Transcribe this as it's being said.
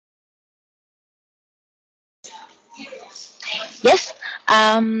Yes.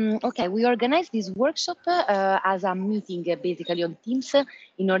 Okay, we organized this workshop as a meeting basically on Teams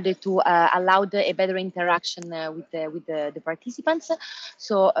in order to allow a better interaction with the participants.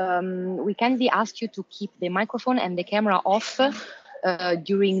 So we kindly ask you to keep the microphone and the camera off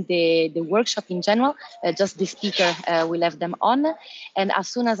during the workshop in general. Just the speaker will have them on. And as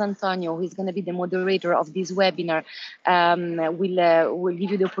soon as Antonio, who is going to be the moderator of this webinar, will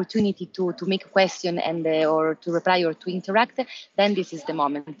give you the opportunity to make a question and or to reply or to interact, then this is the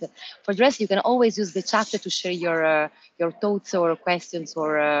moment. For the rest, you can always use the chat to share your thoughts or questions,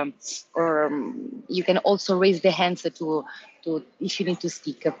 or you can also raise the hands to if you need to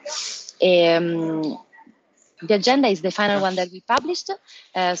speak. The agenda is the final one that we published.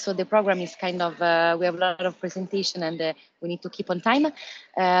 So the program is kind of, we have a lot of presentation and we need to keep on time.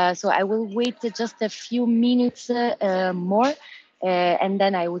 So I will wait just a few minutes more and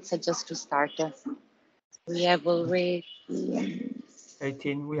then I would suggest to start. We have already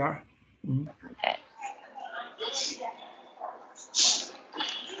 18 we are. Mm-hmm. Okay.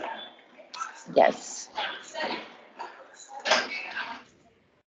 Yes.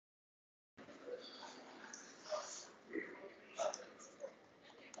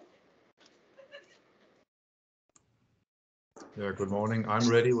 Yeah, good morning. I'm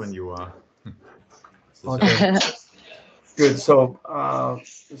ready when you are. Okay. Good. So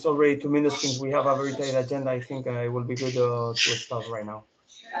it's already 2 minutes since we have a very tight agenda. I think it will be good to start right now.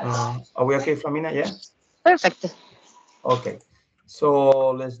 Are we okay, Flamina? Yeah? Perfect. Okay.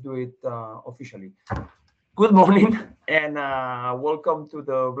 So let's do it officially. Good morning and welcome to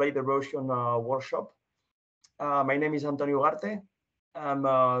the Blade Erosion workshop. My name is Antonio Ugarte. I'm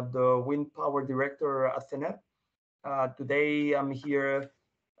the Wind Power Director at CENER. Today I'm here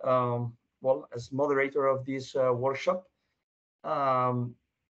well, as moderator of this workshop.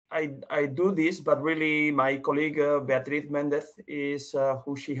 I do this, but really my colleague Beatriz Méndez is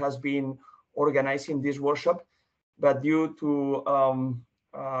who she has been organizing this workshop. But due to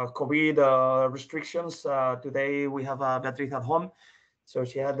COVID restrictions, today we have Beatriz at home. So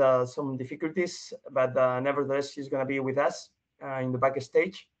she had some difficulties, but nevertheless, she's going to be with us in the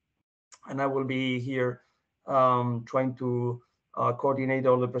backstage. And I will be here trying to coordinate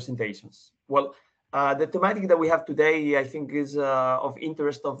all the presentations. Well, the thematic that we have today, I think, is of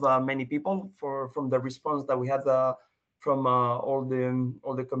interest of many people from the response that we had from all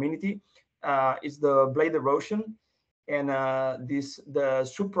the community. Is the Blade Erosion, and the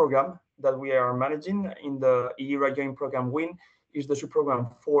sub-program that we are managing in the EERA joint program WIN is the sub-program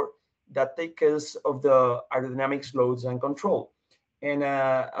 4 that takes care of the aerodynamics loads and control. And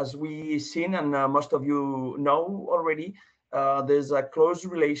as we've seen, and most of you know already, there's a close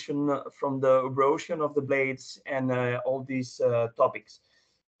relation from the erosion of the blades and all these topics.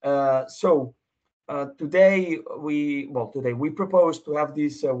 So today we propose to have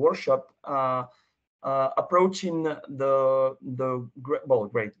this workshop approaching the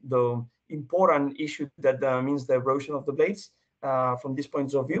important issue that means the erosion of the blades from this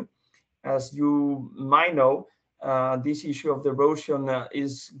point of view. As you might know, this issue of the erosion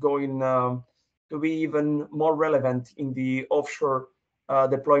is going to be even more relevant in the offshore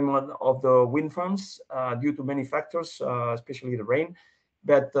deployment of the wind farms due to many factors, especially the rain.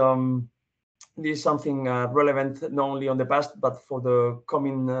 But this is something relevant not only on the past, but for the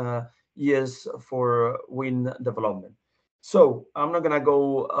coming years for wind development. So I'm not going to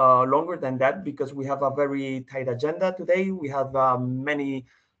go longer than that because we have a very tight agenda today. We have many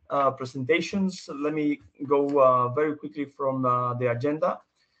presentations. Let me go very quickly from the agenda,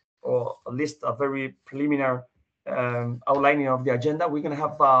 or at least a very preliminary outlining of the agenda. We're going to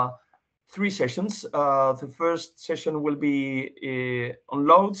have 3 sessions. The first session will be on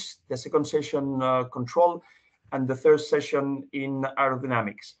loads, the second session control, and the third session in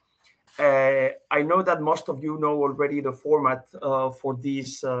aerodynamics. I know that most of you know already the format for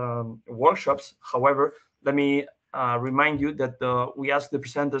these workshops. However, let me remind you that we ask the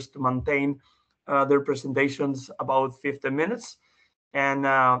presenters to maintain their presentations about 15 minutes. And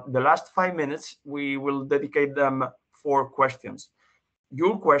the last 5 minutes, we will dedicate them for questions.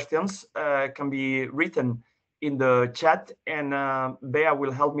 Your questions can be written in the chat, and Bea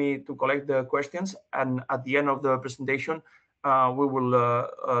will help me to collect the questions. And at the end of the presentation, we will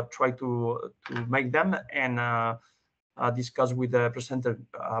try to make them and discuss with the presenter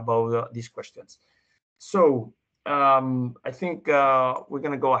about these questions. So I think we're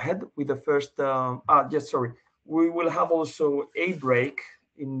going to go ahead with the first. We will have also a break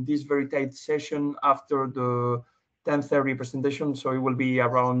in this very tight session after the 10:30 presentation. So it will be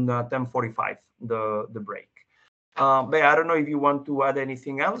around 10:45 the break. But I don't know if you want to add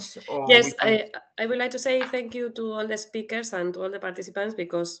anything else. Or yes, I would like to say thank you to all the speakers and to all the participants,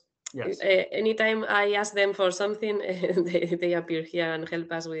 because yes. Anytime I ask them for something, they appear here and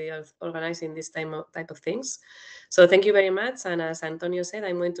help us with organizing this type of things. So thank you very much. And as Antonio said,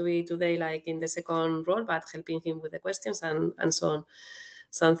 I'm going to be today like in the second role, but helping him with the questions and so on.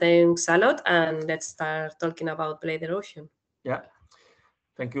 So thanks a lot, and let's start talking about Blade Erosion. Yeah,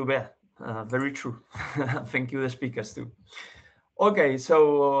 thank you, Beth. Very true. Thank you, the speakers too. Okay,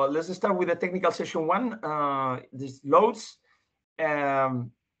 so let's start with the technical session 1. These loads.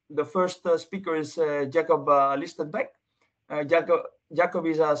 The first speaker is Jakob Ilsted Bech. Jakob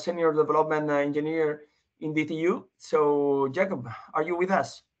is a senior development engineer in DTU. So Jakob, are you with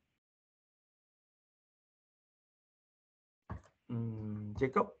us?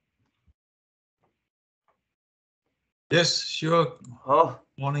 Jakob? Yes, sure. Oh,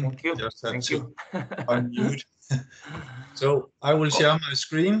 Morning. thank you. Just had thank to you. unmute. So I will share my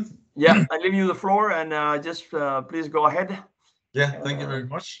screen. Yeah, I leave you the floor, and just please go ahead. Yeah, thank you very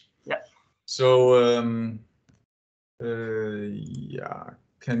much. Yeah. So yeah,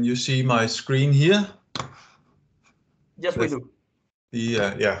 can you see my screen here? Yes, we do.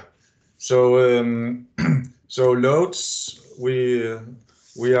 Yeah. So so loads,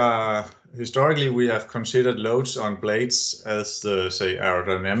 we are historically we have considered loads on blades as the say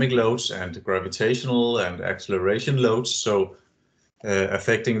aerodynamic loads and gravitational and acceleration loads, so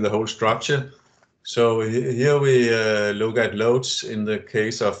affecting the whole structure. So here we look at loads in the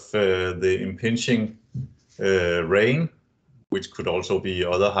case of the impinging rain, which could also be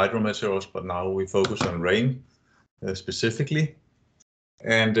other hydrometeors, but now we focus on rain specifically.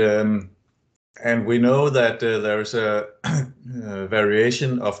 And we know that there's a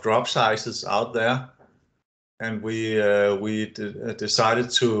variation of drop sizes out there, and we decided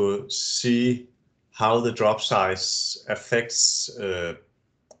to see how the drop size affects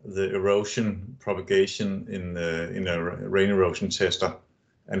the erosion propagation in a rain erosion tester,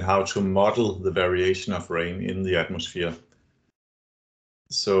 and how to model the variation of rain in the atmosphere.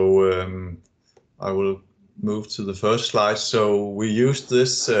 So I will move to the first slide. So we used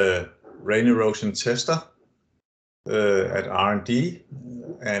this rain erosion tester at R&D,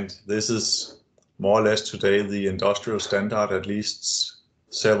 and this is more or less today the industrial standard. At least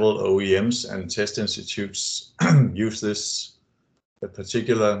several OEMs and test institutes use this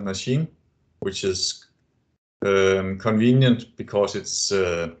particular machine, which is convenient because it's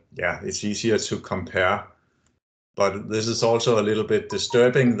easier to compare. But this is also a little bit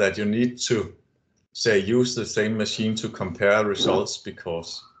disturbing that you need to say use the same machine to compare results,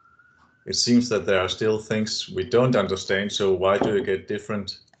 because it seems that there are still things we don't understand. So why do you get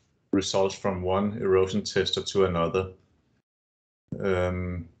different results from one erosion tester to another?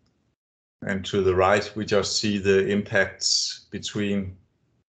 And to the right, we just see the impacts between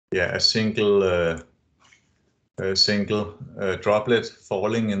a single droplet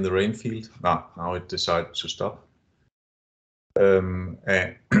falling in the rain field. Now it decided to stop. And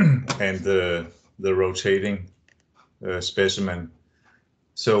the rotating specimen.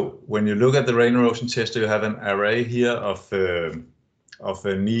 So when you look at the rain erosion tester, you have an array here of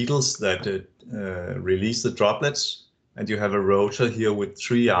needles that release the droplets, and you have a rotor here with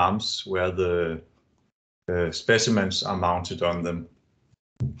 3 arms where the specimens are mounted on them.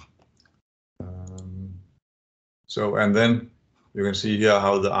 And then you can see here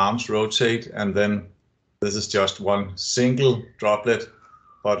how the arms rotate, and then this is just one single droplet,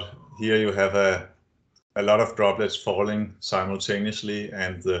 but here you have a lot of droplets falling simultaneously,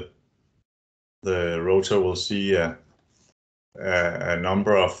 and the rotor will see a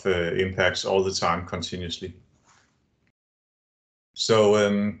number of impacts all the time continuously. So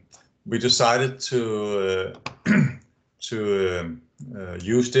we decided to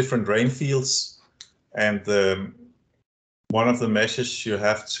use different rain fields, and one of the measures you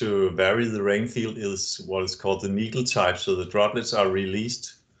have to vary the rain field is what is called the needle type. So the droplets are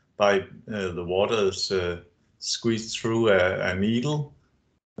released by the water is squeezed through a needle,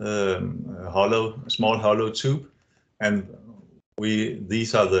 a small hollow tube, and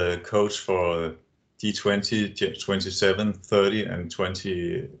these are the codes for D20, 27, 30, and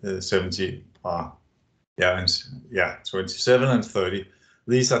 2070. 27 and 30.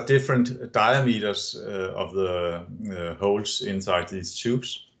 These are different diameters of the holes inside these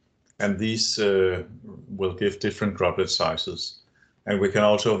tubes, and these will give different droplet sizes. And we can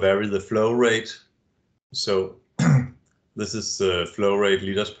also vary the flow rate. So this is the flow rate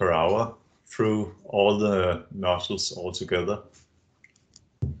liters per hour through all the nozzles altogether.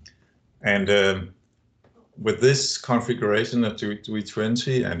 And with this configuration of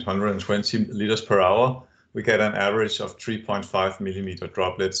 320 and 120 liters per hour, we get an average of 3.5 millimeter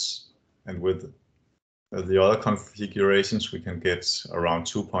droplets, and with the other configurations we can get around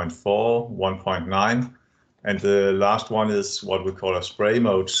 2.4, 1.9, and the last one is what we call a spray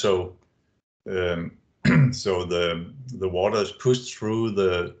mode. So so the water is pushed through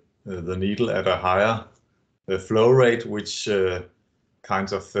the needle at a higher flow rate, which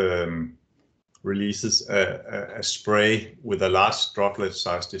kind of releases a spray with a large droplet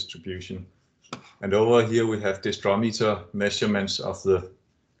size distribution. And over here we have disdrometer measurements of the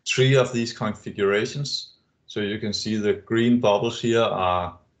 3 of these configurations. So you can see the green bubbles here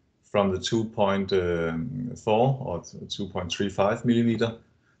are from the 2.4 or 2.35 millimeter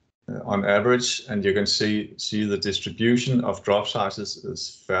on average, and you can see the distribution of drop sizes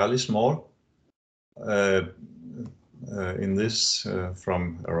is fairly small. In this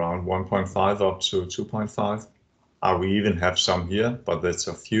from around 1.5 up to 2.5. We even have some here, but that's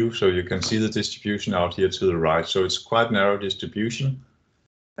a few. So you can see the distribution out here to the right. So it's quite narrow distribution,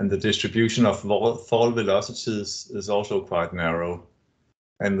 and the distribution of fall velocities is also quite narrow.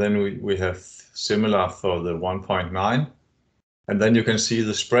 And then we have similar for the 1.9. And then you can see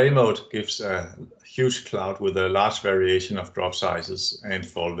the spray mode gives a huge cloud with a large variation of drop sizes and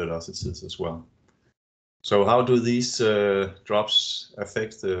fall velocities as well. So how do these drops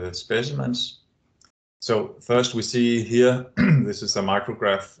affect the specimens? So first we see here, this is a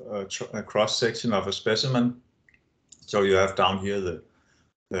micrograph cross section of a specimen. So you have down here the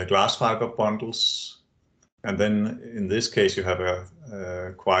glass fiber bundles, and then in this case you have a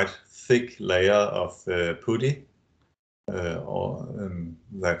quite thick layer of putty,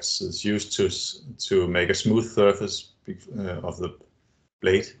 that's used to make a smooth surface of the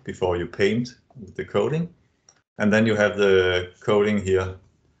blade before you paint with the coating. And then you have the coating here,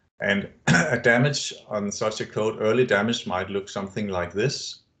 and a damage on such a coat, early damage, might look something like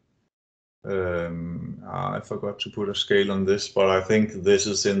this. I forgot to put a scale on this, but I think this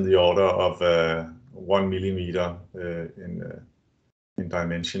is in the order of 1 millimeter in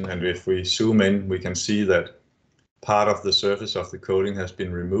dimension. And if we zoom in, we can see that part of the surface of the coating has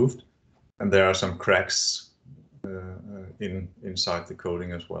been removed, and there are some cracks inside the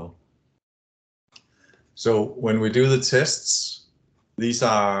coating as well. So when we do the tests, these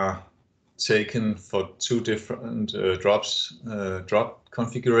are taken for 2 different drop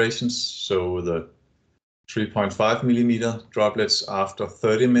configurations. So the 3.5 millimeter droplets after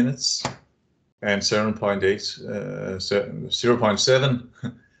 30 minutes and 0.7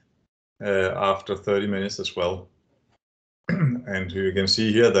 after 30 minutes as well. And you can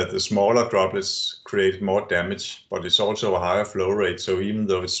see here that the smaller droplets create more damage, but it's also a higher flow rate. So even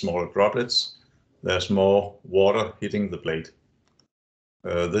though it's smaller droplets, there's more water hitting the blade.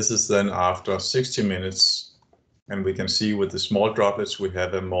 This is then after 60 minutes, and we can see with the small droplets we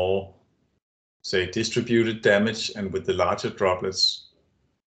have a more, say, distributed damage, and with the larger droplets,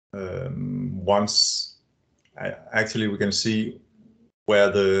 actually we can see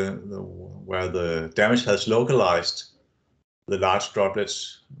where the damage has localized. The large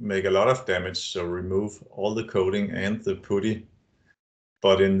droplets make a lot of damage, so remove all the coating and the putty.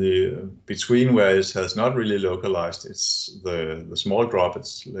 But in the between where it has not really localized, it's the small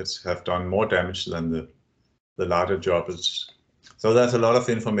droplets that have done more damage than the larger droplets. So there's a lot of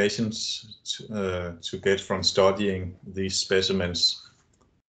information to get from studying these specimens.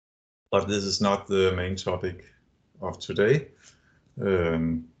 But this is not the main topic of today.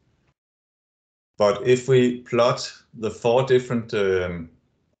 But if we plot the 4 different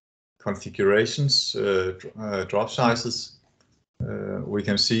configurations, drop sizes, we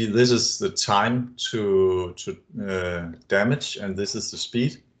can see this is the time to damage, and this is the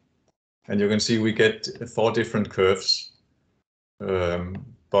speed. And you can see we get 4 different curves,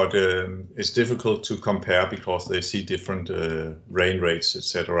 but it's difficult to compare because they see different rain rates,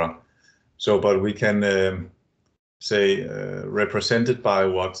 etc. So, but we can say represented by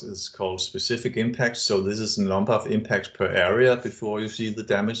what is called specific impacts. So this is the number of impacts per area before you see the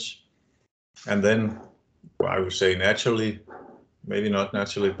damage. And then I would say naturally, maybe not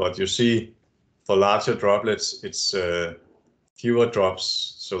naturally, but you see for larger droplets, it's fewer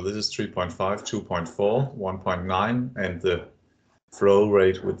drops. So this is 3.5, 2.4, 1.9, and the flow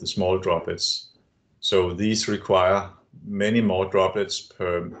rate with the small droplets. So these require many more droplets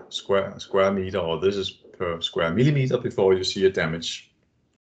per square meter, or this is per square millimeter before you see a damage.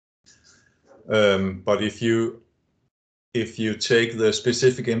 But if you take the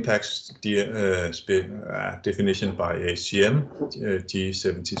specific impacts definition by HGM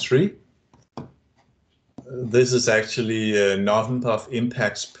G73, this is actually a number of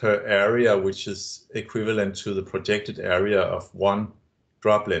impacts per area, which is equivalent to the projected area of one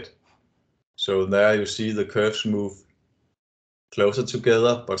droplet. So there you see the curves move closer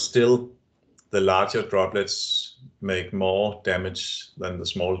together, but still the larger droplets make more damage than the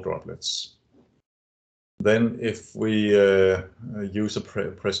small droplets. Then if we use a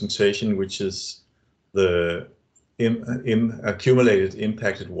presentation which is the accumulated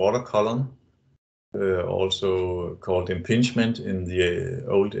impacted water column, also called impingement in the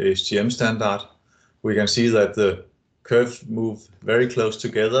old ASTM standard, we can see that the curves move very close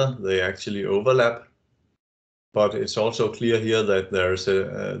together. They actually overlap, but it's also clear here that there's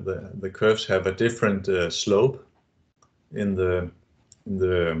the curves have a different slope in the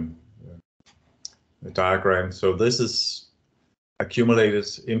diagram. So this is accumulated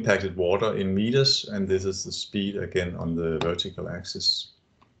impacted water in meters, and this is the speed again on the vertical axis.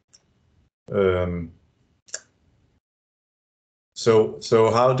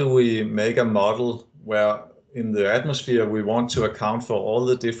 So how do we make a model where in the atmosphere we want to account for all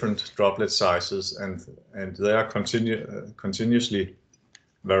the different droplet sizes, and they are continuously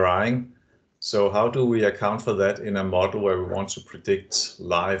varying? So how do we account for that in a model where we want to predict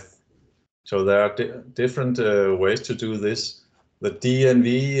life? So there are different ways to do this. The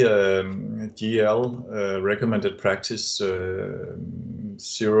DNV GL recommended practice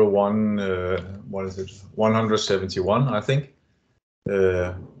 171, I think.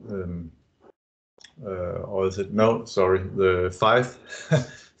 Or is it, no, sorry, the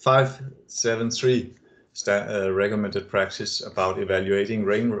 573 recommended practice about evaluating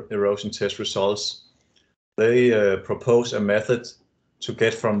rain erosion test results. They propose a method to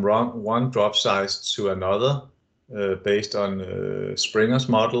get from one drop size to another based on Springer's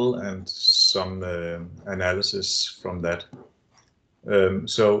model and some analysis from that.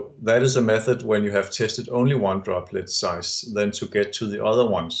 So that is a method when you have tested only one droplet size, then to get to the other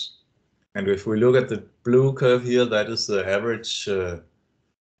ones. And if we look at the blue curve here, that is the average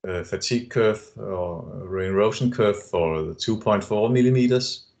fatigue curve or rain erosion curve for the 2.4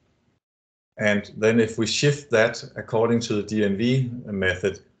 millimeters. And then if we shift that according to the DNV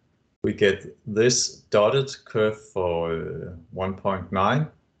method, we get this dotted curve for 1.9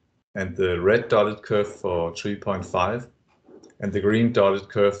 and the red dotted curve for 3.5 and the green dotted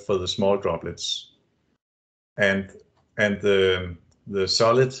curve for the small droplets. And the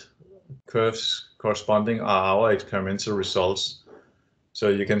solid curves corresponding are our experimental results. So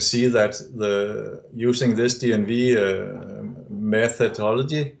you can see that using this DNV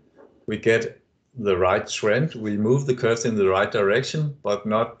methodology, we get the right trend. We move the curves in the right direction, but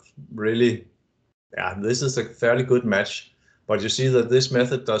not really. Yeah, this is a fairly good match. But you see that this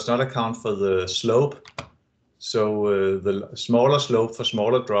method does not account for the slope. So the smaller slope for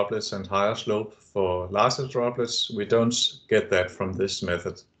smaller droplets and higher slope for larger droplets, we don't get that from this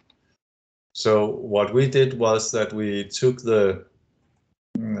method. So what we did was that we took the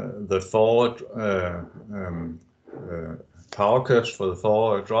four power curves for the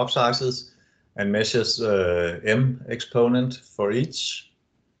four drop sizes and measures m exponent for each,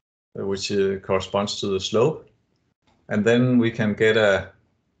 which corresponds to the slope. And then we can get a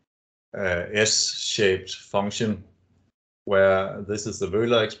S-shaped function where this is the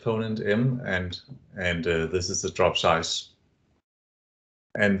Wöhler exponent m and this is the drop size.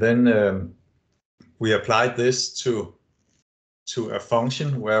 And then we applied this to a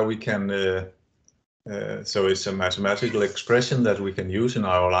function where we can so it's a mathematical expression that we can use in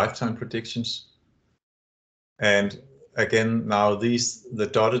our lifetime predictions. And again, now the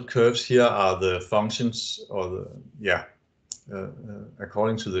dotted curves here are the functions, or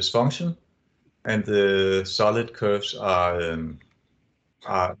according to this function, and the solid curves are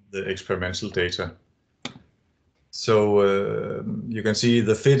the experimental data. So you can see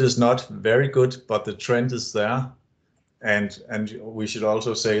the fit is not very good, but the trend is there. And we should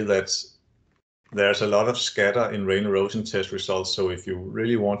also say that there's a lot of scatter in rain erosion test results. So if you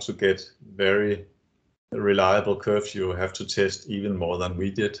really want to get very reliable curves, you have to test even more than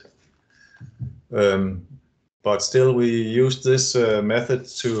we did. But still, we used this method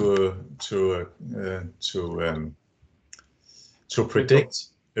to predict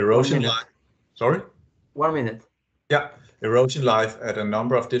erosion life. Sorry? 1 minute. Yeah, erosion life at a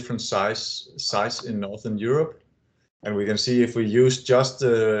number of different sites in Northern Europe. And we can see if we use just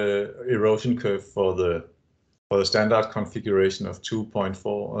the erosion curve for the standard configuration of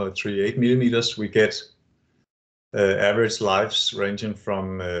 2.438 millimeters, we get average lives ranging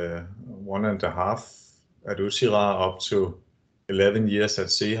from 1.5 at Ugarte up to 11 years at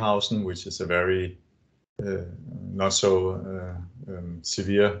Seehausen, which is a very not so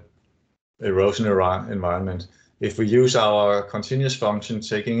severe erosion environment. If we use our continuous function,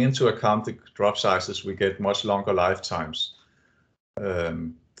 taking into account the drop sizes, we get much longer lifetimes.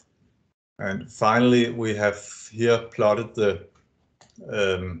 And finally, we have here plotted the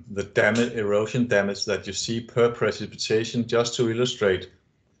damage, erosion damage that you see per precipitation, just to illustrate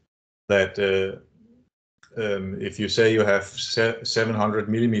that if you say you have 700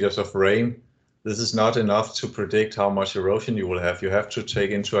 millimeters of rain, this is not enough to predict how much erosion you will have. You have to take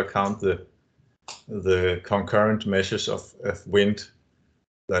into account the concurrent measures of wind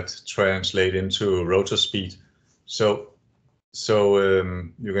that translate into rotor speed. So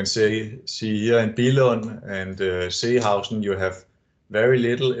you can see here in Billund and Seehausen, you have very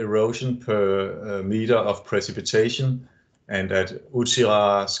little erosion per meter of precipitation. And at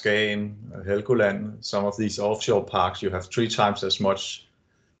Utsira, Skagen, Helgoland, some of these offshore parks, you have 3 times as much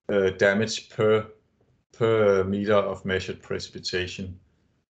damage per meter of measured precipitation.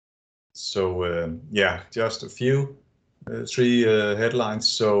 So yeah, just a few, 3 headlines.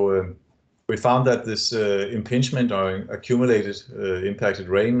 So we found that this impingement or accumulated impacted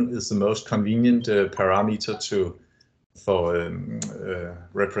rain is the most convenient parameter for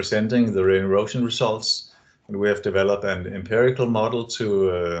representing the rain erosion results. And we have developed an empirical model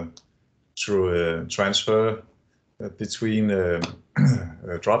to transfer between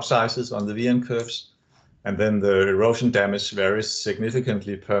drop sizes on the VN curves. And then the erosion damage varies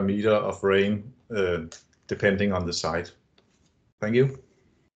significantly per meter of rain, depending on the site. Thank you.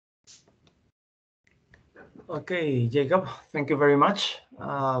 Okay, Jakob, thank you very much.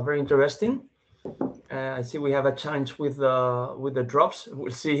 Very interesting. I see we have a challenge with the drops.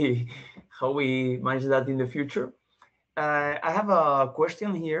 We'll see how we manage that in the future. I have a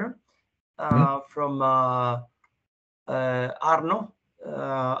question here from Arno.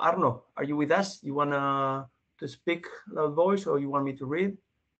 Arno, are you with us? You want to speak loud voice, or you want me to read?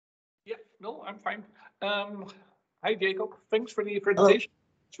 Yeah, no, I'm fine. Hi, Jakob. Thanks for the presentation.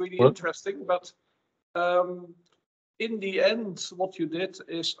 Hello. It's really interesting. But in the end, what you did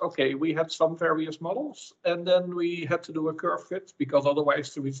is, okay, we had some various models, and then we had to do a curve fit because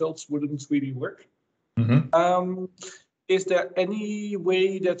otherwise the results wouldn't really work. Mm-hmm. Is there any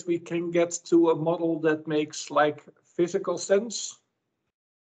way that we can get to a model that makes like physical sense?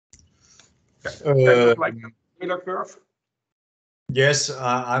 Like a Taylor curve? Yes,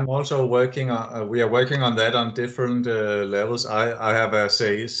 I'm also working on. We are working on that on different levels. I have a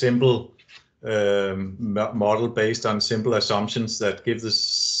simple model based on simple assumptions that give the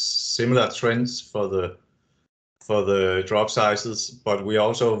similar trends for the drop sizes, but we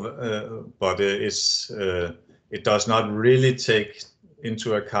also it does not really take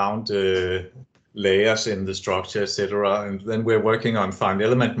into account layers in the structure, etc. And then we're working on fine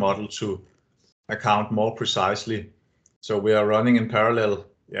element model to account more precisely. So we are running in parallel,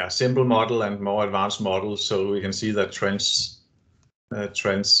 simple model and more advanced models, so we can see that trends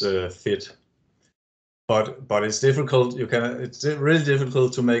fit. But it's difficult. It's really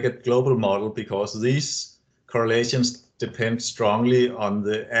difficult to make a global model because these correlations depend strongly on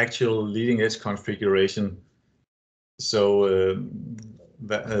the actual leading edge configuration. So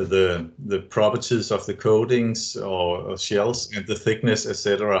the properties of the coatings or shells and the thickness,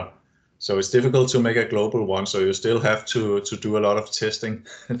 etc. So it's difficult to make a global one. So you still have to do a lot of testing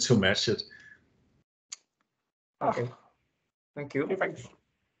to match it. Okay, thank you. Thanks.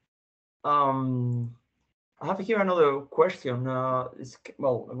 I have here another question.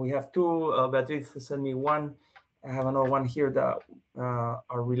 Well, we have 2. Beatriz sent me one. I have another one here that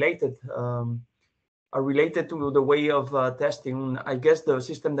are related to the way of testing. I guess the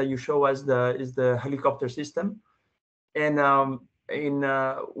system that you show us is the helicopter system, and in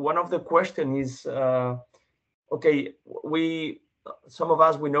one of the question is, okay, some of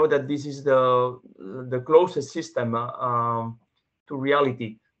us, we know that this is the closest system to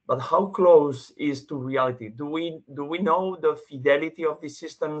reality, but how close is to reality? Do we know the fidelity of these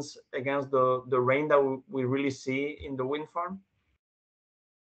systems against the rain that we really see in the wind farm?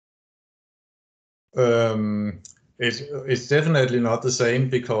 It's definitely not the same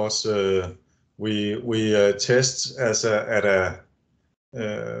because we test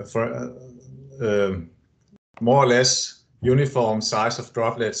for more or less uniform size of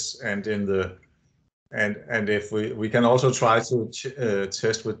droplets, and if we can also try to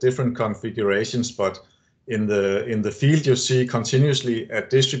test with different configurations, but in the field you see continuously a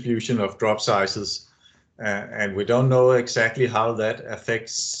distribution of drop sizes, and we don't know exactly how that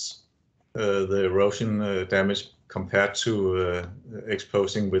affects the erosion damage compared to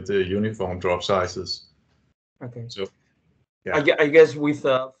exposing with the uniform drop sizes. Okay. So, yeah. I guess with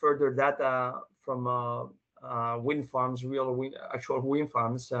further data from wind farms, actual wind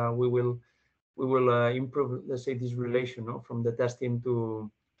farms, we will improve, let's say, this relation, no? From the testing to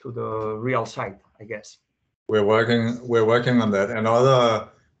the real site, I guess. We're working on that. Another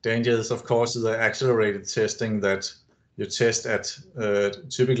danger is, of course, the accelerated testing that you test at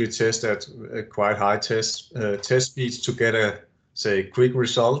typically test at quite high test speeds to get a quick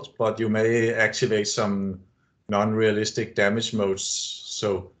result, but you may activate some non-realistic damage modes.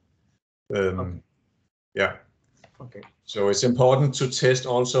 So Okay. yeah. Okay. So it's important to test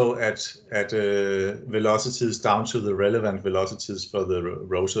also at velocities down to the relevant velocities for the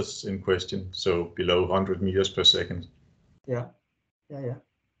rotors in question. So below 100 meters per second. Yeah. Yeah.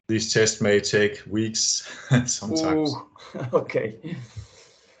 These tests may take weeks sometimes. Ooh, okay.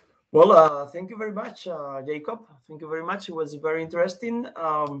 Well, thank you very much, Jakob. Thank you very much. It was very interesting.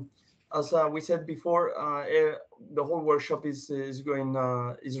 As we said before, the whole workshop is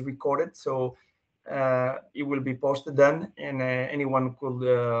recorded, so it will be posted then, and anyone could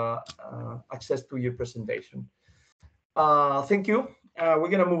access to your presentation. Thank you. We're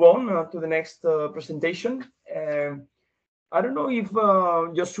gonna move on to the next presentation. I don't know if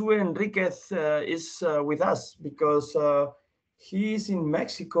Josue Enriquez is with us, because he is in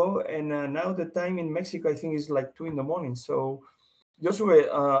Mexico, and now the time in Mexico, I think, is like 2 in the morning. So, Josue,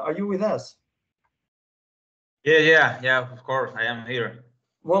 are you with us? Yeah, of course, I am here.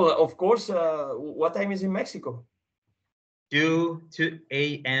 Well, of course. What time is in Mexico? 2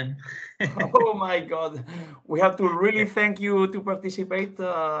 a.m. Oh my God. We have to really thank you to participate.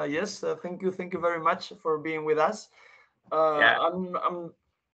 Yes, thank you very much for being with us. Yeah.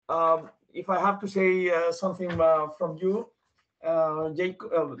 If I have to say something from you,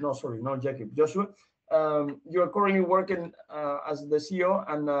 Jacob, no, sorry, not Jacob, Josue, you are currently working as the CEO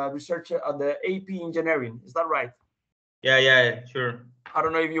and researcher at the AP Engineering. Is that right? Yeah, sure. I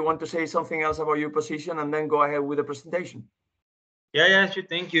don't know if you want to say something else about your position and then go ahead with the presentation. Yeah, sure.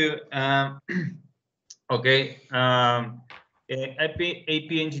 Thank you. Okay.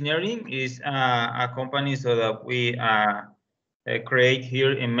 AP Engineering is a company so that we create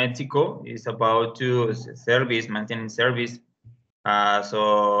here in Mexico. It's about to maintenance service.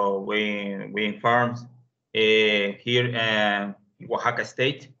 So we farms here in Oaxaca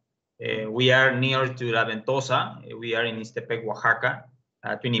State. We are near to La Ventosa. We are in Ixtepec, Oaxaca.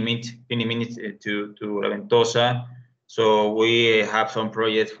 20 minutes to La Ventosa. So we have some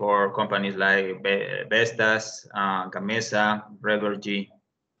projects for companies like Vestas, Gamesa, Revergy,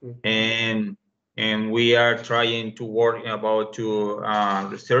 and we are trying to work about to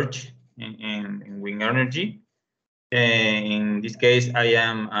research in wind energy. In this case, I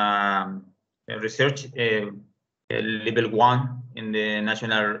am research level 1 in the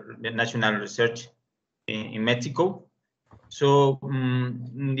national research in Mexico. So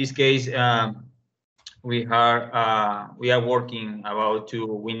in this case, we are working about to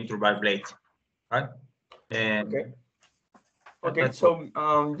wind turbine blades, right? Okay. So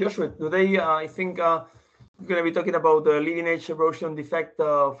Josue, today I think we're going to be talking about the leading edge erosion defect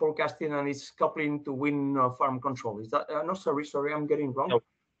forecasting and its coupling to wind farm control. Is that no? Sorry, I'm getting wrong.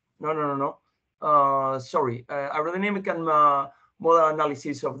 No. Sorry, aerodynamic and modal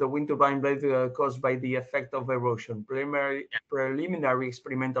analysis of the wind turbine blade caused by the effect of erosion. Preliminary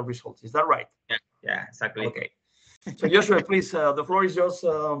experimental results. Is that right? Yeah, exactly. Okay. So Josue, please, the floor is yours.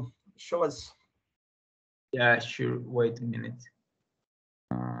 Show us. Yeah, sure. Wait a minute.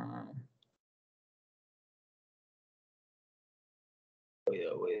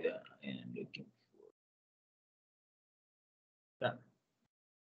 Wait. I'm looking for.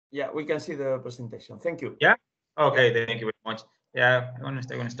 Yeah, we can see the presentation. Thank you. Yeah. Okay. Thank you very much. Yeah, I'm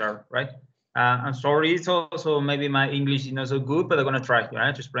gonna start. Right. I'm sorry. So maybe my English is not so good, but I'm gonna try.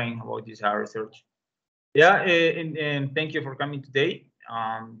 Right, to explain about this research. Yeah, and thank you for coming today.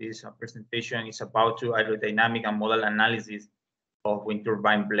 This presentation is about aerodynamic and modal analysis of wind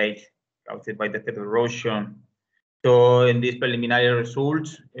turbine blade caused by defect erosion. So in these preliminary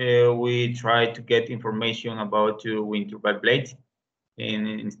results, we try to get information about wind turbine blades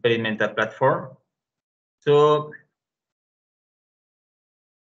in experimental platform. So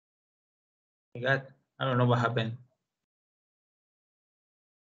I don't know what happened.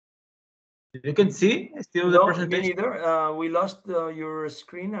 You can see still the presentation. Me neither. We lost your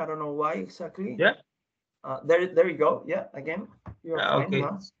screen. I don't know why exactly. Yeah. There you go. Yeah, again. You're fine okay.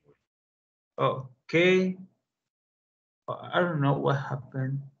 now. Okay. I don't know what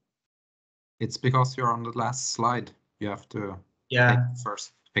happened. It's because you're on the last slide. You have to take the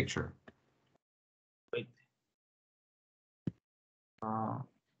first picture. Wait.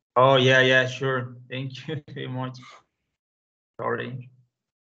 Oh yeah, sure. Thank you very much. Sorry.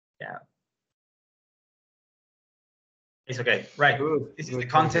 Yeah. It's okay. Right. This is the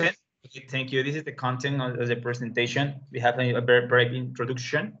content. Okay, thank you. This is the content of the presentation. We have a very brief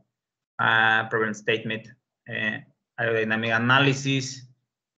introduction, problem statement, aerodynamic analysis,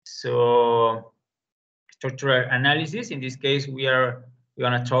 So structural analysis. In this case, we're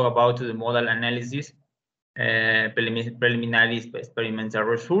going to talk about the modal analysis, preliminary experimental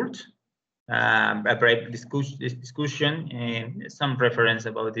results, a brief discussion, and some reference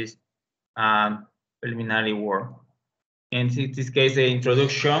about this preliminary work. In this case, the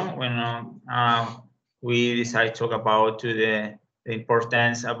introduction, when we decide to talk about the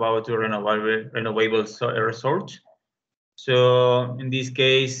importance about the renewable resource. So in this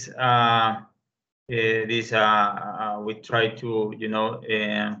case, we try to,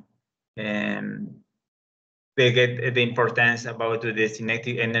 they get the importance about the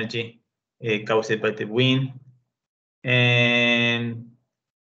kinetic energy caused by the wind, and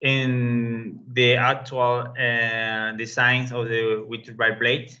in the actual designs of the wind turbine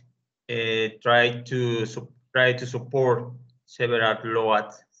blade, try to support several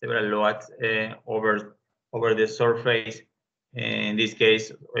loads over the surface. In this case,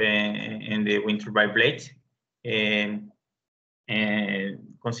 in the wind turbine blade, and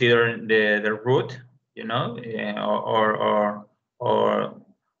consider the root, or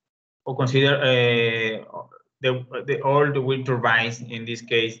consider all the wind turbines, in this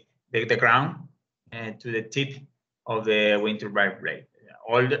case the ground, to the tip of the wind turbine blade.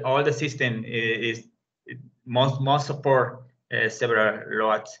 All the system must support several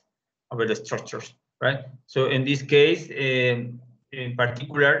loads over the structures, right? So in this case, in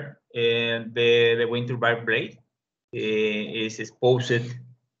particular, the wind turbine blade is exposed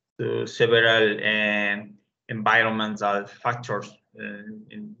to several environmental factors.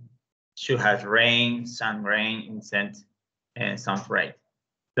 Should have rain, sun rain, insect, and sun rain.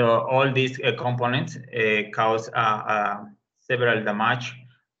 So all these components cause several damage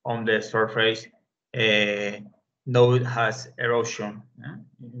on the surface. Node has erosion,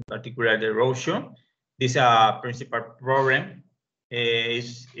 in particular the erosion. This principal problem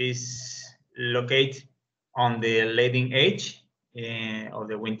is located on the leading edge of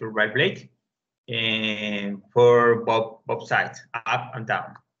the wind turbine blade, for both sides, up and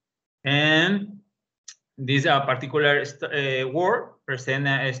down. And this particular work present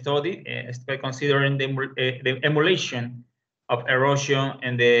a study considering the emulation of erosion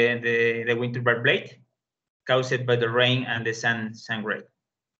in the wind turbine blade caused by the rain and the sun rays.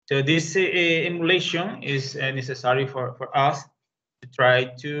 So this emulation is necessary for us to try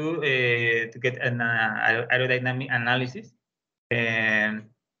to get an aerodynamic analysis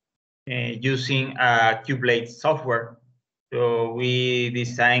using QBlade software. So we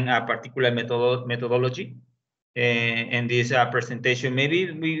design a particular methodology. In this presentation,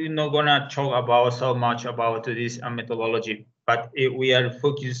 maybe we're not gonna talk about so much about this methodology, but we are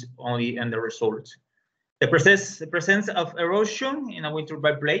focused only on the results. The presence of erosion in a wind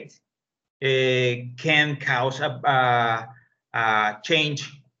turbine blade can cause a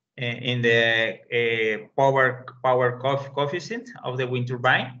change in the power coefficient of the wind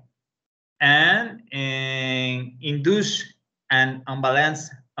turbine, and induce an unbalance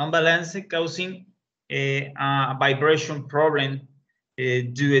causing a vibration problem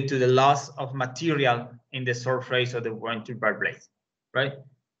due to the loss of material in the surface of the wind turbine blade, right?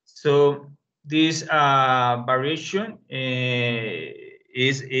 So this variation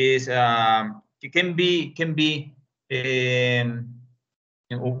can be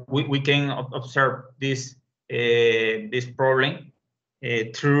we can observe this problem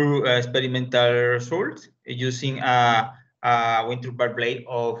through experimental results using a wind turbine blade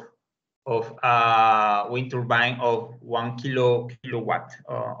of wind turbine of 1 kilowatt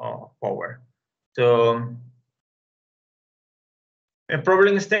of power. So a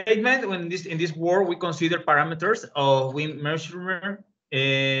problem statement: in this work, we consider parameters of wind measurement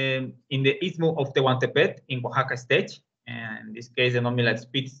in the Istmo of Tehuantepec in Oaxaca state. And in this case, the nominal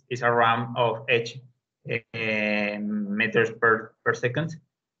speed is around of 8 meters per second.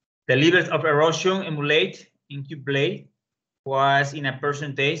 The levels of erosion emulated in QBlade was in a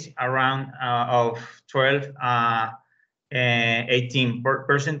percentage around of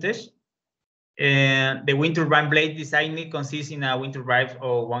 12-18%. And the wind turbine blade design consists in a wind turbine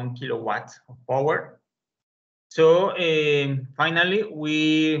of 1 kilowatt of power. So finally,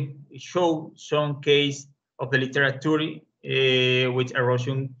 we show some case of the literature with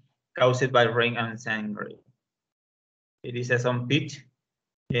erosion caused by rain and sun rays. It is some pitch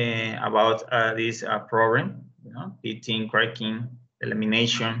about this problem, pitching, cracking,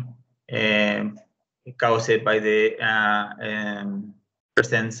 elimination caused by the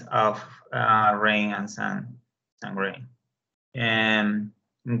presence of rain and sun rain, and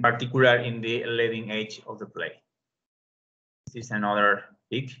in particular in the leading edge of the blade. This is another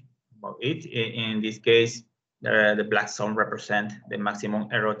peak about it. In this case, The black zone represent the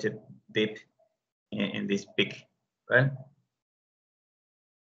maximum eroded dip in this peak. Right?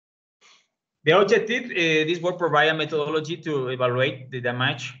 The objective, this will provide a methodology to evaluate the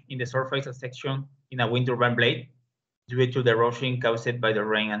damage in the surface of section in a wind turbine blade due to the erosion caused by the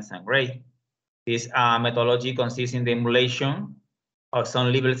rain and sun ray. This methodology consists in the emulation of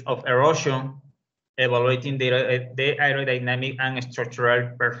some levels of erosion, evaluating the aerodynamic and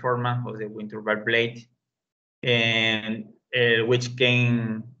structural performance of the wind turbine blade, and which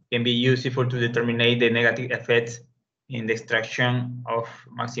can be useful to determine the negative effects in the extraction of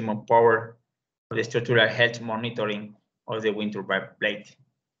maximum power of the structural health monitoring of the wind turbine blade.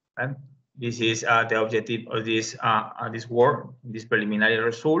 And this is the objective of this work, this preliminary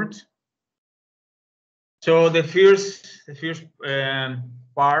result. So the first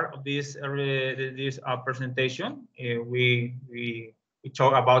part of this presentation, we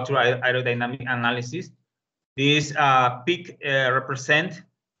talk about aerodynamic analysis. This peak represent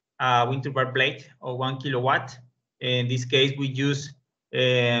wind turbine blade of 1 kilowatt. In this case, we use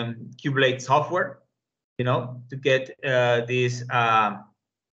QBlade software, to get this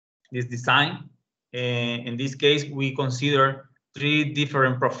design. In this case, we consider 3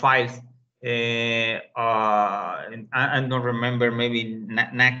 different profiles. I don't remember, maybe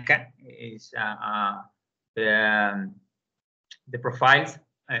NACA is the profiles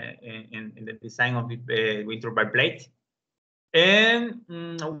in the design of the wind turbine blade. And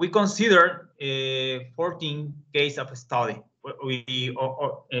we consider 14 cases of study.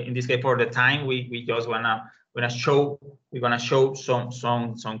 In this case, for the time, we just gonna show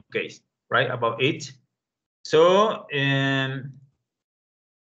some case, right, about it. So in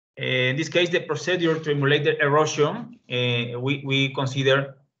this case, the procedure to emulate the erosion, we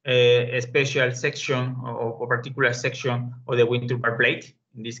consider a special section or particular section of the wind turbine blade.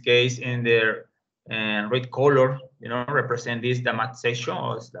 In this case, in the red color, represent this damage section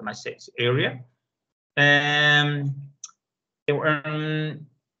or damage area. In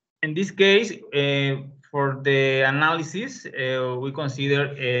this case, for the analysis, we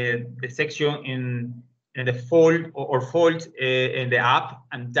consider the section in the fold or fold in the up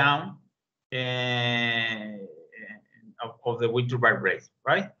and down of the wind turbine blade,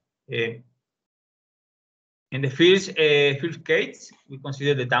 right? In the first case, we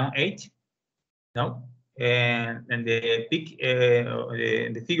consider the down 8, and the peak,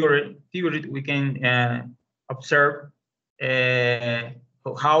 the figure we can observe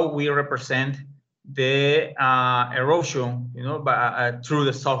how we represent the erosion, through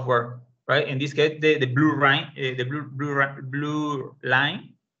the software, right? In this case, the blue line, blue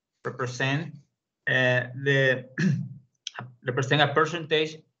line represent represent a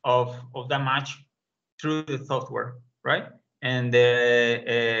percentage of damage through the software, right? And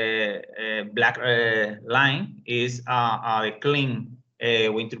the black line is a clean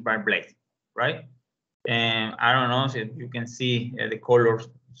wind turbine blade, right? And I don't know if you can see the colors.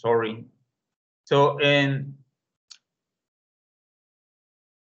 Sorry. So,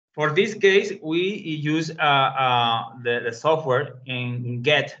 for this case, we use the software and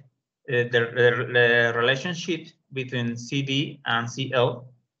get the relationship between CD and CL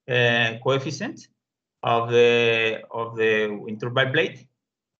coefficient of the wind turbine blade.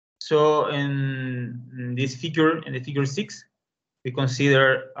 So in this figure, in the figure 6, we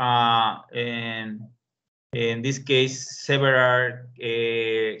consider in this case several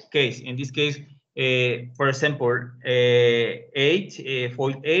cases. In this case, for example, 8,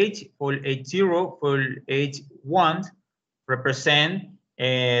 fold 8, fold 80, fold 81 represent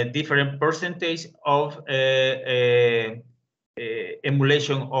different percentage of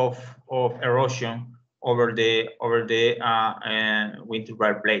emulation of erosion over the wind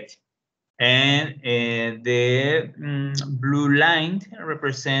turbine blade, and the blue line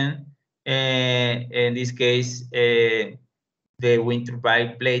represent in this case the wind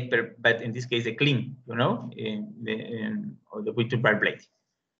turbine blade, but in this case the clean, or the wind turbine blade.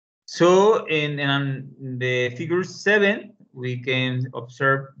 So in the figure 7, we can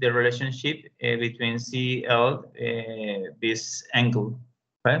observe the relationship between CL, this angle,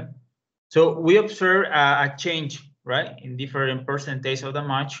 right? So we observe a change, right, in different percentage of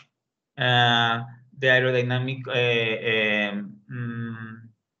damage, the aerodynamic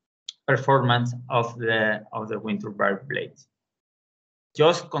performance of the wind turbine blade.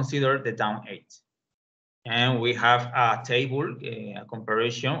 Just consider the down 8, and we have a table, a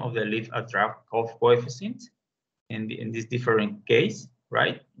comparison of the lift and drag coefficient in this different case,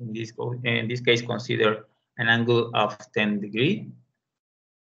 right? In this case, consider an angle of 10 degrees.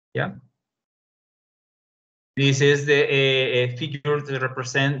 Yeah. This is the figure to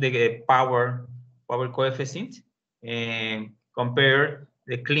represent the power power coefficient, and compare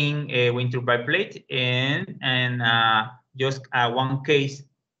the clean wind turbine plate and just one case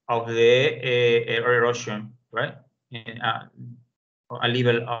of the erosion, right? And, a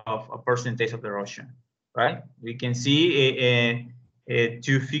level of a percentage of the erosion, right? We can see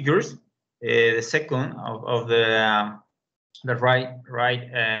two figures. The second of the right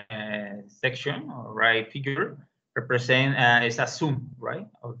section or right figure represent is a zoom, right,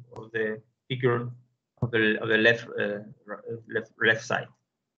 of the figure of the left side.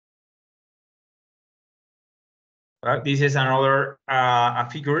 Right. This is another a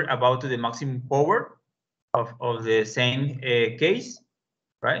figure about the maximum power of the same case,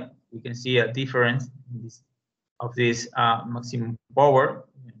 right? We can see a difference of this maximum power.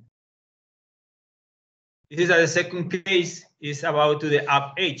 This is the second case is about to the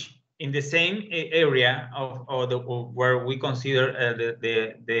up edge in the same area of where we consider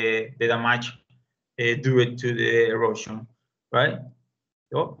the damage due to the erosion, right?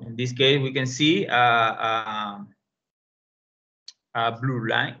 So in this case, we can see a blue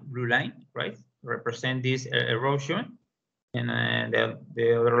line, right, represent this erosion, and the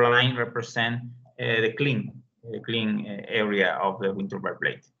other line represent the clean area of the wind turbine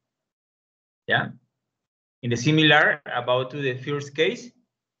blade. Yeah. In the similar about to the first case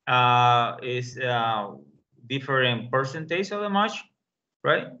is different percentage of the damage,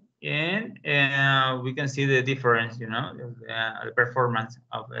 right? And we can see the difference, you know, the performance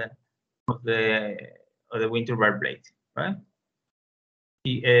of the wind turbine blade, right?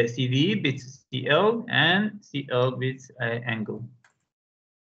 CD beats CL and CL beats angle,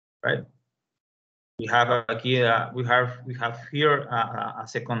 right? We have here we have here a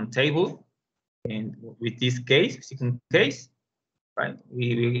second table. And with this case, second case, right,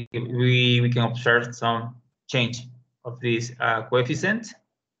 we can observe some change of this coefficient,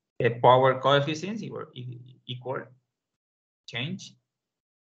 power coefficients were equal change.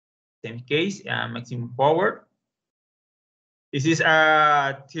 Same case, maximum power. This is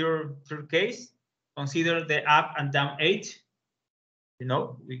a third case. Consider the up and down edge. You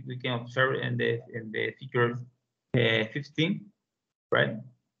know, we can observe in the figure 15, right?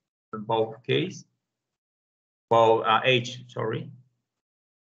 Both case, both age, sorry,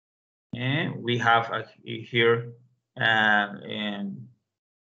 and we have here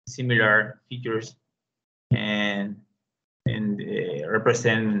similar figures and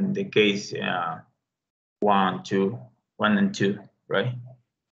represent the case 1 and 2, right?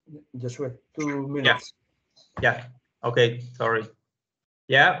 Josue, 2 minutes. Yeah. Okay. Sorry.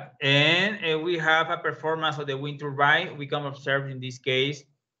 Yeah, and we have a performance of the wind turbine. We can observe in this case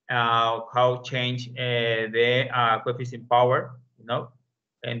how change the coefficient power, you know.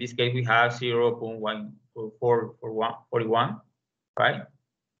 In this case, we have 0.1441, right?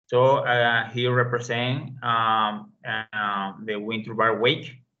 So here represent the wind turbine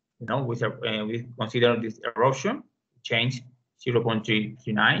wake, you know, we consider this erosion change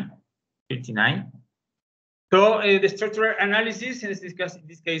 0.39. So the structural analysis, in this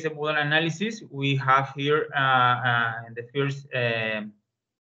case, the modal analysis, we have here in the first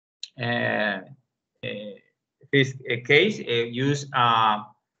case, use a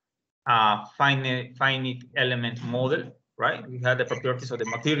finite element model, right? We have the properties of the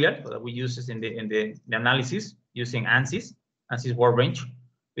material that we use in the analysis using ANSYS workbench.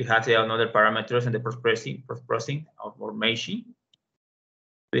 We have another parameters in the post-processing of formation.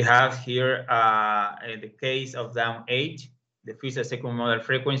 We have here in the case of down age, the first and second modal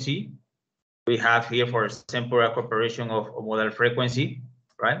frequency. We have here, for example, a comparison of modal frequency,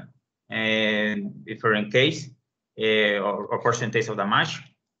 right? And different case or percentage of damage,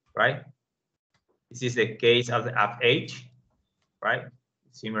 right? This is the case of the up age, right?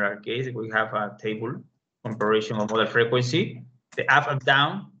 Similar case, we have a table comparison of modal frequency. The up and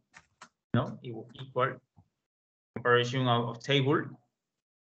down, no, equal comparison of table.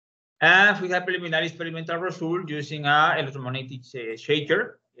 And we have preliminary experimental result using an electromagnetic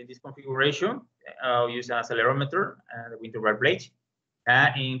shaker in this configuration. Use an accelerometer and the wind turbine blade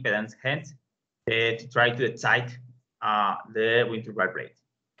and impedance head to try to excite the wind turbine blade.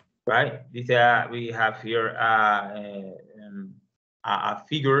 Right? This we have here a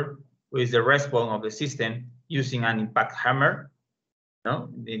figure with the response of the system using an impact hammer. No,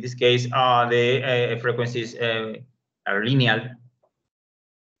 in this case, the frequencies are linear.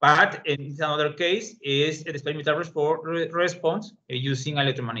 But in this another case is the experimental response using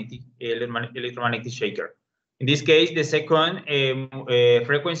electromagnetic shaker. In this case, the second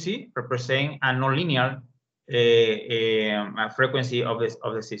frequency represents a nonlinear frequency of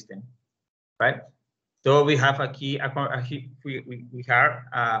the system, right? So we have a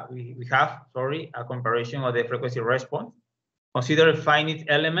comparison of the frequency response. Consider finite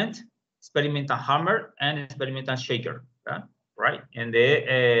element, experimental hammer, and experimental shaker, right? And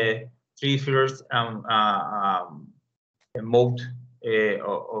the three first mode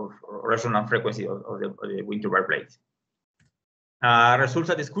of resonance frequency of the wind turbine blade. Results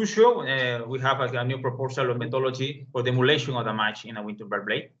of discussion, we have a new proposal of methodology for the emulation of the match in a wind turbine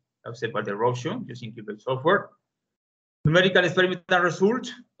blade, offset by the erosion using Qubit software. Numerical experimental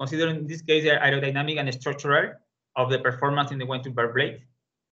result, considering in this case the aerodynamic and structural of the performance in the wind turbine blade,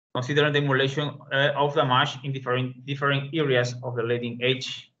 considering the emulation of the match in different areas of the leading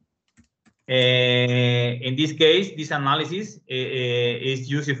edge. In this case, this analysis is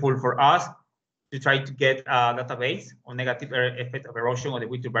useful for us to try to get a database on negative effect of erosion of the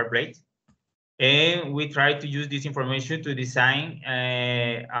wind turbine blade. And we try to use this information to design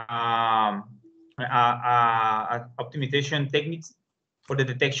optimization techniques for the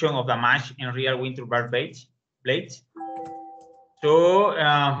detection of the match in real wind turbine blades. So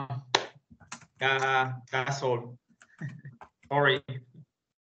that's all. Sorry.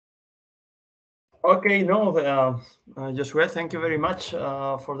 Okay, no, Josue, thank you very much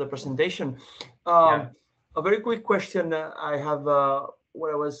for the presentation. A very quick question I have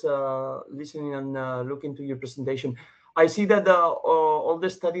when I was listening and looking to your presentation. I see that all the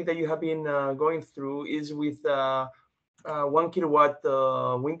study that you have been going through is with 1 kilowatt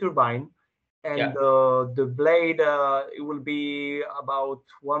wind turbine, and the blade it will be about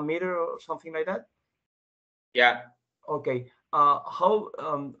 1 meter or something like that. Yeah. Okay. How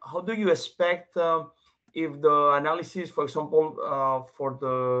do you expect if the analysis, for example, for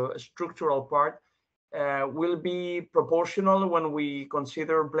the structural part, will be proportional when we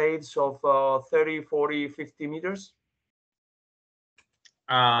consider blades of 30, 40, 50 meters?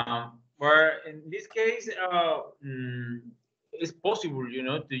 Where in this case, it's possible,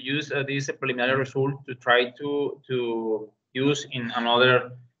 to use this preliminary result to try to use in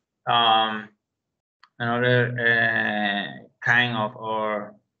another kind of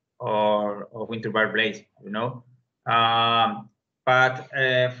wind turbine blades, but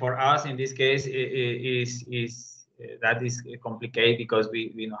for us in this case that is complicated because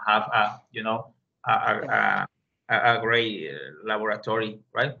we don't have a great laboratory,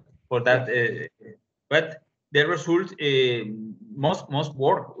 right, for that. But the result most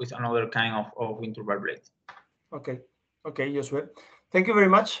work with another kind of wind turbine blade. Okay, Josue, thank you very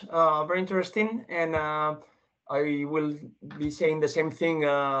much. Very interesting, and I will be saying the same thing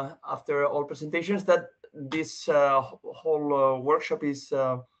after all presentations, that this whole workshop is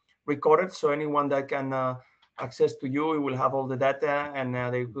recorded, so anyone that can access to you, will have all the data, and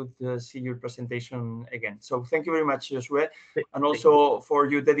they could see your presentation again. So thank you very much, Josue, and also for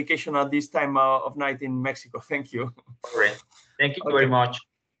your dedication at this time of night in Mexico. Thank you. Great. Thank you very much.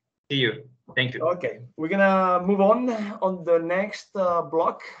 See you. Thank you. Okay, we're gonna move on the next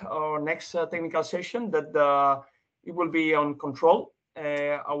block or next technical session that it will be on control.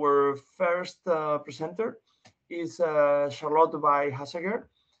 Our first presenter is Charlotte Bay Hassager.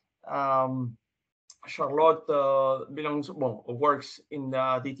 Charlotte works in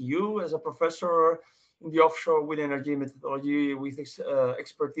the DTU as a professor in the offshore wind energy methodology with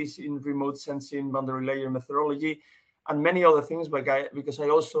expertise in remote sensing, boundary layer methodology, and many other things. But because I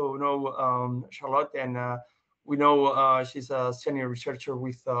also know Charlotte, and we know she's a senior researcher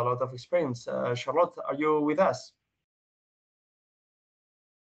with a lot of experience. Charlotte, are you with us?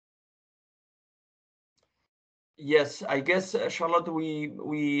 Yes, I guess, Charlotte,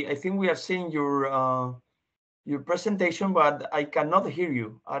 I think we have seen your presentation, but I cannot hear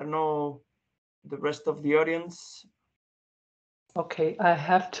you. I don't know the rest of the audience. Okay, I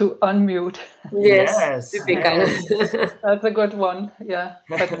have to unmute. Yes. That's a good one. Yeah,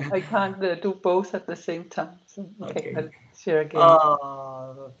 but I can't do both at the same time. So, okay. I'll share again.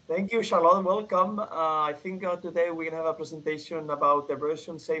 Thank you, Charlotte. Welcome. I think today we're gonna have a presentation about the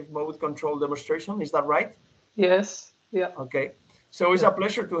version safe mode control demonstration. Is that right? Yes. Yeah. Okay. So it's a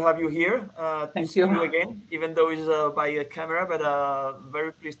pleasure to have you here. To see you again, even though it's by a camera, but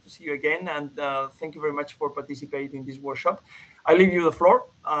very pleased to see you again. And thank you very much for participating in this workshop. I leave you the floor.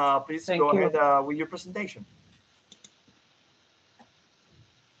 Please go ahead with your presentation.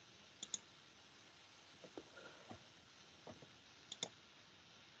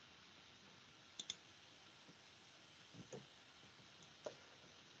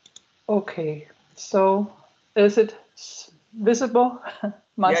 Okay, so is it visible?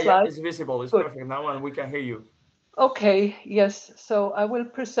 My slide? Yeah, it's visible. It's perfect now, and we can hear you. Okay, yes. So I will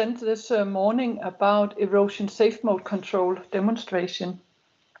present this morning about erosion safe mode control demonstration.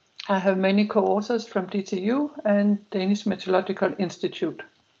 I have many co-authors from DTU and Danish Meteorological Institute.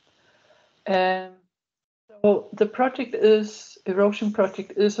 So the project is, erosion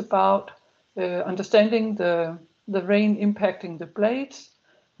project is about understanding the rain impacting the blades,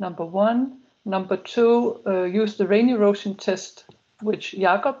 number one. Number two, use the rain erosion test, which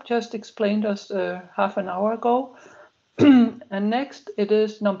Jakob just explained us half an hour ago. And next, it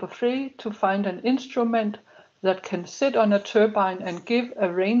is number three, to find an instrument that can sit on a turbine and give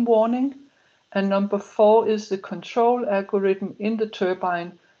a rain warning. And number four is the control algorithm in the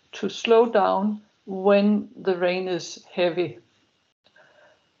turbine to slow down when the rain is heavy.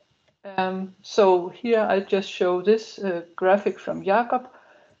 So here I just show this graphic from Jakob.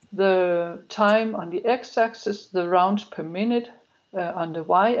 The time on the x-axis, the rounds per minute on the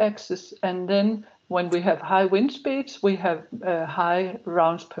y-axis, and then when we have high wind speeds, we have high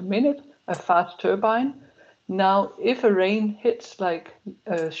rounds per minute, a fast turbine. Now, if a rain hits like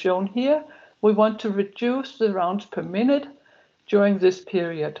shown here, we want to reduce the rounds per minute during this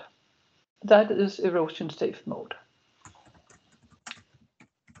period. That is erosion safe mode.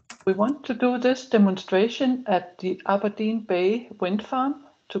 We want to do this demonstration at the Aberdeen Bay wind farm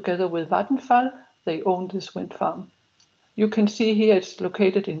together with Vattenfall. They own this wind farm. You can see here it's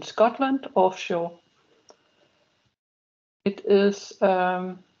located in Scotland, offshore. It is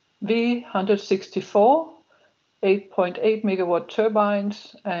V164, 8.8 megawatt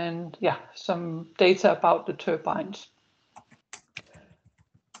turbines, and yeah, some data about the turbines.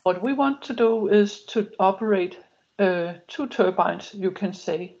 What we want to do is to operate two turbines, you can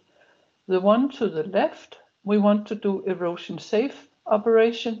say. The one to the left, we want to do erosion safe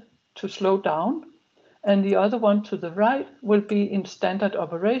operation to slow down, and the other one to the right will be in standard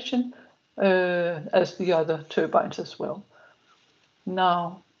operation as the other turbines as well.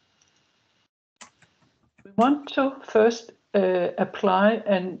 Now, we want to first apply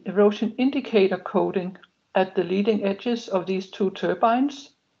an erosion indicator coding at the leading edges of these two turbines,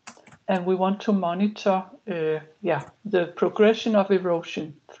 and we want to monitor the progression of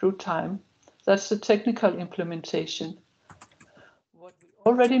erosion through time. That's the technical implementation. What we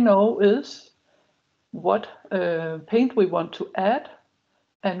already know is what paint we want to add,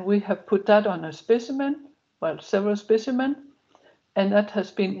 and we have put that on a specimen, well, several specimens, and that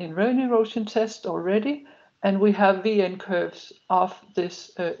has been in rain erosion test already, and we have VN curves of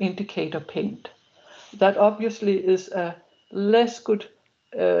this indicator paint. That obviously is a less good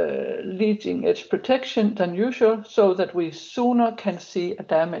leading edge protection than usual, so that we sooner can see a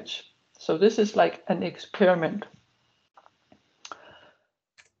damage. So this is like an experiment.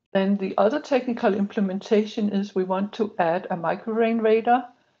 Then the other technical implementation is we want to add a microrain radar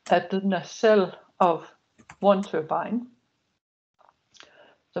at the nacelle of one turbine.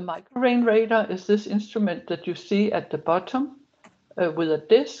 The microrain radar is this instrument that you see at the bottom with a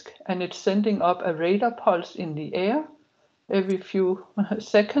disk, and it's sending up a radar pulse in the air every few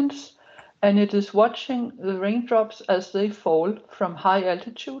seconds, and it is watching the raindrops as they fall from high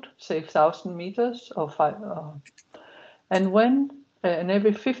altitude, say 1,000 meters or and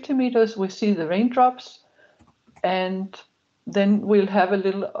every 50 meters we see the raindrops, and then we'll have a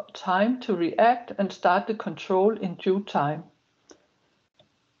little time to react and start the control in due time.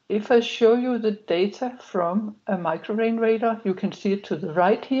 If I show you the data from a microrain radar, you can see it to the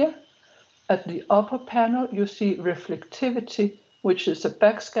right here. At the upper panel, you see reflectivity, which is a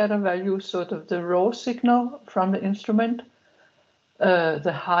backscatter value, sort of the raw signal from the instrument.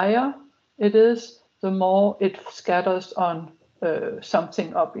 The higher it is, the more it scatters on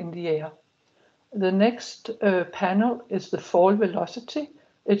something up in the air. The next panel is the fall velocity.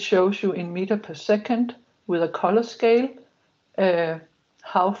 It shows you in meter per second with a color scale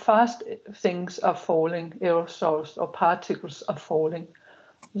how fast things are falling, aerosols or particles are falling.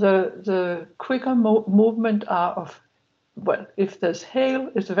 The quicker movement are of, well, if there's hail,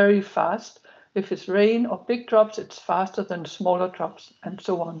 it's very fast. If it's rain or big drops, it's faster than smaller drops, and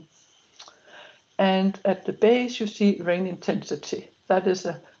so on. And at the base, you see rain intensity. That is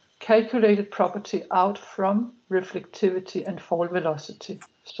a calculated property out from reflectivity and fall velocity,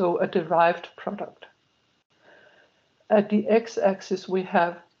 so a derived product. At the x-axis, we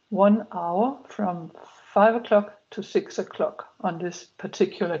have 1 hour from 5 o'clock to 6 o'clock on this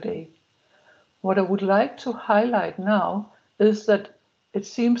particular day. What I would like to highlight now is that it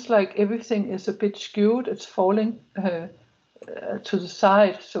seems like everything is a bit skewed. It's falling to the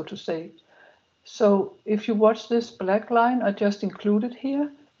side, so to say. So if you watch this black line I just included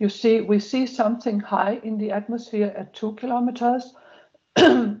here, you see we see something high in the atmosphere at 2 kilometers,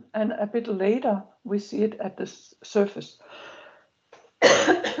 and a bit later we see it at the surface.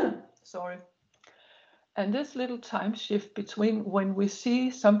 Sorry. And this little time shift between when we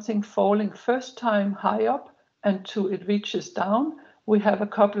see something falling first time high up and to it reaches down, we have a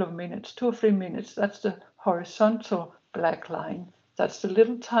couple of minutes, 2 or 3 minutes. That's the horizontal black line. That's the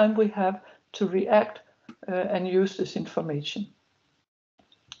little time we have to react and use this information.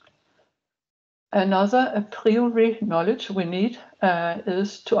 Another a priori knowledge we need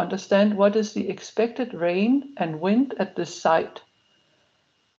is to understand what is the expected rain and wind at this site.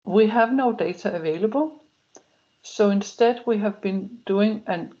 We have no data available, so instead we have been doing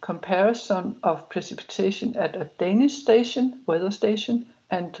a comparison of precipitation at a Danish station, weather station,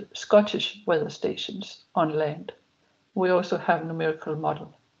 and Scottish weather stations on land. We also have numerical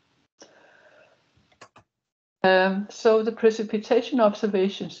model. So the precipitation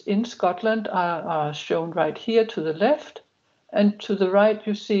observations in Scotland are shown right here to the left, and to the right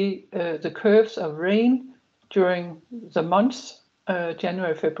you see the curves of rain during the months,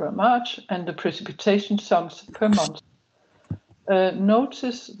 January, February, March, and the precipitation sums per month.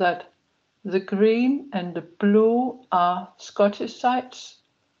 Notice that the green and the blue are Scottish sites,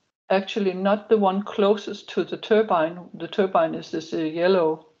 actually not the one closest to the turbine. The turbine is this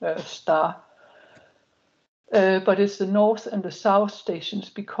yellow star. But it's the north and the south stations,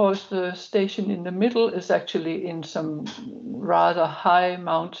 because the station in the middle is actually in some rather high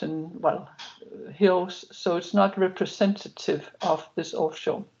mountain, hills, so it's not representative of this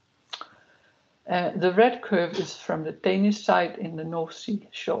offshore. The red curve is from the Danish side in the North Sea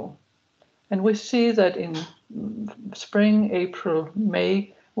shore. And we see that in spring, April,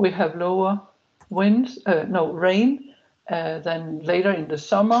 May, we have lower winds, rain than later in the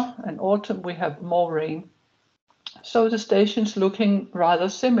summer, and autumn we have more rain. So the station's looking rather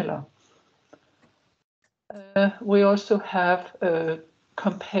similar. We also have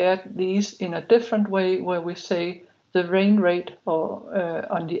compared these in a different way, where we say the rain rate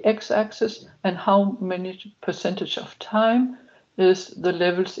on the x-axis and how many percentage of time is the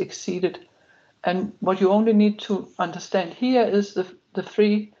levels exceeded. And what you only need to understand here is the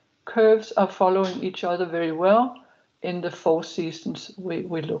 3 curves are following each other very well in the 4 seasons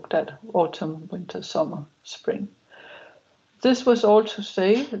we looked at: autumn, winter, summer, spring. This was all to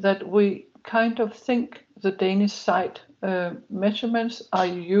say that we kind of think the Danish site measurements are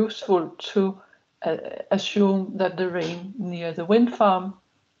useful to assume that the rain near the wind farm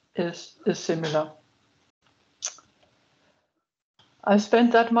is similar. I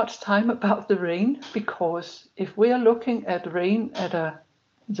spent that much time about the rain because if we are looking at rain at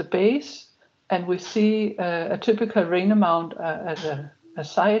the base and we see a typical rain amount at a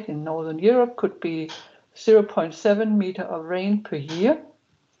site in Northern Europe could be 0.7 meter of rain per year.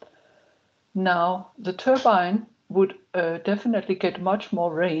 Now, the turbine would definitely get much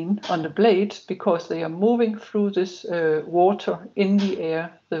more rain on the blades because they are moving through this water in the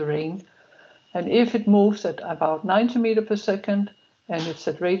air, the rain. And if it moves at about 90 meters per second and it's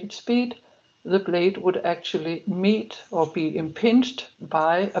at rated speed, the blade would actually meet or be impinged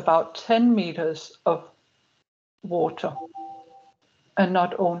by about 10 meters of water, and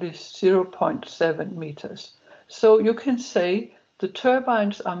not only 0.7 meters. So you can say the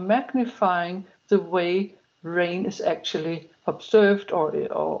turbines are magnifying the way rain is actually observed,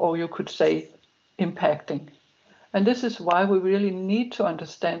 or you could say impacting. And this is why we really need to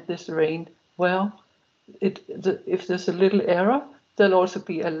understand this rain well. If there's a little error, there'll also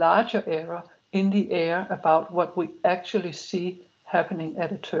be a larger error in the air about what we actually see happening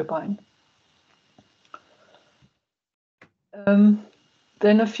at a turbine.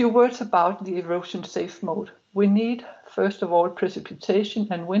 Then a few words about the erosion safe mode. We need, first of all, precipitation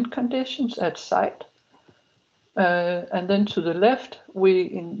and wind conditions at site. And then to the left, we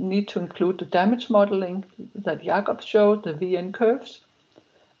need to include the damage modeling that Jakob showed, the VN curves.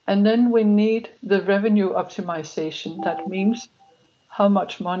 And then we need the revenue optimization. That means how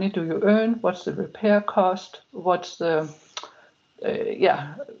much money do you earn? What's the repair cost? What's the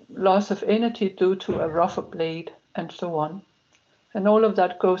loss of energy due to a rougher blade, and so on. And all of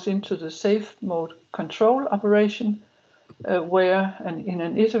that goes into the safe mode control operation, where in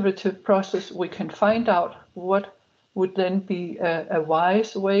an iterative process, we can find out what would then be a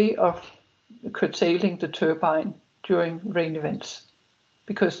wise way of curtailing the turbine during rain events,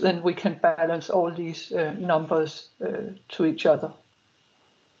 because then we can balance all these numbers to each other.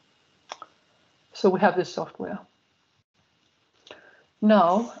 So we have this software.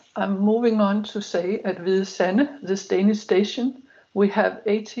 Now I'm moving on to say at CENER, this Danish station, we have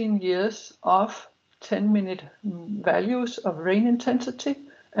 18 years of 10-minute values of rain intensity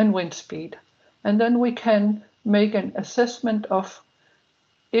and wind speed. And then we can make an assessment of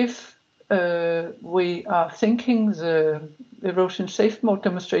if we are thinking the erosion safe mode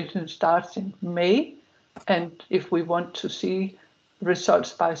demonstration starts in May, And if we want to see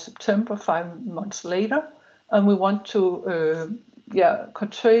results by September, 5 months later, and we want to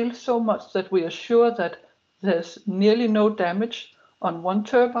curtail so much that we are sure that there's nearly no damage on one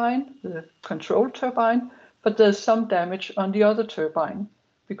turbine, the control turbine, but there's some damage on the other turbine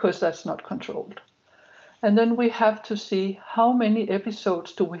because that's not controlled. And then we have to see how many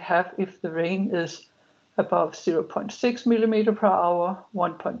episodes do we have if the rain is above 0.6 millimeter per hour,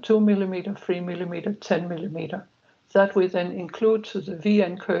 1.2 millimeter, 3 millimeter, 10 millimeter. That we then include to the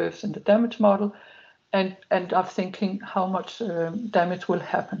VN curves and the damage model, and are thinking how much damage will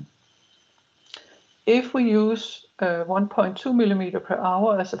happen. If we use 1.2 millimeter per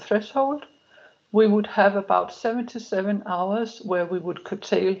hour as a threshold, we would have about 77 hours where we would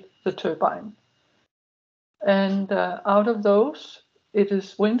curtail the turbine. And out of those, it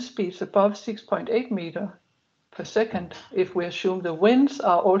is wind speeds above 6.8 meter per second. If we assume the winds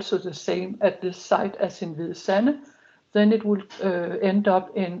are also the same at this site as in Visbech, then it would end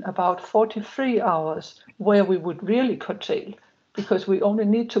up in about 43 hours where we would really curtail, because we only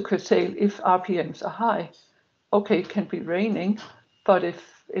need to curtail if RPMs are high. Okay, it can be raining, but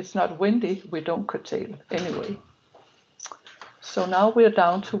if it's not windy, we don't curtail anyway. So now we're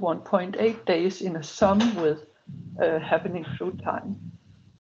down to 1.8 days in a sum with happening through time.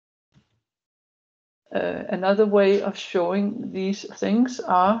 Another way of showing these things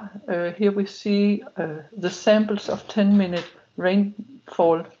are, here we see the samples of 10-minute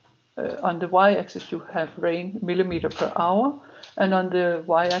rainfall. On the y-axis you have rain millimeter per hour, and on the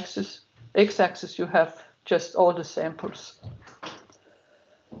y-axis, x-axis you have just all the samples.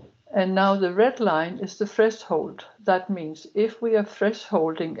 And now the red line is the threshold. That means if we are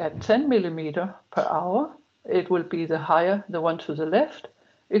thresholding at 10 millimeter per hour, it will be the higher, the one to the left.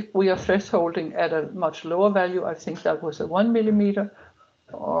 If we are thresholding at a much lower value, I think that was a 1 millimeter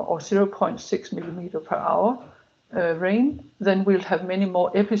or 0.6 millimeter per hour rain, then we'll have many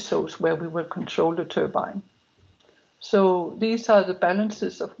more episodes where we will control the turbine. So these are the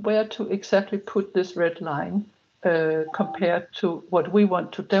balances of where to exactly put this red line compared to what we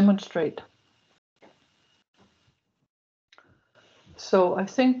want to demonstrate. So I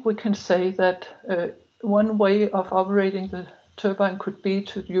think we can say that one way of operating the turbine could be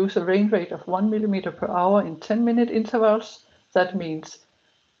to use a rain rate of 1 millimeter per hour in 10-minute intervals. That means,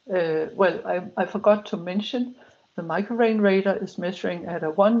 I forgot to mention, the micro rain radar is measuring at a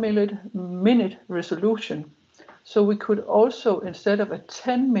 1 minute resolution. So we could also, instead of a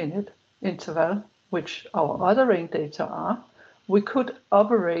 10-minute interval, which our other rain data are, we could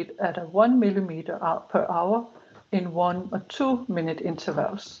operate at a 1 millimeter per hour in 1 or 2 minute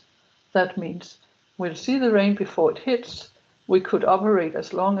intervals. That means we'll see the rain before it hits. We could operate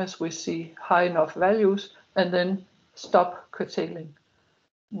as long as we see high enough values and then stop curtailing.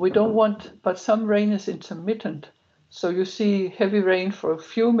 We don't want, but some rain is intermittent. So you see heavy rain for a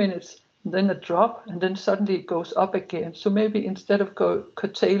few minutes, then a drop, and then suddenly it goes up again. So maybe instead of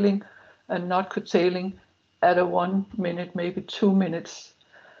curtailing and not curtailing at a 1 minute, maybe 2 minutes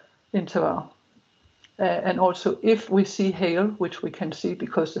interval. And also if we see hail, which we can see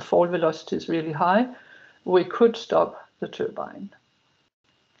because the fall velocity is really high, we could stop the turbine.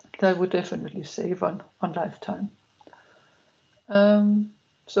 That would definitely save on lifetime.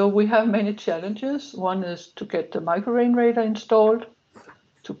 So we have many challenges. One is to get the micro rain radar installed,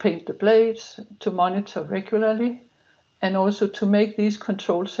 to paint the blades, to monitor regularly, and also to make these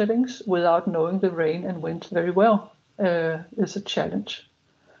control settings without knowing the rain and wind very well is a challenge.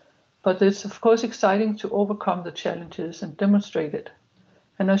 But it's of course exciting to overcome the challenges and demonstrate it.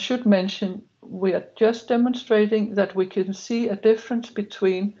 And I should mention, we are just demonstrating that we can see a difference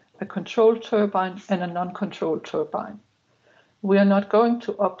between a controlled turbine and a non-controlled turbine. We are not going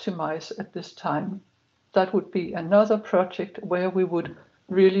to optimize at this time. That would be another project where we would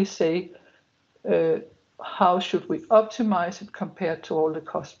really say, how should we optimize it compared to all the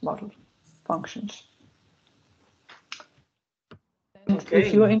cost model functions. Okay.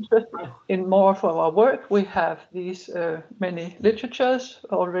 If you're interested in more of our work, we have these many literatures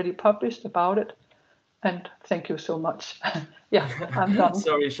already published about it. And thank you so much. Yeah, I'm done.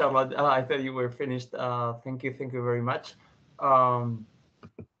 Sorry, Charlotte, I thought you were finished. Thank you very much.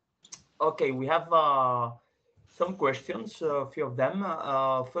 Okay, we have some questions, a few of them.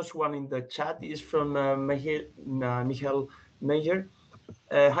 First one in the chat is from Mijle Meijer.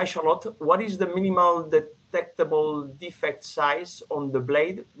 Hi, Charlotte. What is the minimal detectable defect size on the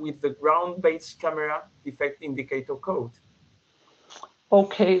blade with the ground-based camera defect indicator code?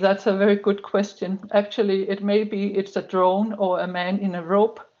 Okay, that's a very good question. Actually, it may be it's a drone or a man in a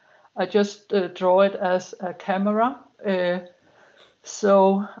rope. I just draw it as a camera.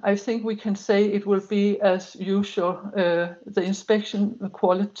 So I think we can say it will be as usual. The inspection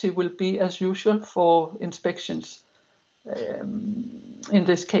quality will be as usual for inspections in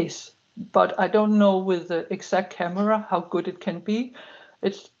this case. But I don't know with the exact camera how good it can be.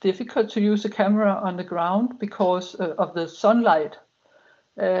 It's difficult to use a camera on the ground because of the sunlight.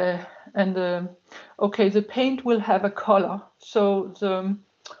 Okay, the paint will have a color. So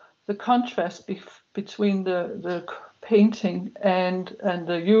the contrast between the painting and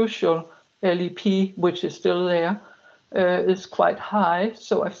the usual LEP, which is still there, is quite high.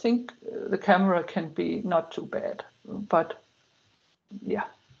 So I think the camera can be not too bad, but yeah.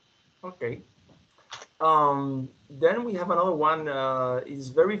 Okay. Then we have another one. Is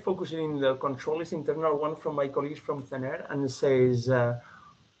very focusing in the control is internal one from my colleagues from CENER, and it says,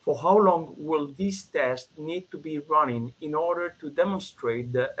 for how long will this test need to be running in order to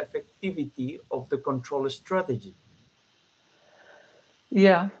demonstrate the effectivity of the control strategy?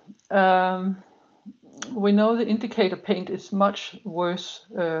 Yeah, we know the indicator paint is much worse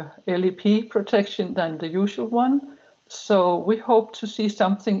LEP protection than the usual one. So we hope to see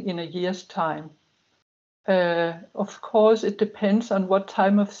something in a year's time. Of course, it depends on what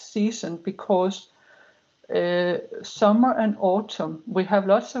time of season, because summer and autumn, we have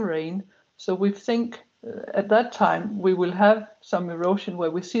lots of rain. So we think at that time we will have some erosion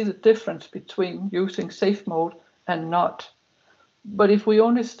where we see the difference between using safe mode and not. But if we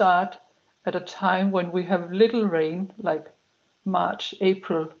only start at a time when we have little rain, like March,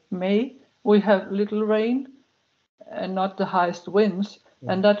 April, May, we have little rain and not the highest winds.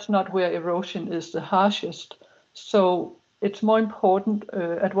 Yeah. And that's not where erosion is the harshest. So it's more important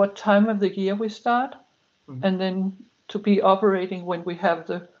at what time of the year we start, and then to be operating when we have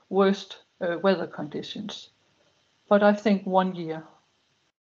the worst weather conditions. But I think 1 year.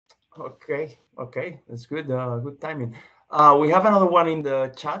 Okay, that's good. Good timing. We have another one in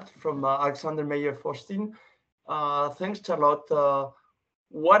the chat from Alexander Meyer-Forstin. Thanks, Charlotte.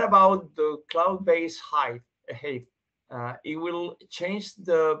 What about the cloud-based height? It will change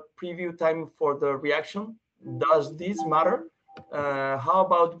the preview time for the reaction. Does this matter? How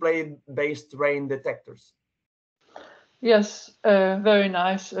about blade-based rain detectors? Yes, very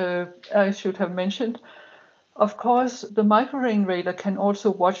nice. I should have mentioned. Of course, the microrain radar can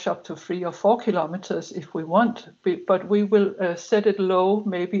also watch up to 3 or 4 kilometers if we want, but we will set it low,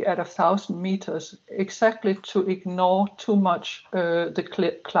 maybe at 1,000 meters, exactly to ignore too much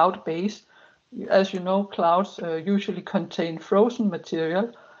the cloud base. As you know, clouds usually contain frozen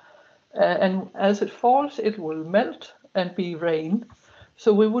material, and as it falls, it will melt and be rain.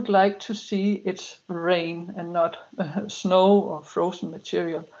 So we would like to see it's rain and not snow or frozen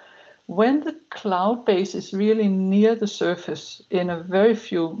material. When the cloud base is really near the surface in a very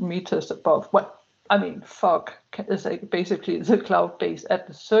few meters above, fog is basically the cloud base at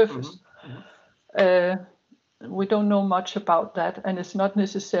the surface. We don't know much about that, and it's not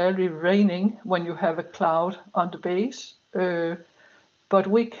necessarily raining when you have a cloud on the base. But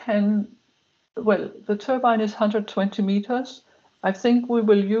we can, the turbine is 120 meters. I think we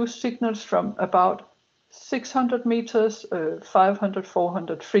will use signals from about 600 meters, 500,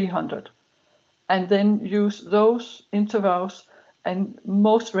 400, 300, and then use those intervals, and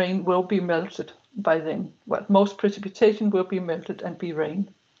most rain will be melted by then. Well, most precipitation will be melted and be rain.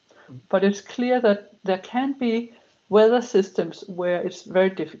 But it's clear that there can be weather systems where it's very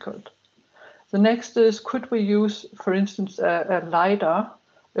difficult. The next is, could we use, for instance, a LiDAR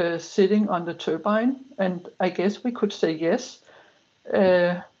sitting on the turbine? And I guess we could say yes.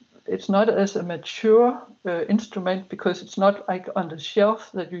 It's not as a mature instrument, because it's not like on the shelf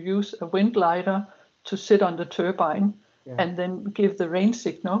that you use a wind LiDAR to sit on the turbine and then give the rain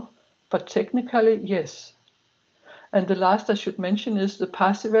signal. But technically, yes. And the last I should mention is the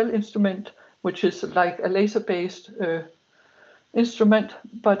Parseval instrument, which is like a laser-based instrument,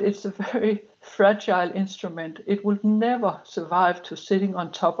 but it's a very fragile instrument. It would never survive to sitting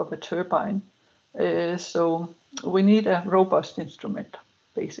on top of a turbine. So we need a robust instrument,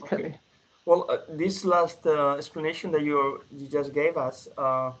 basically. Okay. Well, this last explanation that you just gave us,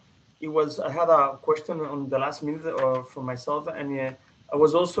 I had a question on the last minute from myself, and I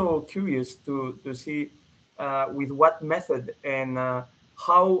was also curious to see with what method and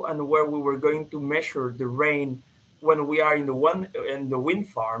how and where we were going to measure the rain when we are in the wind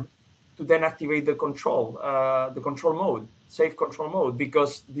farm, to then activate the control mode, safe control mode,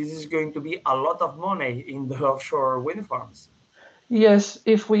 because this is going to be a lot of money in the offshore wind farms. Yes,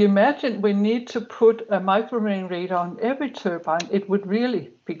 if we imagine we need to put a microrain radar on every turbine, it would really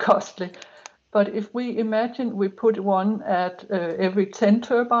be costly. But if we imagine we put one at every 10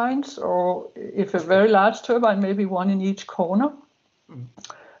 turbines, or if a very large turbine, maybe one in each corner,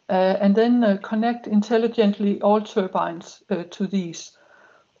 And then connect intelligently all turbines to these.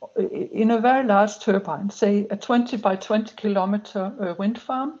 In a very large turbine, say a 20 by 20 kilometer wind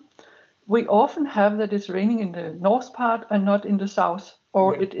farm, we often have that it's raining in the north part and not in the south,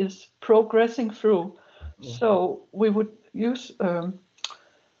 or it is progressing through. So we would use real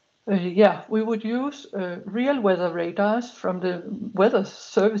weather radars from the weather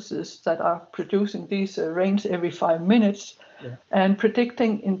services that are producing these rains every 5 minutes and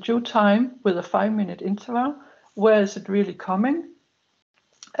predicting in due time with a 5-minute interval, where is it really coming?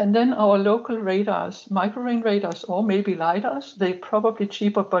 And then our local radars, micro-rain radars, or maybe LiDARs, they're probably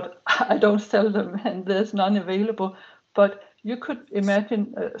cheaper, but I don't sell them and there's none available. But you could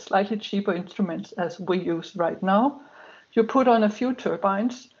imagine slightly cheaper instruments as we use right now. You put on a few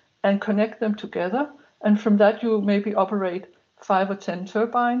turbines and connect them together. And from that, you maybe operate 5 or 10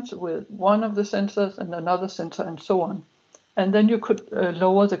 turbines with one of the sensors and another sensor and so on. And then you could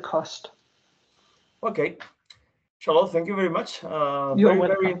lower the cost. Okay. Charlotte, thank you very much.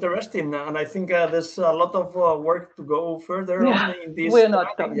 Very interesting. And I think there's a lot of work to go further on in this. We're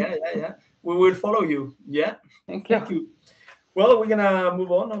not done. Yeah. We will follow you. Yeah. Thank you. Well, we're gonna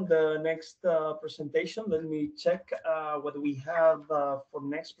move on the next presentation. Let me check what we have for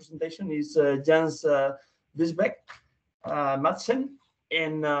next presentation is Jens Visbech Madsen.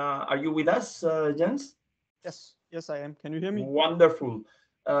 And are you with us, Jens? Yes, I am. Can you hear me? Wonderful.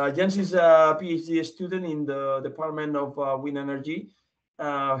 Jens is a PhD student in the Department of Wind Energy.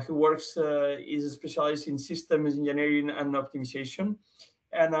 He works, is specialized in systems engineering and optimization.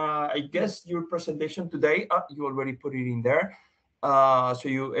 And I guess your presentation today, you already put it in there,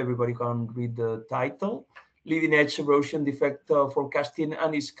 so everybody can read the title: Leading Edge Erosion Defect Forecasting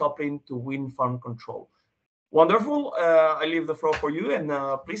and its Coupling to Wind Farm Control. Wonderful. I leave the floor for you, and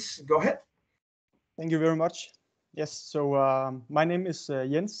please go ahead. Thank you very much. Yes, so my name is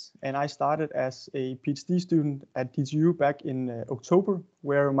Jens, and I started as a PhD student at DTU back in October,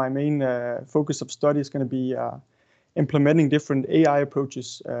 where my main focus of study is going to be implementing different AI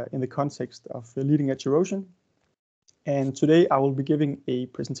approaches in the context of leading edge erosion. And today I will be giving a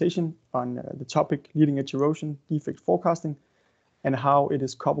presentation on the topic leading edge erosion defect forecasting and how it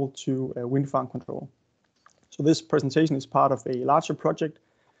is coupled to wind farm control. So this presentation is part of a larger project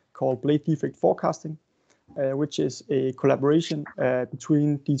called Blade Defect Forecasting, which is a collaboration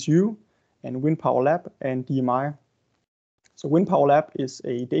between DTU and Wind Power Lab and DMI. So Wind Power Lab is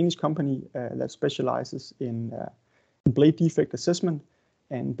a Danish company that specializes in blade defect assessment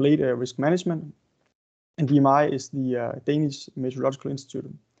and blade risk management. And DMI is the Danish Meteorological Institute.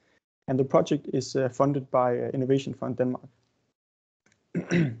 And the project is funded by Innovation Fund Denmark.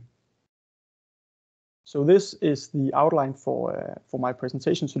 So this is the outline for my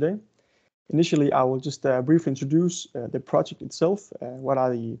presentation today. Initially, I will just briefly introduce the project itself, what are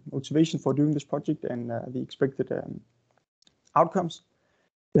the motivations for doing this project and the expected outcomes.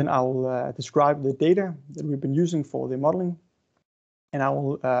 Then I will describe the data that we've been using for the modeling, and I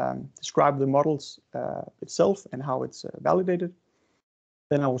will describe the models itself and how it's validated.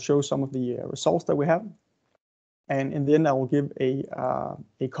 Then I will show some of the results that we have. And in the end, I will give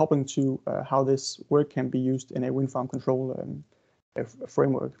a coupling to how this work can be used in a wind farm control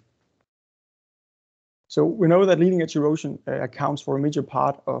framework. So we know that leading edge erosion accounts for a major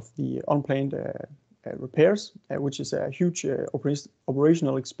part of the unplanned repairs, which is a huge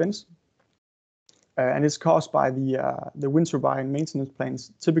operational expense. And it's caused by the wind turbine maintenance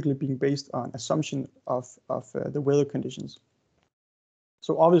plans typically being based on assumption of the weather conditions.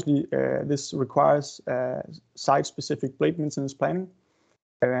 So obviously, this requires site-specific blade maintenance planning.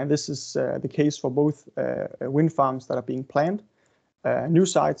 And this is the case for both wind farms that are being planned, new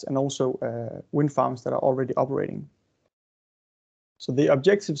sites, and also wind farms that are already operating. So the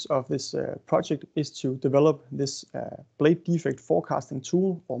objectives of this project is to develop this blade defect forecasting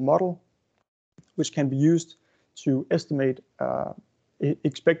tool or model, which can be used to estimate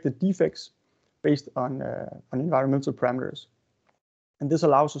expected defects based on environmental parameters. And this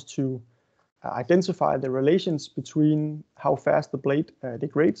allows us to identify the relations between how fast the blade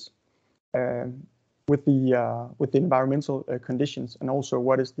degrades with the environmental conditions, and also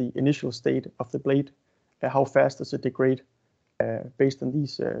what is the initial state of the blade, how fast does it degrade based on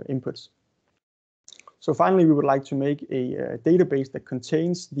these inputs. So finally, we would like to make a database that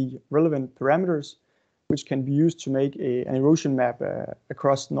contains the relevant parameters, which can be used to make an erosion map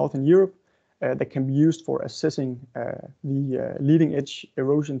across Northern Europe that can be used for assessing the leading edge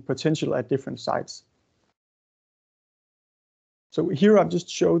erosion potential at different sites. So here I've just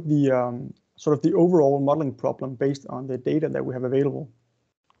showed the sort of the overall modeling problem based on the data that we have available.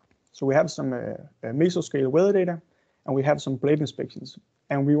 So we have some mesoscale weather data, and we have some blade inspections.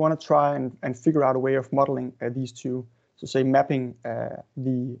 And we want to try and figure out a way of modeling these two, so say mapping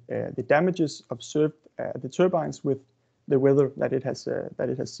the damages observed at the turbines with the weather that it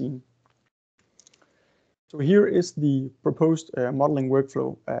has seen. So here is the proposed modeling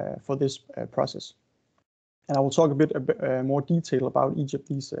workflow for this process. And I will talk a bit more detail about each of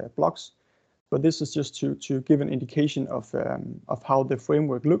these blocks, but this is just to give an indication of how the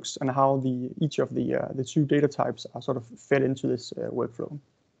framework looks and how each of the two data types are sort of fed into this workflow.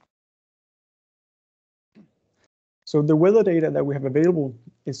 So the weather data that we have available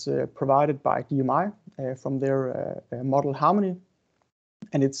is provided by DMI from their model Harmony.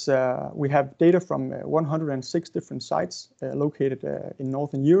 And it's we have data from 106 different sites located in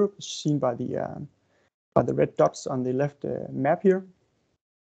Northern Europe, seen by the red dots on the left map here.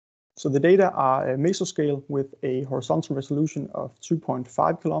 So the data are mesoscale with a horizontal resolution of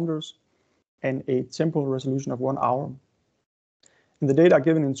 2.5 kilometers and a temporal resolution of 1 hour. And the data are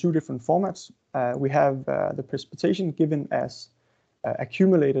given in two different formats. We have the precipitation given as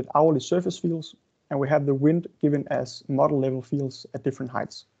accumulated hourly surface fields, and we have the wind given as model level fields at different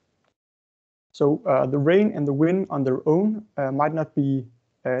heights. So the rain and the wind on their own might not be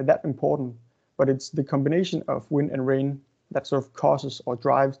that important, but it's the combination of wind and rain that sort of causes or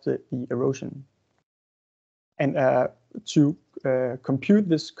drives the erosion. And to compute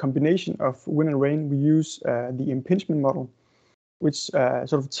this combination of wind and rain, we use the impingement model, which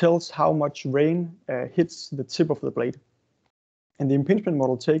sort of tells how much rain hits the tip of the blade. And the impingement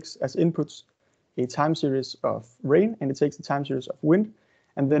model takes as inputs a time series of rain, and it takes the time series of wind,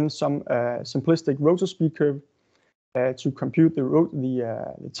 and then some simplistic rotor speed curve to compute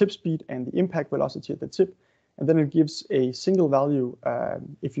the tip speed and the impact velocity at the tip. And then it gives a single value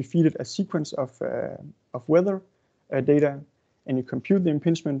if you feed it a sequence of weather data and you compute the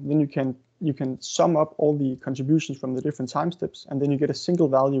impingement, then you can sum up all the contributions from the different time steps, and then you get a single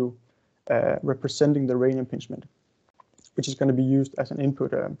value representing the rain impingement, which is going to be used as an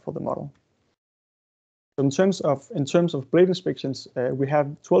input for the model. So in terms of blade inspections, we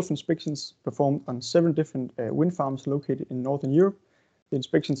have 12 inspections performed on 7 different wind farms located in Northern Europe. The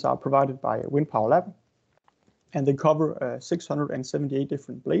inspections are provided by Wind Power Lab, and they cover 678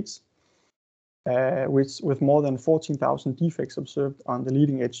 different blades, with more than 14,000 defects observed on the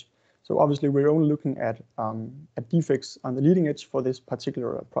leading edge. So obviously we're only looking at defects on the leading edge for this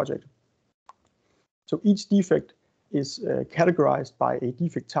particular project. So each defect is categorized by a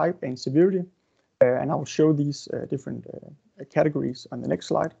defect type and severity, and I will show these different categories on the next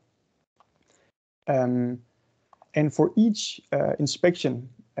slide. And for each inspection,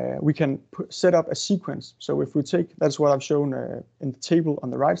 we can set up a sequence. So if we take, that's what I've shown in the table on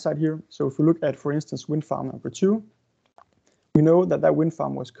the right side here. So if we look at, for instance, wind farm number 2, we know that that wind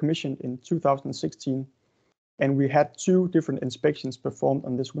farm was commissioned in 2016, and we had 2 different inspections performed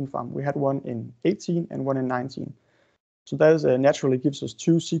on this wind farm. We had one in 18 and one in 19. So that naturally gives us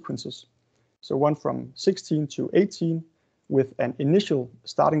 2 sequences. So one from 16 to 18 with an initial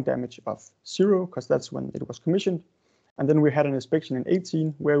starting damage of 0, because that's when it was commissioned. And then we had an inspection in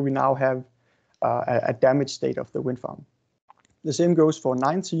 18 where we now have a damage state of the wind farm. The same goes for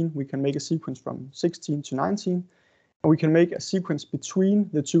 19. We can make a sequence from 16 to 19. And we can make a sequence between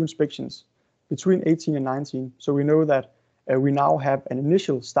the 2 inspections, between 18 and 19. So we know that we now have an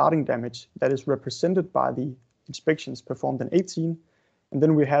initial starting damage that is represented by the inspections performed in 18. And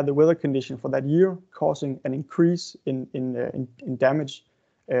then we have the weather condition for that year causing an increase in damage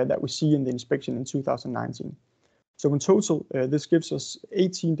that we see in the inspection in 2019. So in total, this gives us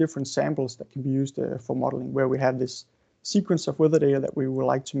 18 different samples that can be used for modeling, where we have this sequence of weather data that we would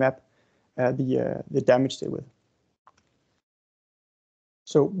like to map the damage state with.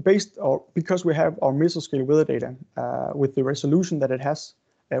 So because we have our mesoscale weather data with the resolution that it has,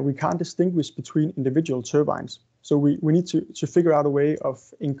 we can't distinguish between individual turbines. So we need to figure out a way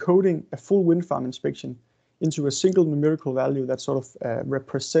of encoding a full wind farm inspection into a single numerical value that sort of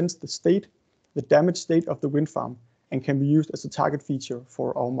represents the damage state of the wind farm, and can be used as a target feature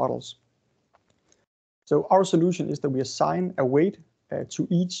for our models. So our solution is that we assign a weight to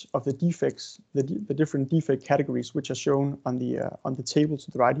each of the defects, the different defect categories, which are shown on the table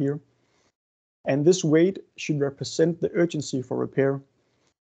to the right here. And this weight should represent the urgency for repair.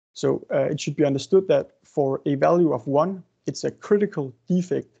 So it should be understood that for a value of 1, it's a critical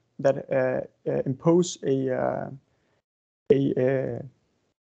defect that impose a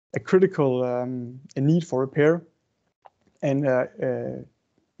critical a need for repair, and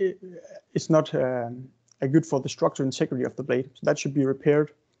it's not good for the structural integrity of the blade. So that should be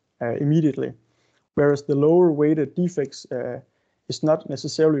repaired immediately. Whereas the lower weighted defects is not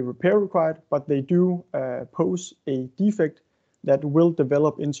necessarily repair required, but they do pose a defect that will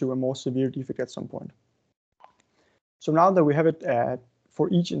develop into a more severe defect at some point. So now that we have it for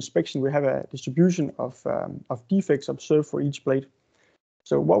each inspection, we have a distribution of defects observed for each blade.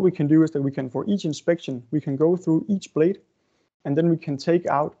 So what we can do is that we can, for each inspection, we can go through each blade, and then we can take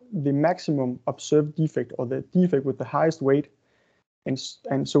out the maximum observed defect, or the defect with the highest weight.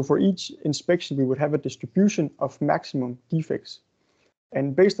 And so for each inspection, we would have a distribution of maximum defects.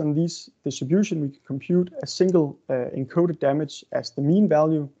 And based on this distribution, we can compute a single encoded damage as the mean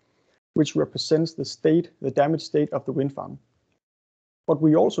value, which represents the damage state of the wind farm. What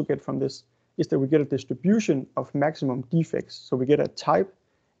we also get from this is that we get a distribution of maximum defects. So we get a type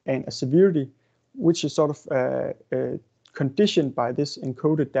and a severity, which is sort of conditioned by this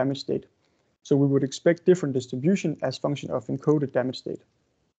encoded damage state. So we would expect different distribution as function of encoded damage state.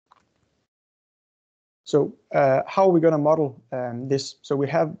 So how are we going to model this? So we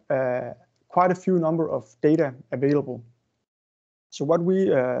have quite a few number of data available. So what we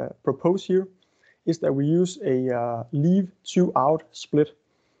propose here is that we use a leave 2 out split,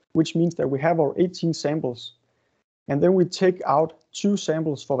 which means that we have our 18 samples, and then we take out 2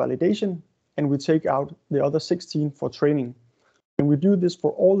 samples for validation, and we take out the other 16 for training. And we do this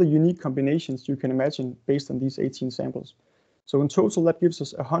for all the unique combinations you can imagine based on these 18 samples. So in total, that gives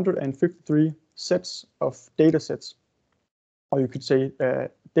us 153 sets of data sets, or you could say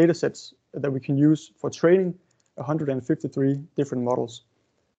data sets that we can use for training 153 different models.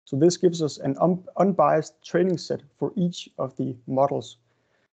 So this gives us an unbiased training set for each of the models.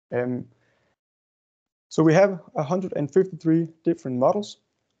 So we have 153 different models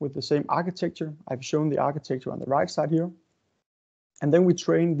with the same architecture. I've shown the architecture on the right side here. And then we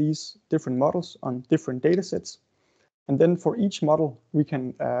train these different models on different data sets. And then for each model, we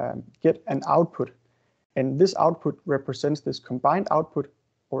can get an output. And this output represents this combined output,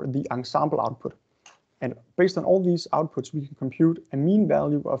 or the ensemble output. And based on all these outputs, we can compute a mean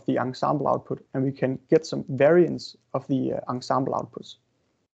value of the ensemble output, and we can get some variance of the ensemble outputs.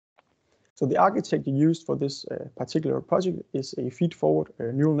 So the architecture used for this particular project is a feed-forward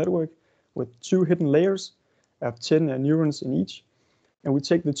neural network with 2 hidden layers of 10 neurons in each. And we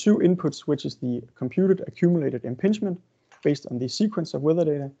take the 2 inputs, which is the computed accumulated impingement based on the sequence of weather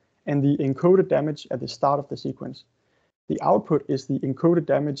data, and the encoded damage at the start of the sequence. The output is the encoded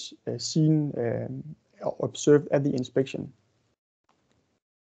damage seen observed at the inspection.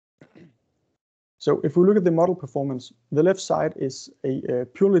 So if we look at the model performance, the left side is a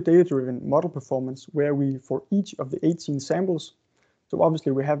purely data-driven model performance where we, for each of the 18 samples, so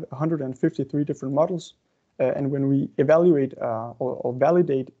obviously we have 153 different models, and when we evaluate or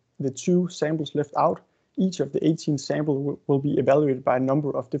validate the 2 samples left out, each of the 18 samples will be evaluated by a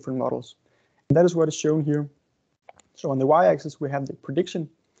number of different models. And that is what is shown here. So on the y-axis, we have the prediction.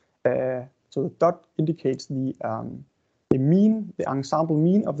 So the dot indicates the mean, the ensemble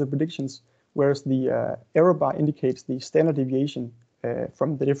mean of the predictions, whereas the error bar indicates the standard deviation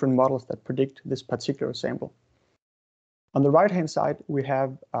from the different models that predict this particular sample. On the right-hand side, we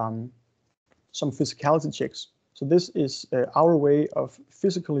have some physicality checks. So this is our way of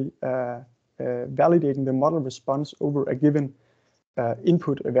physically validating the model response over a given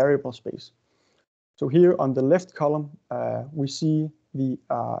input variable space. So here on the left column, we see the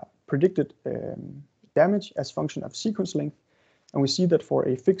predicted damage as function of sequence length. And we see that for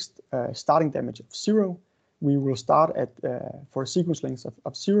a fixed starting damage of 0, we will start at, for a sequence length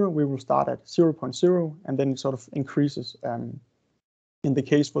of 0, we will start at 0.0, and then it sort of increases in the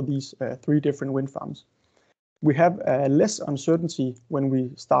case for these 3 different wind farms. We have less uncertainty when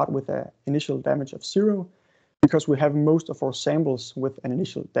we start with an initial damage of 0, because we have most of our samples with an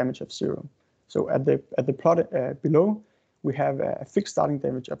initial damage of 0. So at the plot below, we have a fixed starting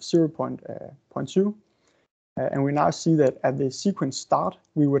damage of 0.2. And we now see that at the sequence start,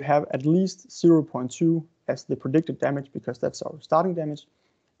 we would have at least 0.2 as the predicted damage, because that's our starting damage.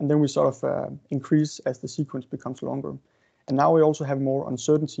 And then we sort of increase as the sequence becomes longer. And now we also have more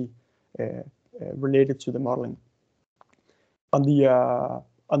uncertainty related to the modeling. On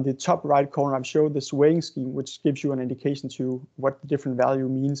the top right corner, I've showed this weighing scheme, which gives you an indication to what the different value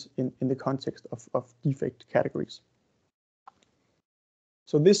means in the context of defect categories.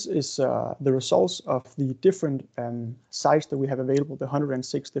 So this is the results of the different sites that we have available, the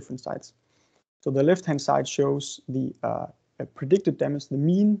 106 different sites. So the left-hand side shows the predicted damage, the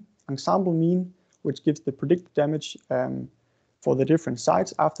mean, ensemble mean, which gives the predicted damage for the different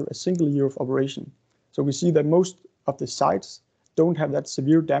sites after a single year of operation. So we see that most of the sites don't have that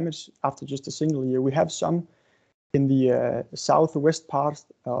severe damage after just a single year. We have some in the southwest part,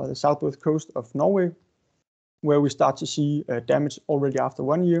 the southwest coast of Norway, where we start to see damage already after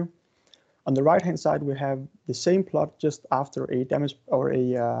 1 year. On the right-hand side, we have the same plot just after a damage or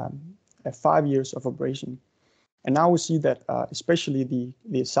a 5 years of operation. And now we see that especially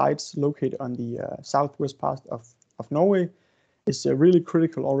the sites located on the southwest part of Norway is really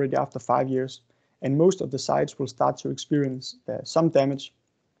critical already after 5 years. And most of the sites will start to experience some damage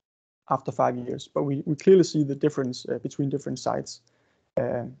after 5 years. But we clearly see the difference between different sites,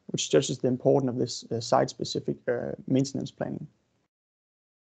 which judges the importance of this site-specific maintenance planning.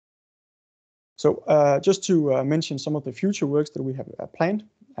 So just to mention some of the future works that we have planned,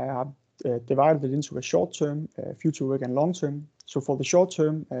 I have divided it into a short-term, future work, and long-term. So for the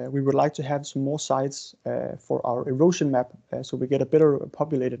short-term, we would like to have some more sites for our erosion map, so we get a better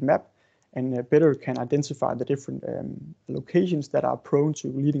populated map and better can identify the different locations that are prone to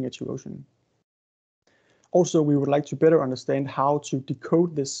leading-edge erosion. Also, we would like to better understand how to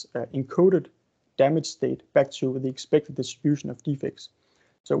decode this encoded damage state back to the expected distribution of defects.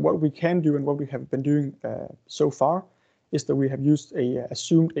 So what we can do and what we have been doing so far is that we have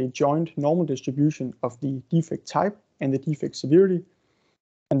assumed a joint normal distribution of the defect type and the defect severity.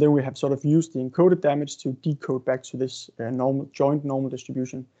 And then we have sort of used the encoded damage to decode back to this joint normal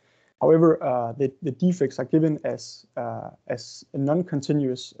distribution. However, the defects are given as a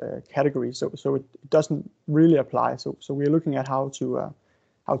non-continuous category, so it doesn't really apply. So we're looking at how to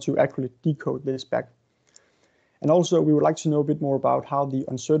accurately decode this back. And also, we would like to know a bit more about how the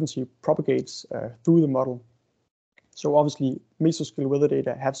uncertainty propagates through the model. So obviously, mesoscale weather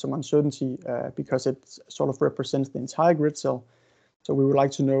data have some uncertainty because it sort of represents the entire grid cell. So we would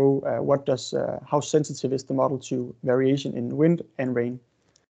like to know how sensitive is the model to variation in wind and rain.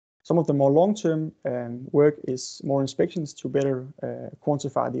 Some of the more long-term work is more inspections to better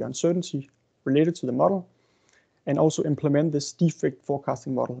quantify the uncertainty related to the model, and also implement this defect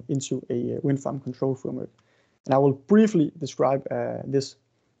forecasting model into a wind farm control framework. And I will briefly describe this.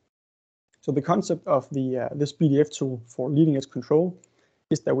 So the concept of this BDF tool for leading edge control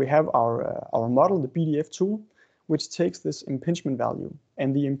is that we have our model, the BDF tool, which takes this impingement value,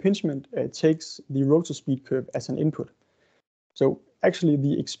 and the impingement takes the rotor speed curve as an input. So actually,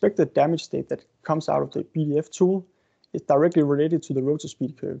 the expected damage state that comes out of the BDF tool is directly related to the rotor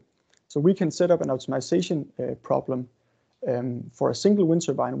speed curve. So we can set up an optimization problem for a single wind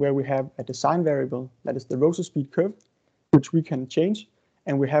turbine where we have a design variable that is the rotor speed curve, which we can change,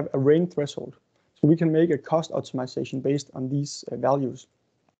 and we have a rain threshold. So we can make a cost optimization based on these values.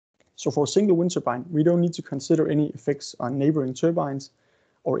 So for a single wind turbine, we don't need to consider any effects on neighboring turbines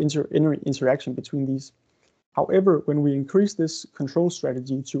or interaction between these. However, when we increase this control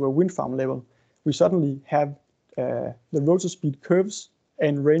strategy to a wind farm level, we suddenly have the rotor speed curves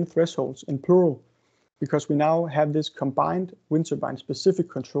and rain thresholds in plural, because we now have this combined wind turbine specific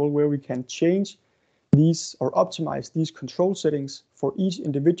control where we can change these or optimize these control settings for each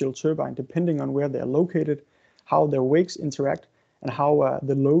individual turbine depending on where they're located, how their wakes interact, and how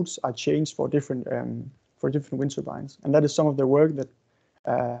the loads are changed for different wind turbines. And that is some of the work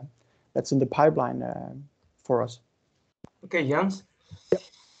that's in the pipeline for us. Okay, Jens. Yep.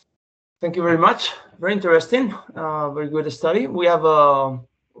 Thank you very much. Very interesting. Very good study. We have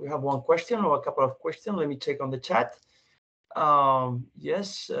one question or a couple of questions. Let me check on the chat.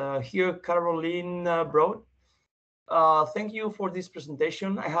 Yes, here Caroline Broad. Thank you for this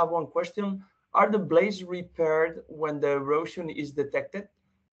presentation. I have one question. Are the blades repaired when the erosion is detected?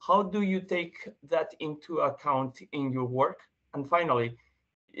 How do you take that into account in your work? And finally,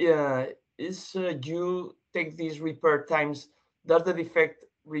 you take these repair times, does the defect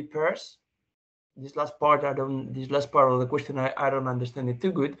repairs? This last part of the question, I don't understand it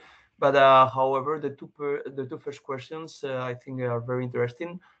too good. But however, the two first questions I think are very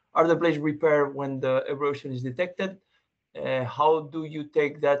interesting. Are the blades repaired when the erosion is detected? How do you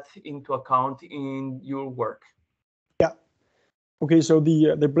take that into account in your work? Yeah. Okay, so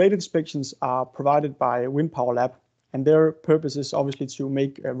the blade inspections are provided by Wind Power Lab, and their purpose is obviously to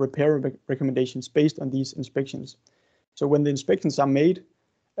make repair recommendations based on these inspections. So when the inspections are made,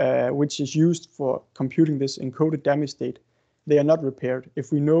 which is used for computing this encoded damage state, they are not repaired.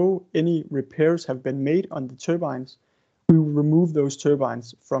 If we know any repairs have been made on the turbines, we will remove those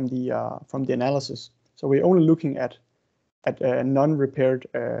turbines from the analysis. So we're only looking at non-repaired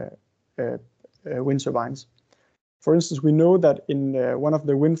wind turbines. For instance, we know that in one of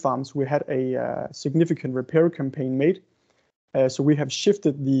the wind farms, we had a significant repair campaign made. So we have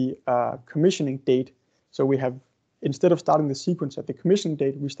shifted the commissioning date. So we have, instead of starting the sequence at the commissioning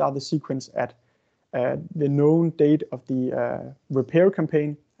date, we start the sequence at the known date of the repair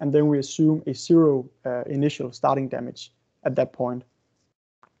campaign, and then we assume a zero initial starting damage at that point.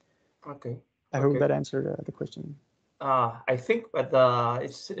 Okay. I hope that answered the question. I think, but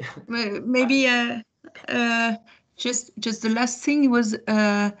it's maybe just the last thing was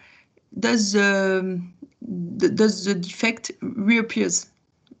does the defect reappears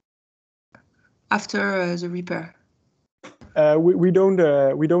after the repair? We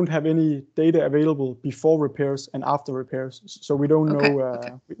don't have any data available before repairs and after repairs, so we don't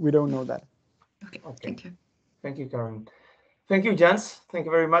know. We don't know that. Okay. Thank you. Thank you, Karen. Thank you, Jens. Thank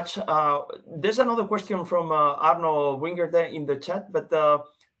you very much. There's another question from Arno Wingerde in the chat, but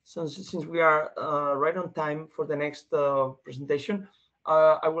since we are right on time for the next presentation,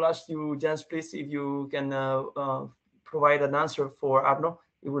 I will ask you, Jens, please, if you can provide an answer for Arno.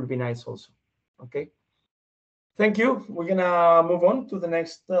 It would be nice also. Okay. Thank you. We're gonna move on to the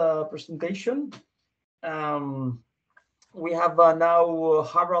next presentation. We have now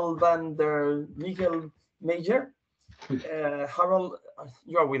Harald van der Mijle Meijer. Harald,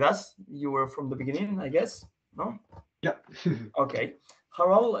 you are with us. You were from the beginning, I guess, no? Yeah. Okay.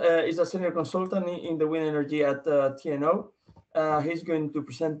 Harald is a senior consultant in the wind energy at TNO. He's going to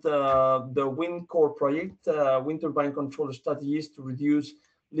present the WINDCORE project, wind turbine control strategies to reduce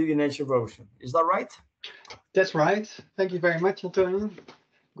leading edge erosion. Is that right? That's right. Thank you very much, Antonio.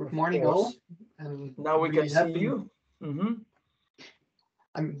 Good morning, all. And now we can see you. Mm-hmm.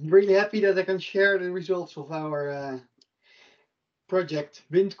 I'm really happy that I can share the results of our project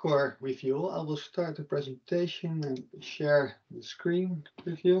WINDCORE with you. I will start the presentation and share the screen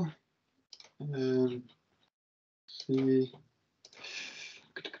with you. See.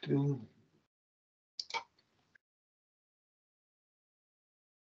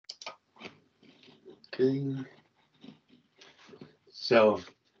 Okay. So,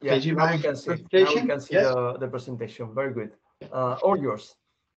 yeah, now we can see the presentation. Very good. All yours.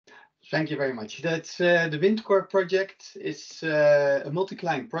 Thank you very much. That's the WINDCORE project. It's a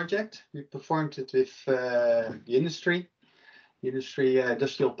multi-client project. We performed it with the industry. The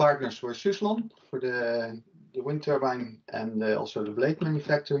industrial partners were Suslon for the wind turbine and also the blade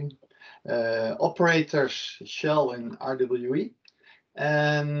manufacturing. Operators Shell and RWE.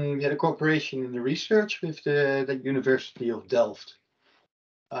 And we had a cooperation in the research with the University of Delft.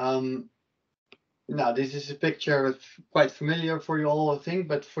 Now, this is a picture quite familiar for you all, I think,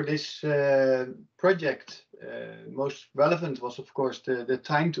 but for this project, most relevant was, of course, the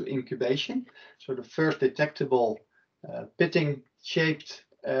time to incubation. So the first detectable pitting-shaped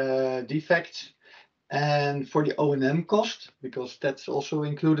defects, and for the O&M cost, because that's also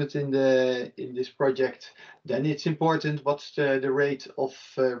included in this project, then it's important what's the rate of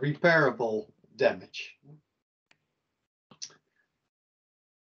repairable damage.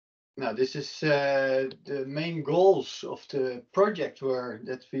 Now, this is the main goals of the project were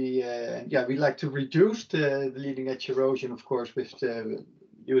that we like to reduce the leading edge erosion, of course, with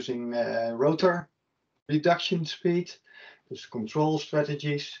using rotor reduction speed, there's control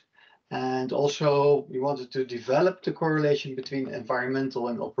strategies, and also we wanted to develop the correlation between environmental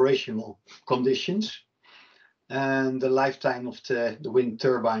and operational conditions and the lifetime of the wind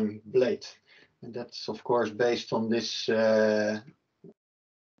turbine blade. And that's, of course, based on this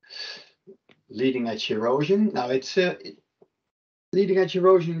leading edge erosion. Now, it's leading edge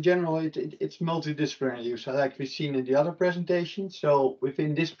erosion in general, it's multidisciplinary, so like we've seen in the other presentation. So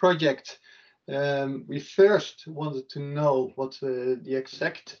within this project, we first wanted to know what the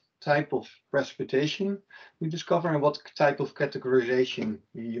exact type of precipitation we discover and what type of categorization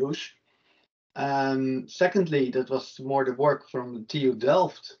we use. Secondly, that was more the work from the TU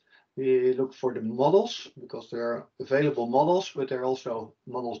Delft. We look for the models because there are available models, but there are also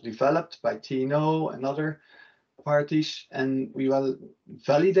models developed by TNO and other parties. And we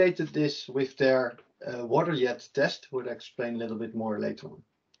validated this with their water jet test, which I'll explain a little bit more later on.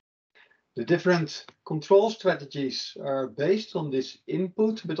 The different control strategies are based on this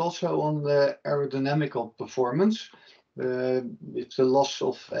input, but also on the aerodynamical performance with the loss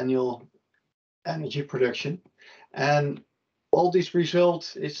of annual energy production. And all these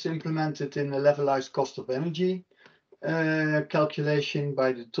results is implemented in the levelized cost of energy calculation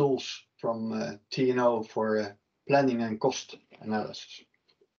by the tools from TNO for planning and cost analysis.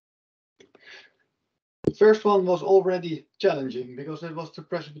 The first one was already challenging because it was the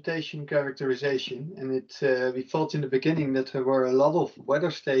precipitation characterization, and we thought in the beginning that there were a lot of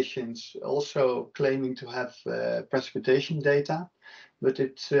weather stations also claiming to have precipitation data, but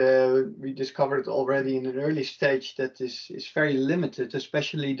we discovered already in an early stage that this is very limited,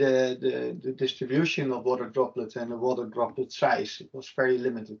 especially the distribution of water droplets and the water droplet size. It was very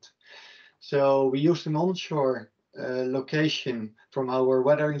limited. So we used an onshore location from our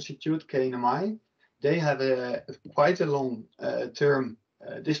weather institute, KNMI. They have quite a long term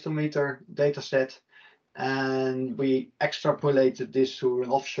distometer dataset, and we extrapolated this to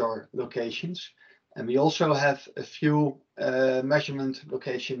offshore locations. And we also have a few measurement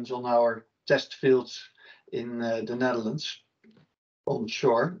locations on our test fields in the Netherlands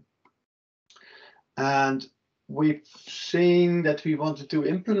onshore. And we've seen that we wanted to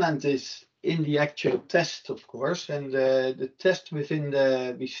implement this in the actual test, of course. And the test within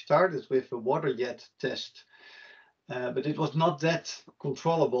we started with a water jet test, but it was not that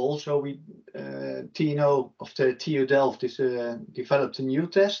controllable. So we, TNO of the TU Delft is developed a new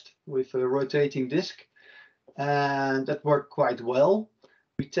test with a rotating disc, and that worked quite well.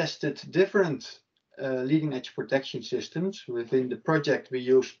 We tested different leading edge protection systems. Within the project, we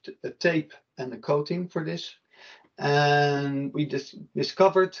used a tape and a coating for this. And we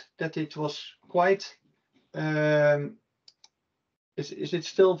discovered that it was quite, is it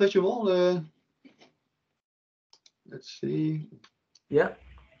still visual? Let's see. Yeah.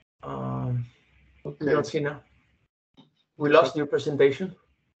 Okay. We don't see now. We lost your presentation.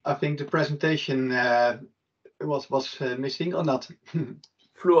 I think the presentation was missing or not.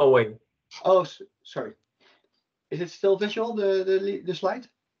 Flew away. Oh, sorry. Is it still visual, the slide?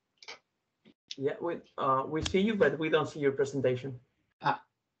 Yeah, we see you, but we don't see your presentation. Ah,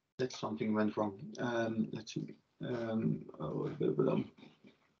 that's something went wrong. Let's see.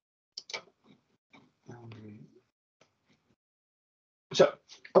 So,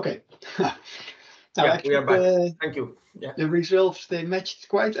 okay. Yeah, we are back. Thank you. Yeah. The results, they matched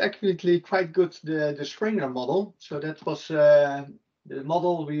quite accurately, quite good the Springer model. So that was the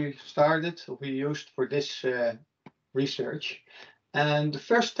model we used for this research. And the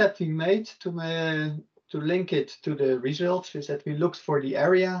first step we made to link it to the results is that we looked for the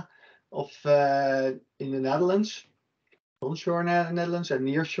area of in the Netherlands, onshore Netherlands and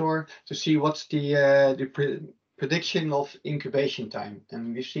nearshore, to see what's the prediction of incubation time.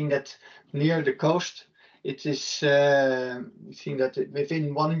 And we've seen that near the coast, it is we've seen that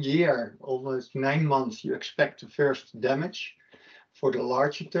within 1 year, almost 9 months, you expect the first damage for the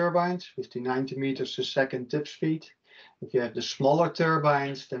larger turbines with the 90 meters a second tip speed. If you have the smaller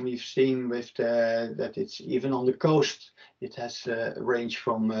turbines, then we've seen with that it's even on the coast, it has a range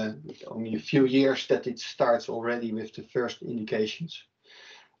from only a few years that it starts already with the first indications.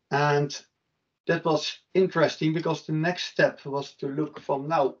 And that was interesting because the next step was to look from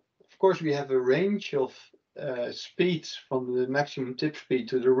now. Of course, we have a range of speeds from the maximum tip speed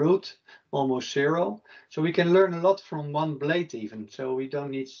to the root, almost zero. So we can learn a lot from one blade even. So we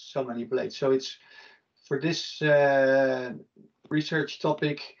don't need so many blades. So it's for this research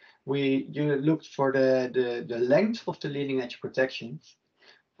topic, you looked for the length of the leading edge protection.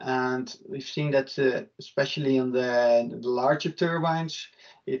 And we've seen that especially on the larger turbines,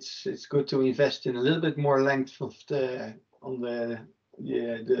 it's good to invest in a little bit more length of the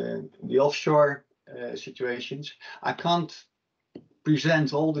offshore situations. I can't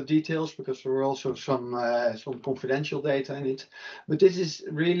present all the details because there are also some confidential data in it, but this is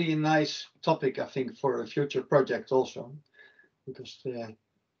really a nice topic, I think, for a future project also, because the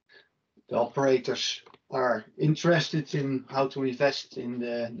operators are interested in how to invest in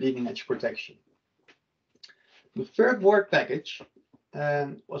the leading edge protection. The third work package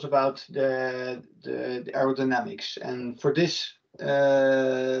was about the aerodynamics, and for this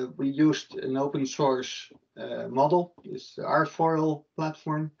we used an open source model. It's the Airfoil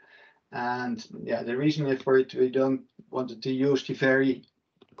platform, and yeah, the reason for it, we don't wanted to use the very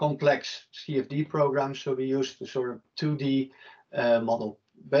complex CFD program, so we used the sort of 2D model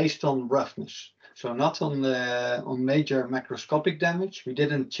based on roughness. So not on major macroscopic damage. We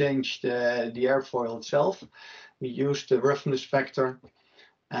didn't change the airfoil itself. We used the roughness factor,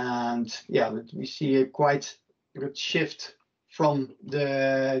 and yeah, we see a quite good shift from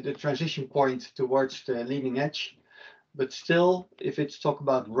the transition point towards the leading edge. But still, if it's talk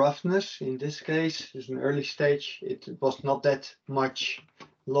about roughness, in this case, it's an early stage, it was not that much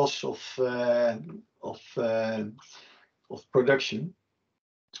loss of production.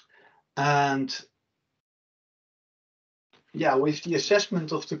 And yeah, with the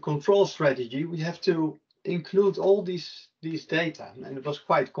assessment of the control strategy, we have to include all these data, and it was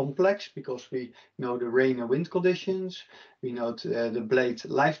quite complex because we know the rain and wind conditions, we know the blade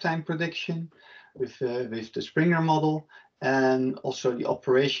lifetime prediction with the Springer model, and also the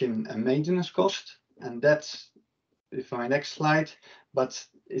operation and maintenance cost. And that's for my next slide, but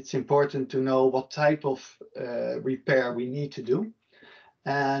it's important to know what type of repair we need to do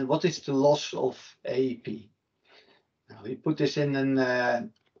and what is the loss of AEP. Now, we put this in a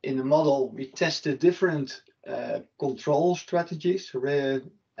model. We tested different control strategies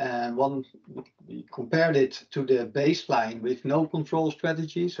And we compared it to the baseline with no control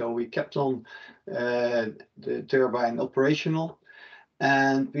strategy. So we kept on the turbine operational.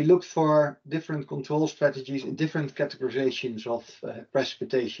 And we looked for different control strategies in different categorizations of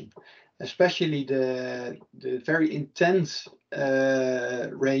precipitation, especially the very intense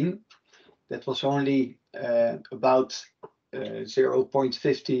rain that was only about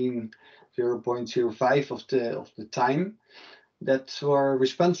 0.15, 0.05 of the time, that were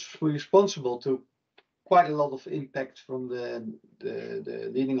responsible to quite a lot of impact from the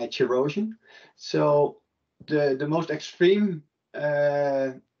leading edge erosion. So the most extreme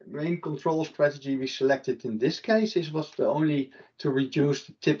rain control strategy we selected in this case was only to reduce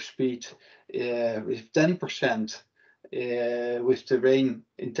the tip speed with 10% with the rain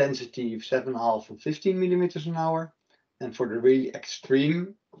intensity of 7.5 and 15 millimeters an hour. And for the really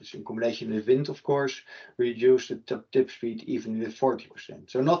extreme, which in combination with wind, of course, reduce the tip speed even with 40%.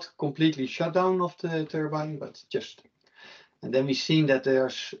 So not completely shut down of the turbine, but just. And then we've seen that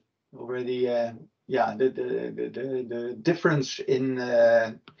there's already the difference in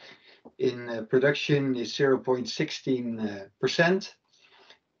production is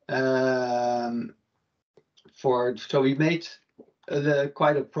 0.16%. So we made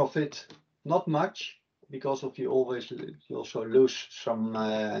quite a profit, not much, because of you also lose some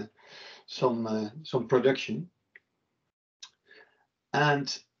production.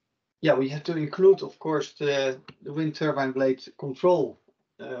 And yeah, we had to include, of course, the wind turbine blade control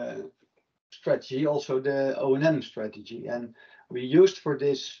strategy, also the O&M strategy. And we used for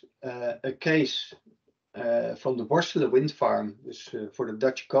this a case from the Borselen wind farm, for the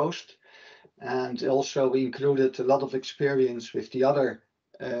Dutch coast. And also we included a lot of experience with the other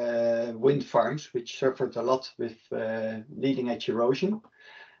wind farms, which suffered a lot with leading edge erosion.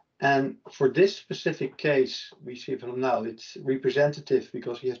 And for this specific case, we see from now it's representative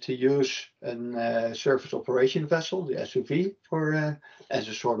because we have to use a surface operation vessel, the SUV, for as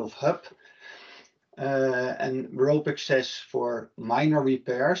a sort of hub, and rope access for minor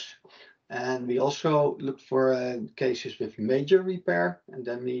repairs. And we also look for cases with major repair, and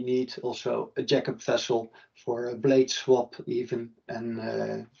then we need also a Jakob vessel for a blade swap even.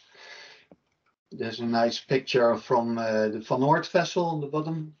 And there's a nice picture from the Van Noord vessel on the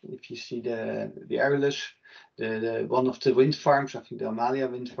bottom. If you see the aerialus, one of the wind farms, I think the Amalia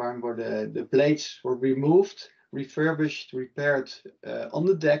wind farm, where the blades were removed, refurbished, repaired on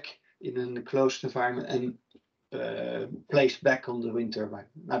the deck in an enclosed environment and placed back on the wind turbine.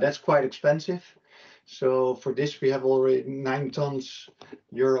 Now that's quite expensive. So for this, we have already €9 tons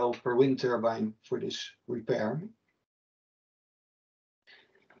per wind turbine for this repair.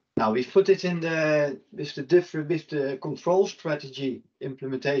 Now we put it in with the control strategy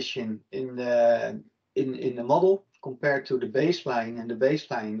implementation in the model compared to the baseline, and the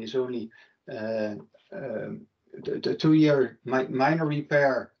baseline is only the 2-year minor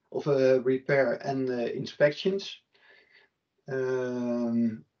repair of a repair and inspections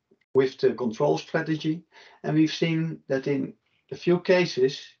with the control strategy. And we've seen that in a few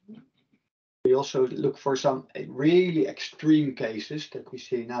cases, we also look for some really extreme cases that we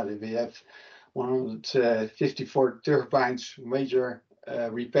see now, that we have 154 turbines, major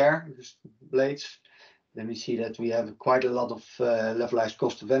repair blades. Then we see that we have quite a lot of levelized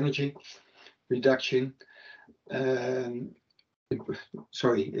cost of energy reduction.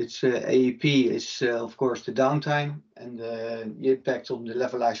 Sorry, it's AEP is of course the downtime, and the impact on the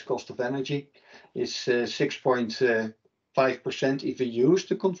levelized cost of energy is 6.5% if we use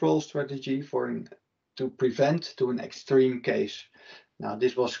the control strategy to prevent to an extreme case. Now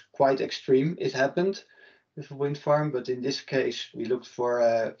this was quite extreme. It happened with a wind farm, but in this case we looked for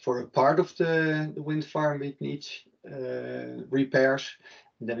a part of the wind farm it needs repairs.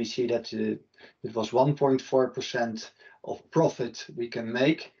 And then we see that it was 1.4% of profit we can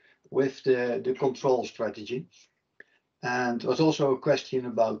make with the control strategy. And there was also a question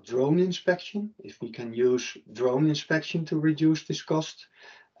about drone inspection, if we can use drone inspection to reduce this cost.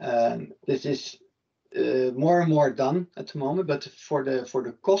 This is more and more done at the moment, but for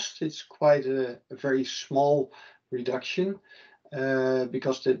the cost, it's quite a very small reduction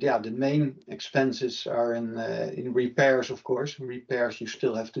because the main expenses are in repairs, of course. In repairs, you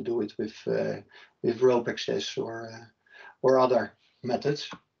still have to do it with rope access or other methods.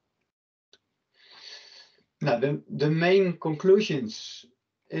 Now, the main conclusions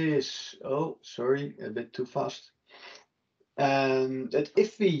is, sorry, a bit too fast, that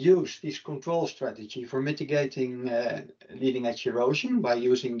if we use this control strategy for mitigating leading edge erosion by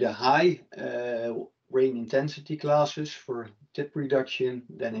using the high rain intensity classes for tip reduction,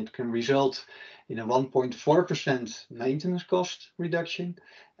 then it can result in a 1.4% maintenance cost reduction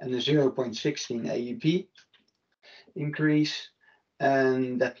and a 0.16 AEP increase.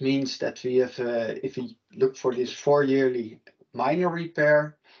 And that means that we have, if we look for this 4-yearly minor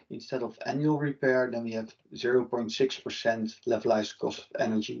repair instead of annual repair, then we have 0.6% levelized cost of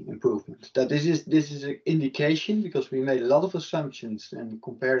energy improvement. That this is an indication because we made a lot of assumptions and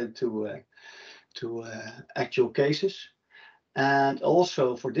compared it to actual cases. And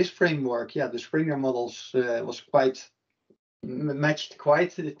also for this framework, yeah, the Springer models was quite matched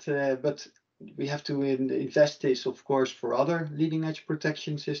quite it, but we have to invest this, of course, for other leading edge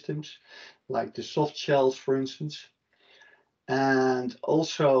protection systems, like the soft shells, for instance. And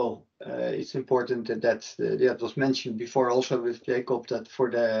also, it's important that was mentioned before also with Jakob, that for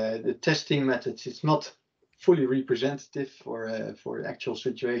the testing methods, it's not fully representative for the actual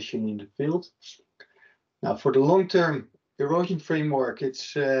situation in the field. Now, for the long-term erosion framework,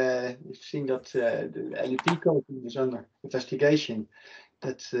 it's we've seen that the LEP coating is under investigation.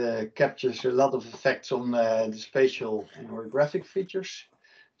 That captures a lot of effects on the spatial and orographic features.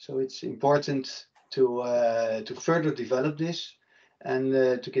 So it's important to further develop this and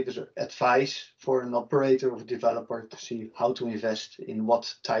to give us advice for an operator or developer to see how to invest in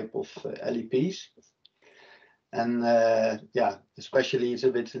what type of LEPs. And yeah, especially it's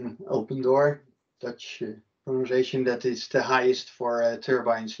a bit an open door, Dutch pronunciation, that is the highest for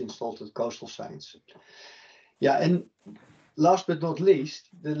turbines installed at coastal sites. Yeah, and last but not least,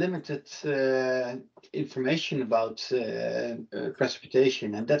 the limited information about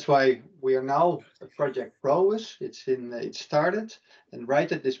precipitation, and that's why we are now a project PROUS. It started, and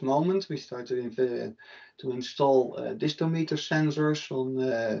right at this moment we started to install distometer sensors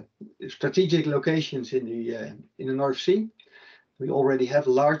on strategic locations in the North Sea. We already have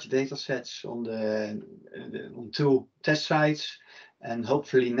large data sets on on 2 test sites. And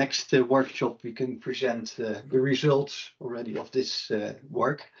hopefully next workshop we can present the results already of this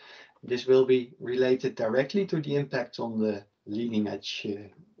work. This will be related directly to the impact on the leading edge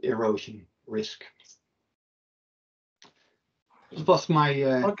erosion risk. That was my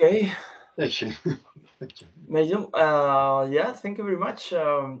okay. section. Mijle, yeah, thank you very much.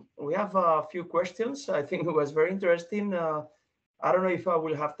 We have a few questions. I think it was very interesting. I don't know if I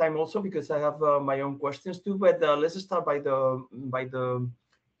will have time also because I have my own questions too, but let's start by the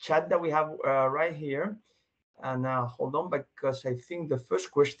chat that we have right here. And hold on, because I think the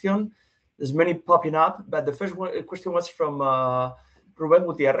first question, there's many popping up, but the first question was from Ruben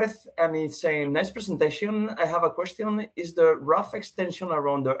Gutierrez, and it's saying, nice presentation. I have a question. Is the rough extension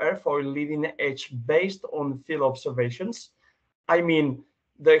around the airfoil leading edge based on field observations? I mean,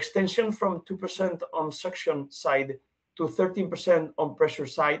 the extension from 2% on suction side to 13% on pressure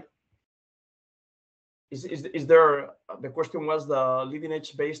side. Is there, the question was the leading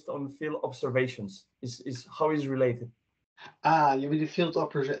edge based on field observations, is how is related? You mean the field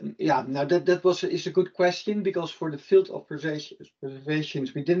observation? Yeah, now that is a good question, because for the field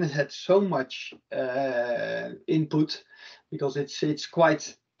observations we didn't have so much input, because it's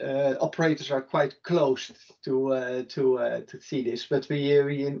quite operators are quite close to see this. But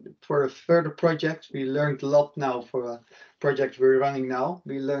we for a further project we learned a lot now. For a project we're running now,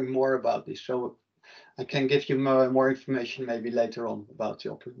 we learned more about this. So I can give you more information maybe later on about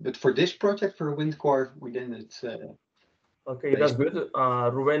the but for this project, for WINDCORE, we didn't. Okay, that's good.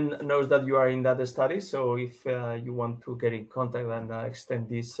 Ruben knows that you are in that study, so if you want to get in contact and extend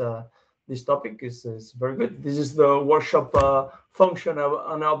this topic, is very good. This is the workshop function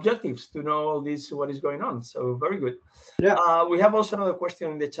and objectives, to know what is going on. So very good. Yeah. We have also another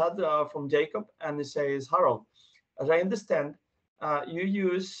question in the chat from Jakob, and it says, Harald, as I understand, you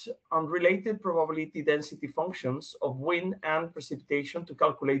use unrelated probability density functions of wind and precipitation to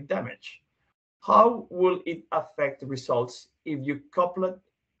calculate damage. How will it affect the results if you couple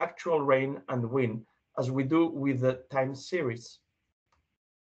actual rain and wind, as we do with the time series?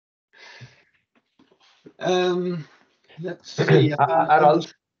 Let's see.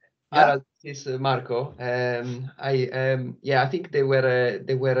 Harald, yeah? Harald, this is Marco. I think they were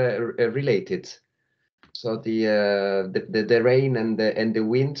related. So the rain and the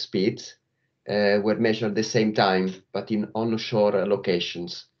wind speed were measured at the same time, but in onshore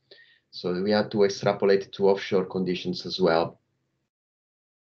locations. So we had to extrapolate it to offshore conditions as well.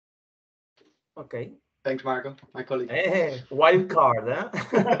 Okay. Thanks, Marco, my colleague. Hey, wild card, huh?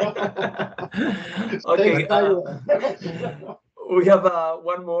 Okay. We have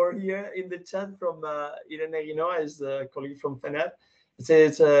one more here in the chat from Irene, is a colleague from CENER. It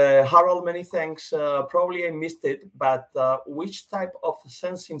says, Harald, many thanks. Probably I missed it, but which type of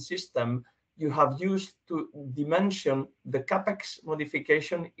sensing system you have used to dimension the capex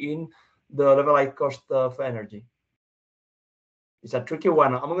modification in the levelized cost of energy? It's a tricky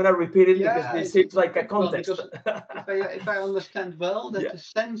one. I'm going to repeat it because this seems like a context. If I understand well, that the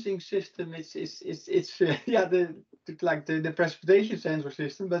sensing system is the precipitation sensor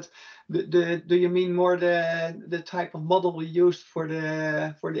system, but do you mean more the type of model we used for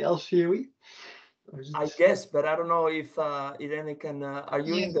the LCOE? I guess, but I don't know if Irene can. Are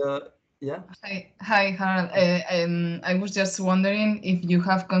you in the? Yeah. Hi, Harald. I was just wondering if you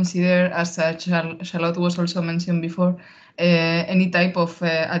have considered, as Charlotte was also mentioned before, any type of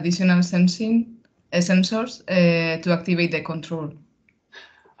additional sensors to activate the control.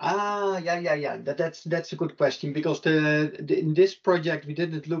 That's a good question, because in this project we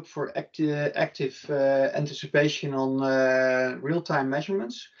didn't look for active anticipation on real-time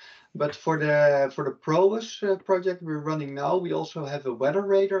measurements. But for the PROES project we're running now, we also have a weather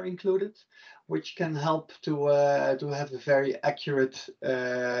radar included, which can help to have a very accurate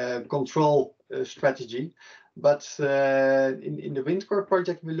control strategy. But in the WINDCORE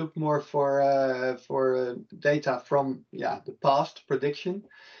project, we look more for data from the past prediction.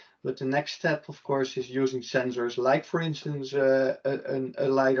 But the next step, of course, is using sensors like, for instance, a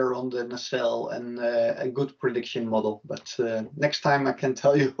LiDAR on the nacelle and a good prediction model. But next time I can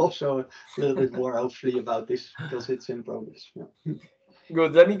tell you also a little bit more, hopefully, about this, because it's in progress. Yeah.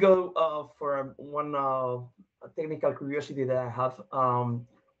 Good. Let me go for one technical curiosity that I have.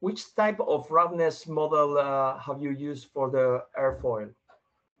 Which type of roughness model have you used for the airfoil?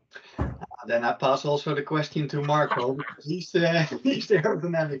 Then I pass also the question to Marco, because he's the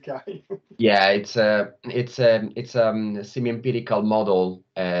aerodynamic guy. Yeah, it's a semi-empirical model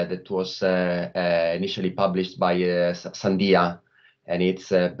that was initially published by Sandia, and it's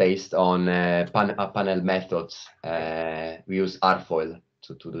based on panel methods. We use Airfoil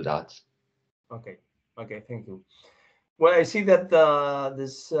to do that. Okay, thank you. Well, I see that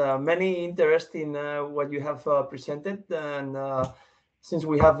there's many interest in what you have presented, and since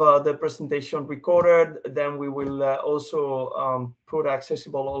we have the presentation recorded, then we will also put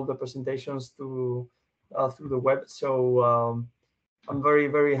accessible all the presentations to through the web. So I'm very,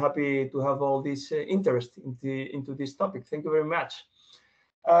 very happy to have all this interest into this topic. Thank you very much.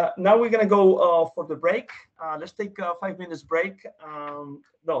 Now we're going to go for the break. Let's take a 5 minutes break.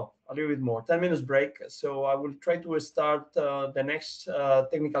 No, a little bit more, 10 minutes break. So I will try to start the next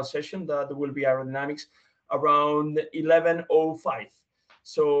technical session that will be aerodynamics around 11:05.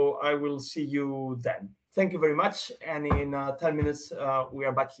 So I will see you then. Thank you very much. And in 10 minutes, we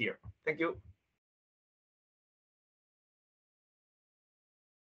are back here. Thank you.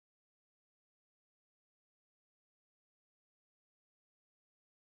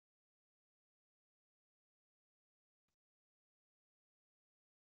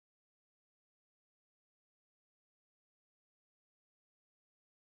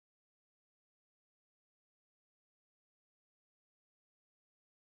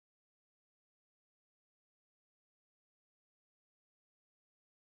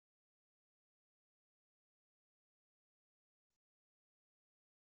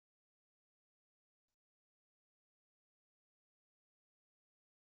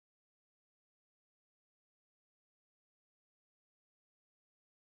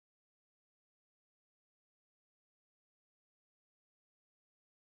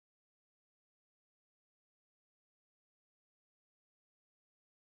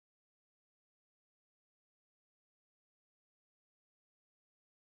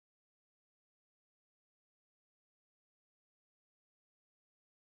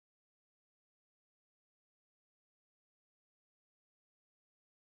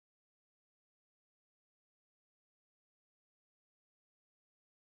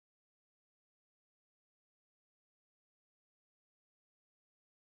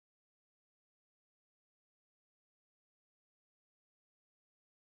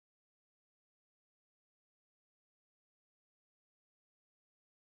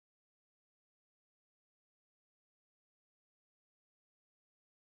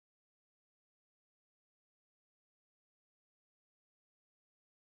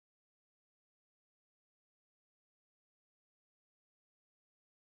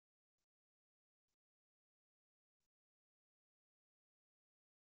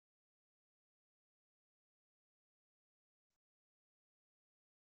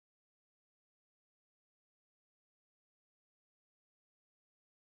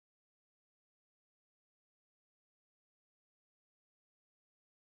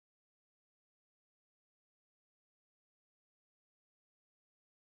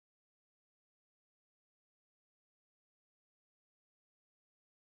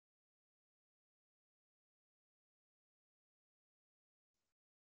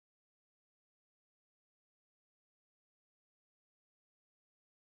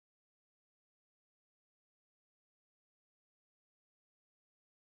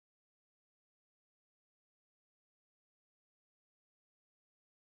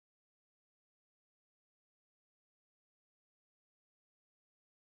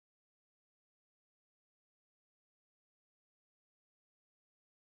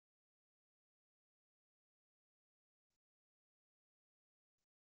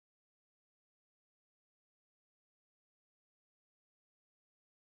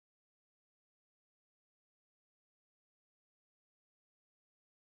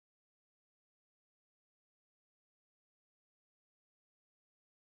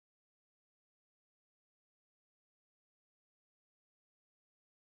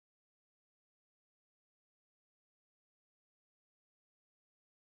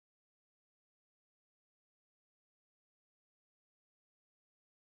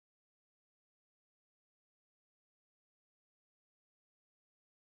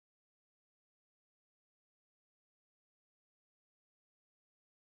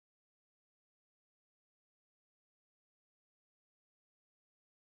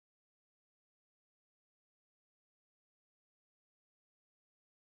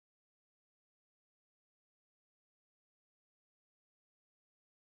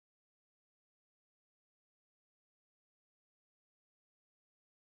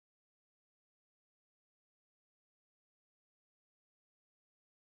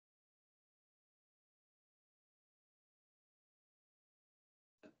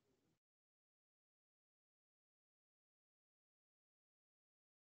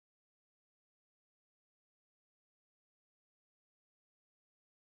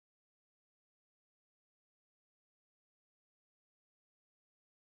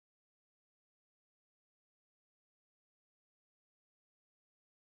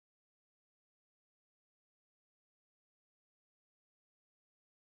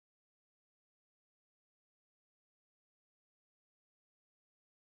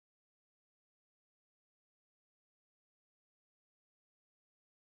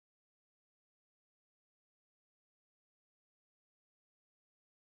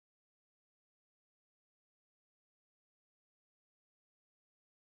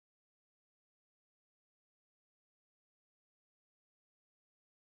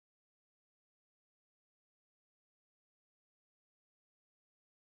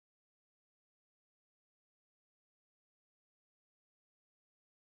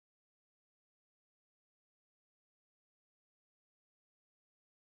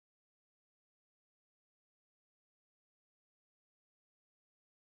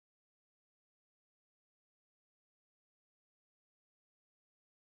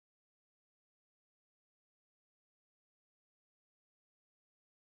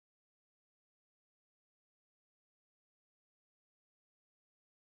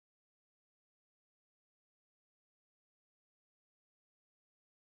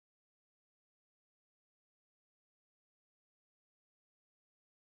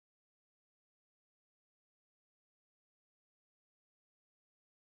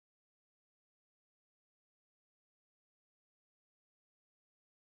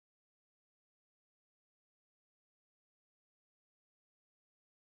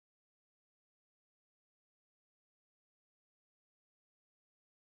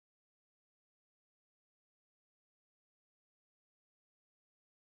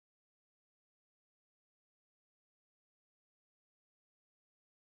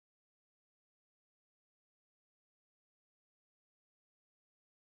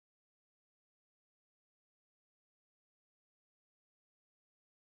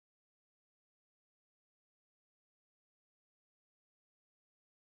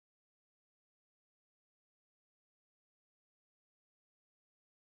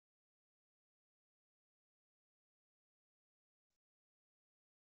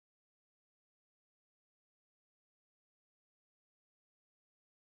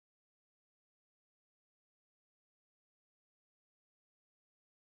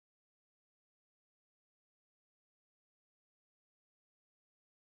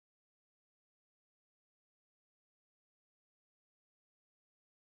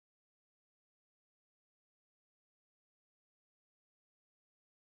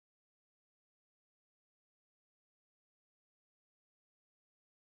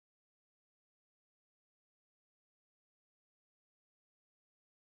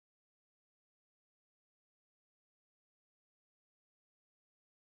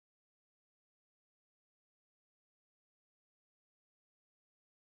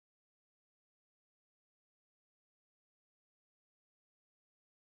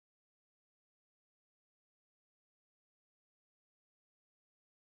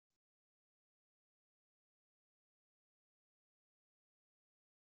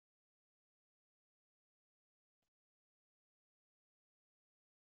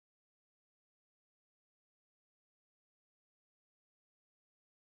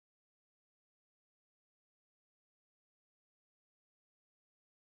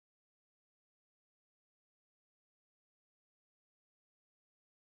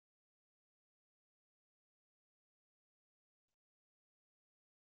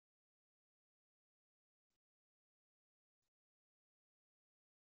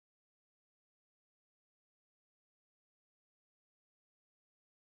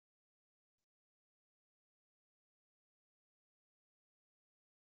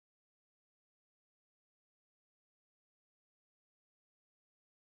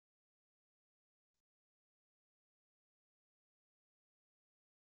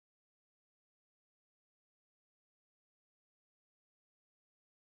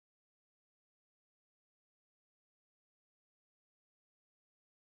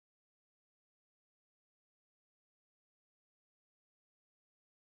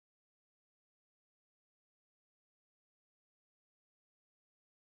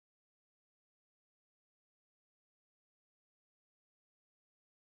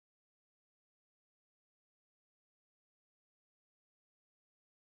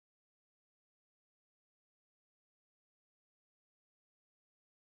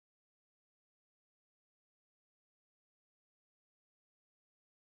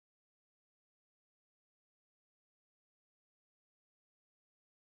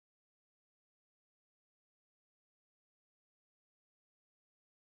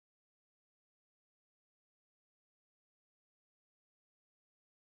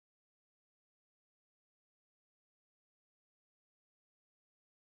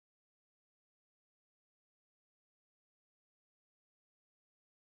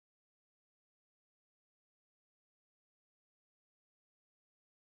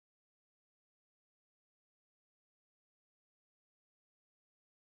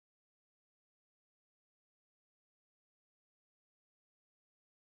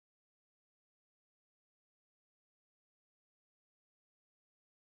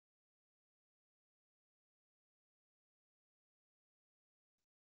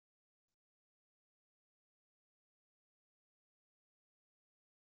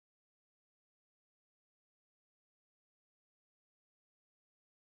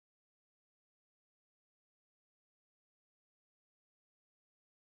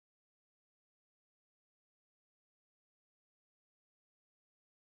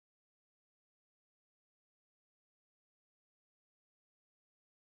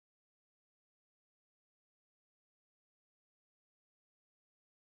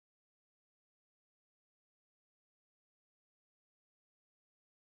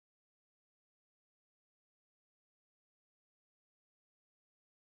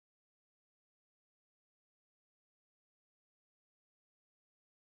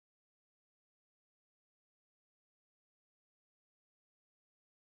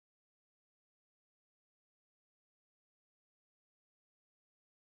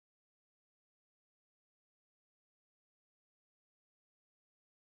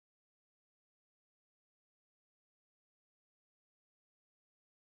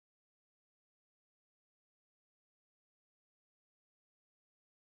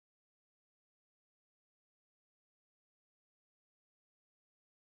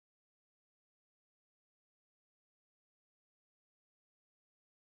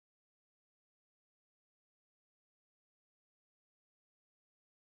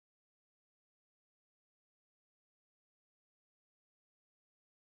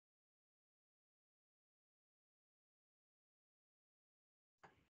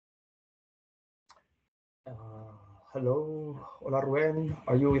 Hello, hola Ruben,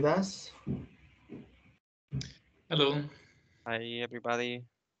 are you with us? Hello. Hi, everybody.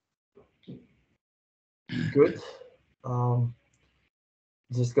 Good.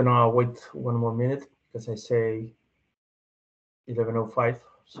 Just gonna wait one more minute because I say 11:05,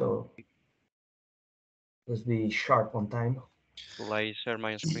 so let's be sharp on time. Will I share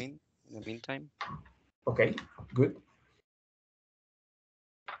my screen in the meantime? Okay, good.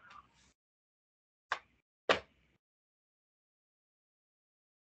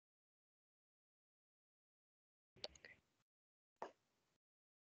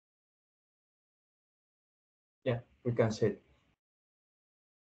 Yeah, we can see it.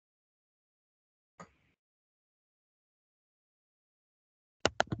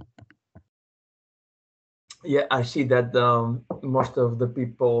 Yeah, I see that most of the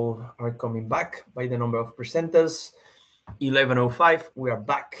people are coming back by the number of presenters. 11:05, we are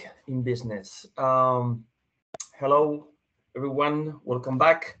back in business. Hello, everyone. Welcome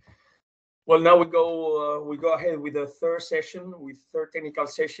back. Well, now we go ahead with the third technical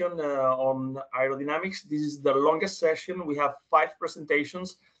session on aerodynamics. This is the longest session. We have 5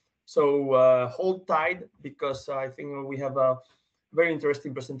 presentations, so hold tight because I think we have very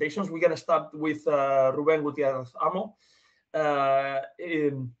interesting presentations. We're going to start with Ruben Gutierrez Amo.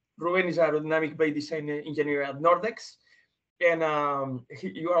 Ruben is aerodynamic blade design engineer at Nordex, and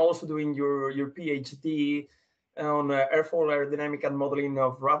you are also doing your PhD on airfoil aerodynamic and modeling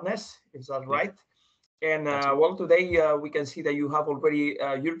of roughness. Is that right? And well, today we can see that you have already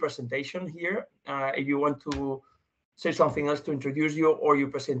your presentation here. If you want to say something else to introduce you or your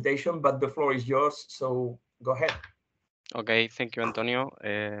presentation, but the floor is yours, so go ahead. Okay, thank you, Antonio.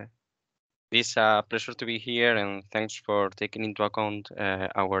 It's a pleasure to be here, and thanks for taking into account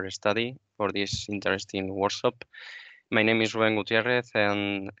our study for this interesting workshop. My name is Ruben Gutierrez,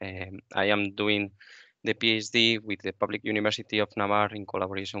 and I am doing the PhD with the Public University of Navarre in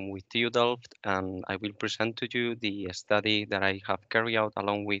collaboration with TU Delft, and I will present to you the study that I have carried out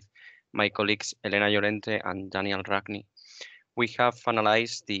along with my colleagues Elena Llorente and Daniel Ragni. We have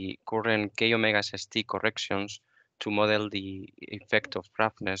analyzed the current K-omega-ST corrections to model the effect of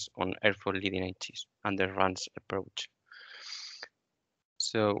roughness on airfoil leading edges under RANS approach.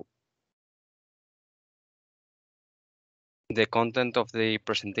 So the content of the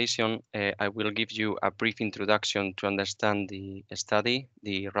presentation, I will give you a brief introduction to understand the study,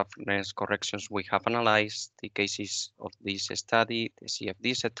 the roughness corrections we have analyzed, the cases of this study, the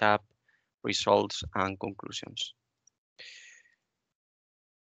CFD setup, results, and conclusions.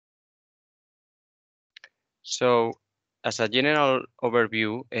 So, as a general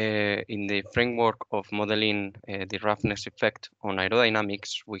overview, in the framework of modeling the roughness effect on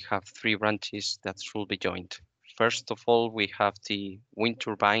aerodynamics, we have 3 branches that should be joined. First of all, we have the wind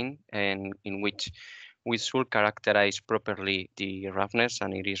turbine, and in which we should characterize properly the roughness,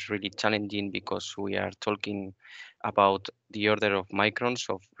 and it is really challenging because we are talking about the order of microns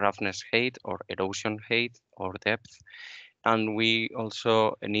of roughness height or erosion height or depth. And we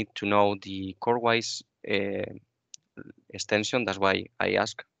also need to know the core-wise extension. That's why I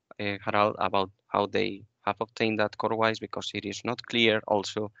asked Harald about how they have obtained that core-wise, because it is not clear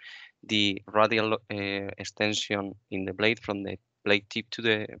also the radial extension in the blade from the blade tip to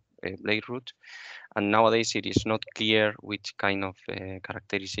the blade root. And nowadays it is not clear which kind of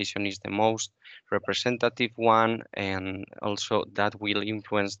characterization is the most representative one, and also that will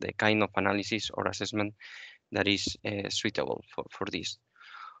influence the kind of analysis or assessment that is suitable for this.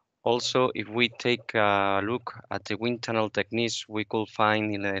 Also, if we take a look at the wind tunnel techniques, we could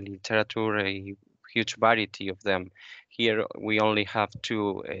find in the literature a huge variety of them. Here we only have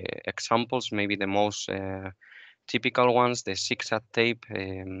 2 examples, maybe the most typical ones, the zigzag tape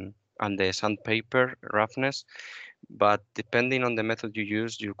and the sandpaper roughness. But depending on the method you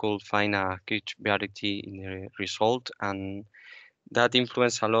use, you could find a huge variety in the result, and that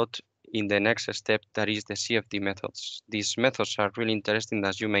influences a lot in the next step, that is the CFD methods. These methods are really interesting,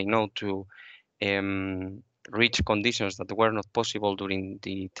 as you may know, to reach conditions that were not possible during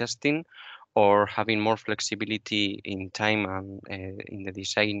the testing, or having more flexibility in time and in the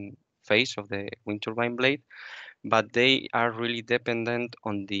design phase of the wind turbine blade. But they are really dependent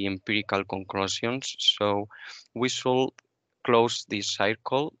on the empirical conclusions. So we should close this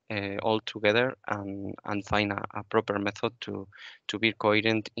cycle all together and find a proper method to be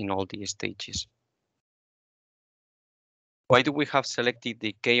coherent in all the stages. Why do we have selected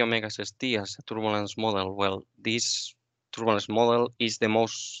the K-omega-ST as a turbulence model? Well, this turbulence model is the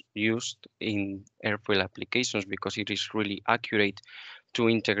most used in airfoil applications because it is really accurate to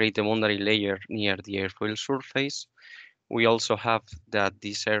integrate the boundary layer near the airfoil surface. We also have that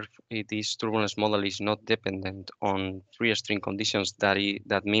this turbulence model is not dependent on free string conditions.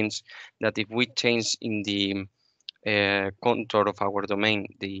 That means that if we change in the contour of our domain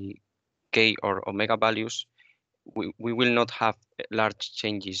the K or omega values, we will not have large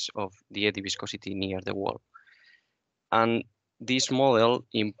changes of the eddy viscosity near the wall. And this model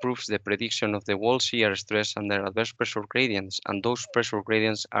improves the prediction of the wall shear stress under adverse pressure gradients, and those pressure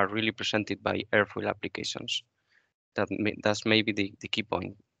gradients are really presented by airfoil applications. That's maybe the key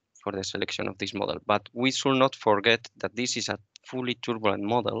point for the selection of this model. But we should not forget that this is a fully turbulent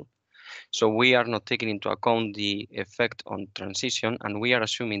model, so we are not taking into account the effect on transition, and we are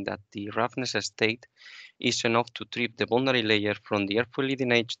assuming that the roughness state is enough to trip the boundary layer from the airfoil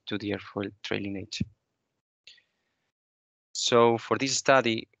leading edge to the airfoil trailing edge. So for this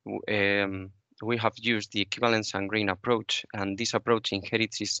study, we have used the equivalence and grain approach, and this approach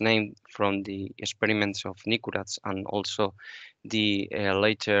inherits its name from the experiments of Nicurath and also the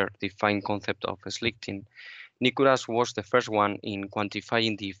later defined concept of Schlichting. Nicurath was the first one in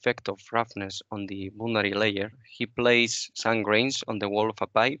quantifying the effect of roughness on the boundary layer. He placed sand grains on the wall of a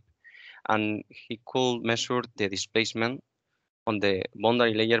pipe, and he could measure the displacement on the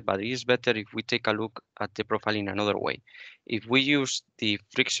boundary layer, but it is better if we take a look at the profile in another way. If we use the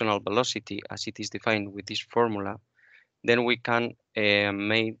frictional velocity as it is defined with this formula, then we can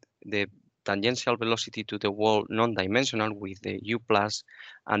make the tangential velocity to the wall non-dimensional with the U plus,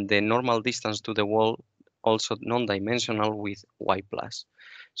 and the normal distance to the wall also non-dimensional with Y plus.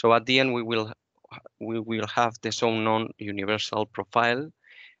 So at the end, we will have the same non-universal profile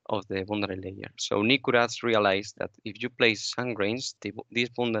of the boundary layer. So Nicurath realized that if you place sand grains, this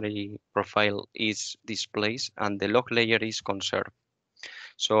boundary profile is displaced and the log layer is conserved.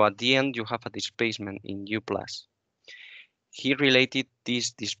 So at the end, you have a displacement in U plus. He related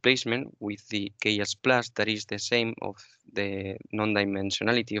this displacement with the Ks plus, that is the same of the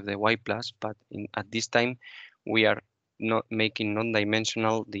non-dimensionality of the Y plus, but at this time, we are not making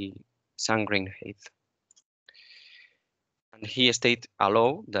non-dimensional the sand grain height. And he stated a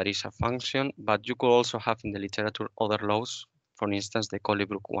law that is a function, but you could also have in the literature other laws, for instance, the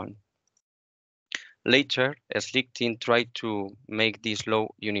Colley-Brooke one. Later, Schlichting tried to make this law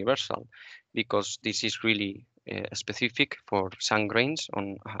universal because this is really specific for sand grains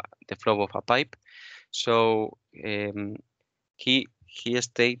on the flow of a pipe. So he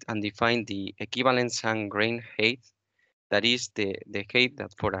stated and defined the equivalent sand grain height. That is the height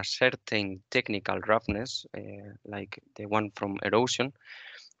that for a certain technical roughness, like the one from erosion,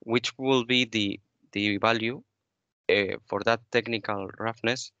 which will be the value for that technical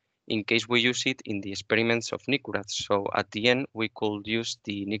roughness in case we use it in the experiments of Nicurath. So at the end, we could use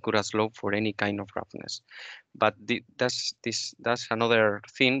the Nicurath law for any kind of roughness. But that's another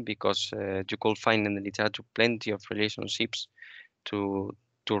thing, because you could find in the literature plenty of relationships to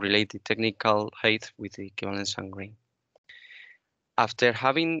relate the technical height with the equivalent sand grain. After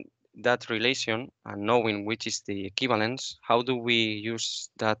having that relation and knowing which is the equivalence, how do we use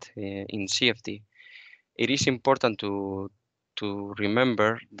that in CFD? It is important to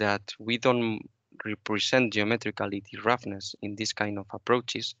remember that we don't represent geometrically the roughness in this kind of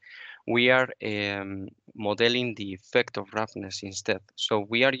approaches. We are modeling the effect of roughness instead. So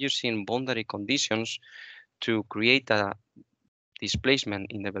we are using boundary conditions to create a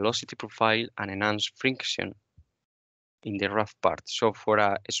displacement in the velocity profile and enhance friction in the rough part. So for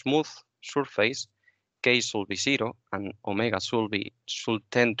a smooth surface, K should be 0 and omega should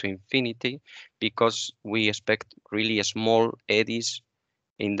tend to infinity, because we expect really small eddies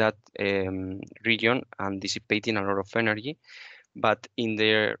in that region and dissipating a lot of energy. But in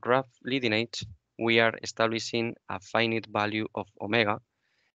the rough leading edge, we are establishing a finite value of omega,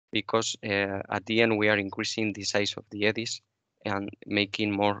 because at the end we are increasing the size of the eddies and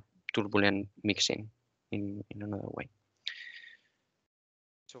making more turbulent mixing in another way.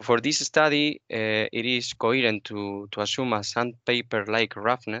 So for this study, it is coherent to assume a sandpaper-like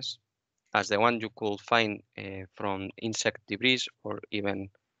roughness as the one you could find from insect debris or even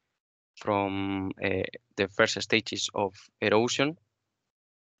from the first stages of erosion.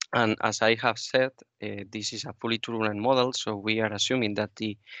 And as I have said, this is a fully turbulent model, so we are assuming that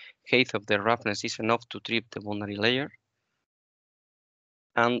the height of the roughness is enough to trip the boundary layer.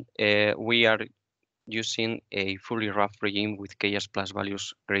 And we are using a fully rough regime with Ks plus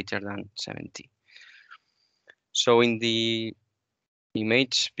values greater than 70. So in the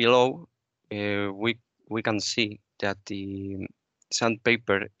image below, we can see that the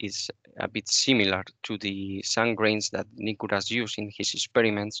sandpaper is a bit similar to the sand grains that Nicurath used in his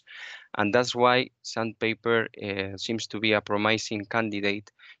experiments, and that's why sandpaper seems to be a promising candidate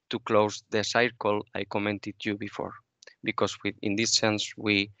to close the circle I commented you before. because in this sense,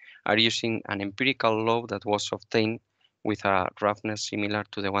 we are using an empirical law that was obtained with a roughness similar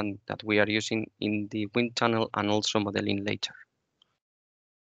to the one that we are using in the wind tunnel and also modeling later.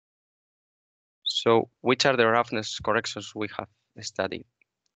 So which are the roughness corrections we have studied?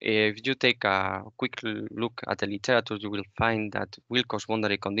 If you take a quick look at the literature, you will find that Wilcox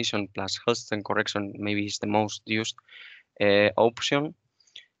boundary condition plus Helston correction maybe is the most used option,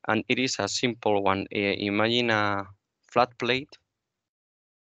 and it is a simple one. Imagine a flat plate,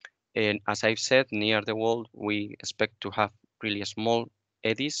 and as I've said, near the wall, we expect to have really small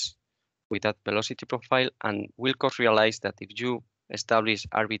eddies with that velocity profile, and Wilcox realized that if you establish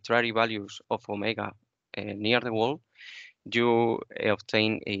arbitrary values of omega near the wall, you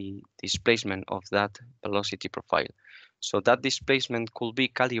obtain a displacement of that velocity profile. So that displacement could be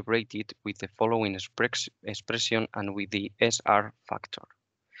calibrated with the following expression and with the SR factor.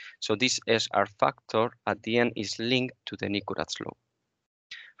 So this SR factor at the end is linked to the Nicorat's law.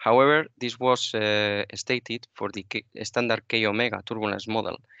 However, this was stated for the standard K omega turbulence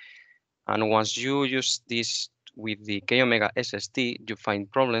model. And once you use this with the K omega SST, you find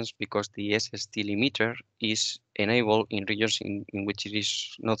problems because the SST limiter is enabled in regions in which it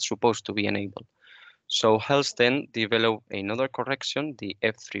is not supposed to be enabled. So Helston developed another correction, the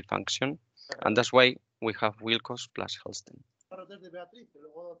F3 function, and that's why we have Wilcox plus Helston.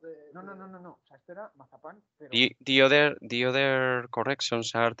 The other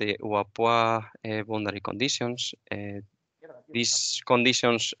corrections are the Uapua boundary conditions. These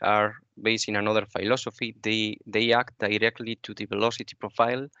conditions are based in another philosophy. They act directly to the velocity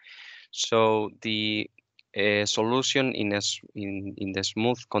profile. So the solution in the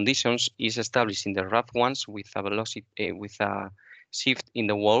smooth conditions is established in the rough ones with a velocity with a shift in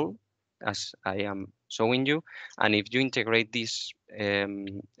the wall, as I am showing you. And if you integrate this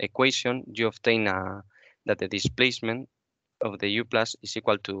equation, you obtain that the displacement of the U plus is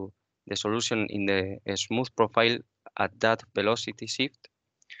equal to the solution in the smooth profile at that velocity shift.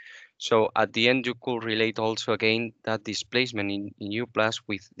 So at the end, you could relate also again that displacement in U plus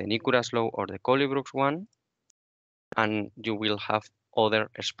with the Nicorat's law or the Collie-Brooks one, and you will have other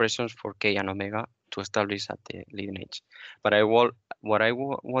expressions for K and omega to establish at the leading edge. But what I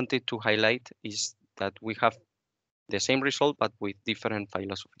wanted to highlight is that we have the same result, but with different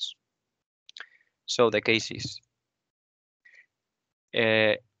philosophies. So the cases.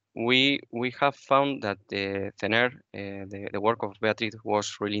 We have found that the CENER, the work of Beatriz,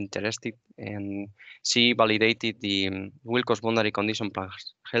 was really interested, and she validated the Wilcox boundary condition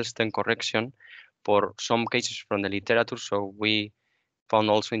plus Helston correction for some cases from the literature. So we found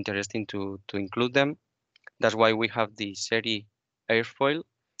also interesting to include them. That's why we have the series Airfoil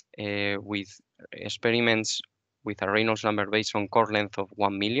with experiments with a Reynolds number based on core length of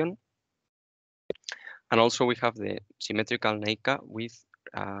 1 million. And also we have the symmetrical NEICA with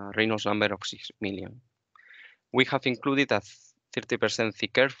a Reynolds number of 6 million. We have included a 30%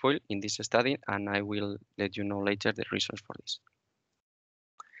 thick airfoil in this study, and I will let you know later the reasons for this.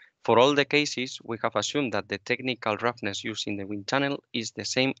 For all the cases, we have assumed that the technical roughness used in the wind tunnel is the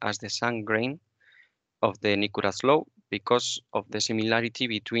same as the sand grain of the Nicorat's law because of the similarity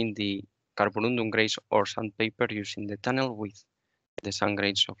between the carborundum grades or sandpaper used in the tunnel with the sand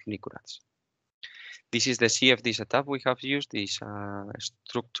grains of Nicorat's. This is the CFD setup we have used. This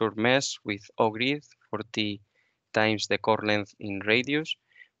structure mesh with O-grid, 40 times the core length in radius.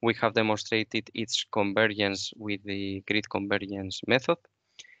 We have demonstrated its convergence with the grid convergence method.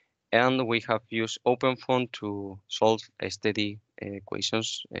 And we have used OpenFont to solve steady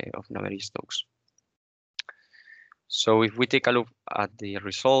equations of Navier-Stokes. So if we take a look at the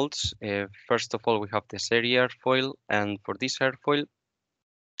results, first of all, we have the series airfoil. And for this airfoil,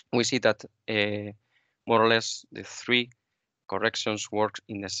 we see that more or less the three corrections work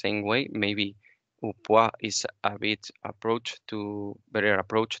in the same way. Maybe Uapua is a bit better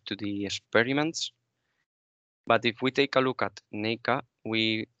approach to the experiments. But if we take a look at NEICA,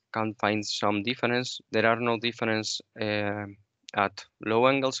 we can find some difference. There are no difference at low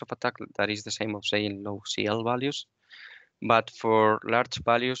angles of attack. That is the same of saying low CL values. But for large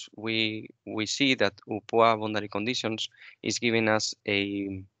values, we see that Uapua boundary conditions is giving us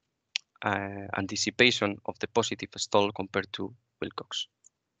a anticipation of the positive stall compared to Wilcox.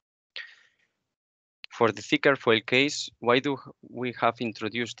 For the thick airfoil case, why do we have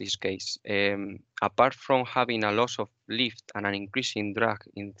introduced this case? Apart from having a loss of lift and an increase in drag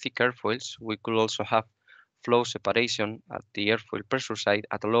in thick airfoils, we could also have flow separation at the airfoil pressure side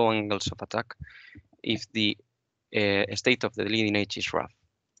at low angles of attack if the state of the leading edge is rough.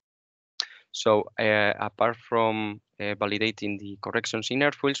 So apart from validating the corrections in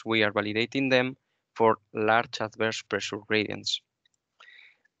airfoils, we are validating them for large adverse pressure gradients.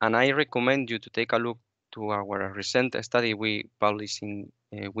 And I recommend you to take a look to our recent study we published in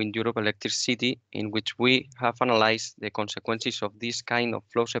Wind Europe Electricity, in which we have analyzed the consequences of this kind of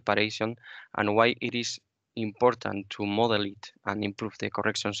flow separation and why it is important to model it and improve the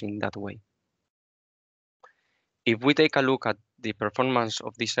corrections in that way. If we take a look at the performance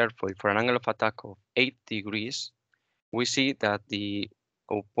of this airfoil for an angle of attack of 8 degrees, we see that the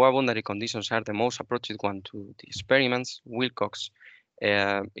poor boundary conditions are the most approached one to the experiments. Wilcox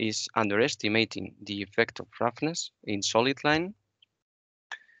is underestimating the effect of roughness in solid line.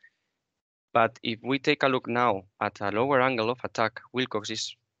 But if we take a look now at a lower angle of attack, Wilcox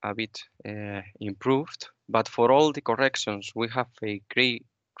is a bit improved. But for all the corrections, we have a gray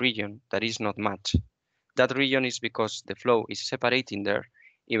region that is not matched. That region is because the flow is separating there,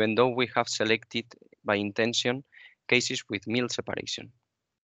 even though we have selected by intention cases with mild separation.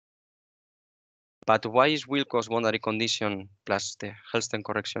 But why is Wilcox boundary condition plus the Helston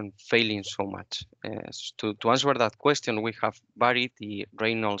correction failing so much? To answer that question, we have varied the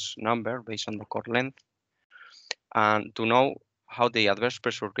Reynolds number based on the core length, and to know how the adverse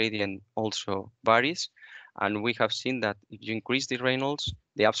pressure gradient also varies. And we have seen that if you increase the Reynolds,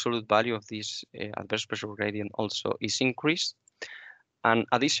 the absolute value of this adverse pressure gradient also is increased. And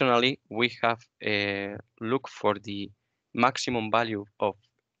additionally, we have looked for the maximum value of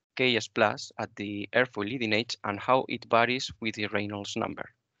KS plus at the airfoil leading edge and how it varies with the Reynolds number.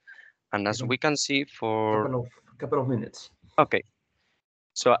 And as we can see for couple of minutes. Okay.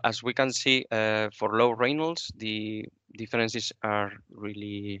 So as we can see for low Reynolds, the differences are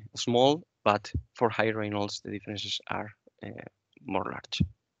really small, but for high Reynolds, the differences are more large.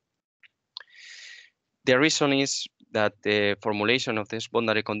 The reason is that the formulation of this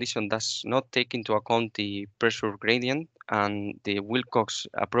boundary condition does not take into account the pressure gradient, and the Wilcox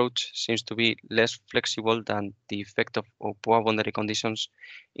approach seems to be less flexible than the effect of poor boundary conditions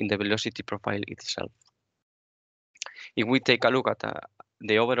in the velocity profile itself. If we take a look at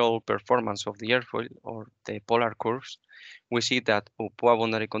the overall performance of the airfoil or the polar curves, we see that poor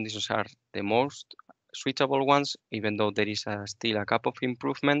boundary conditions are the most suitable ones, even though there is still a gap of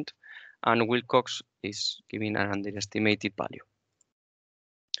improvement, and Wilcox is giving an underestimated value.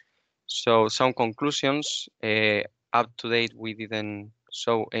 So some conclusions. Up to date, we didn't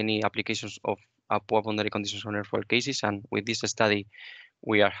show any applications of poor boundary conditions on airfoil cases, and with this study,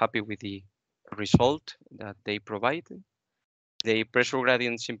 we are happy with the result that they provide. The pressure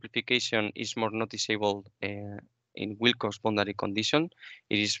gradient simplification is more noticeable in Wilcox boundary condition.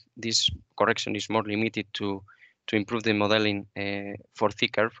 This correction is more limited to improve the modeling for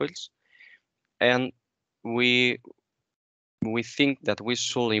thick airfoils. And we think that we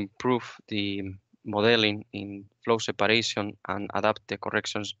should improve the modeling in flow separation and adapt the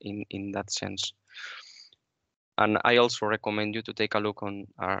corrections in that sense. And I also recommend you to take a look on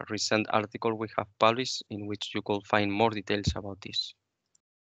a recent article we have published in which you could find more details about this.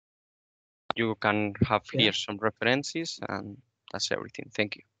 You can have here some references, and that's everything.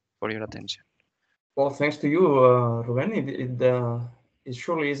 Thank you for your attention. Well, thanks to you, Ruben. It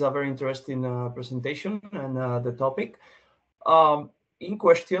surely is a very interesting presentation and the topic. In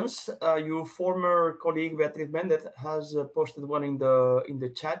questions, your former colleague Beatriz Méndez has posted one in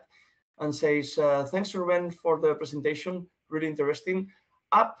the chat and says, thanks, Ruben, for the presentation. Really interesting.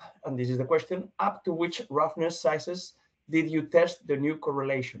 And this is the question, up to which roughness sizes did you test the new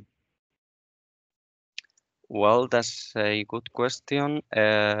correlation? Well, that's a good question.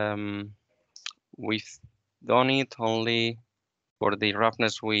 We've done it only for the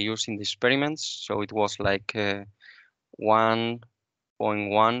roughness we use in the experiments. So it was like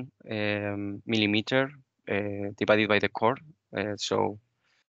 1.1 millimeter divided by the core. So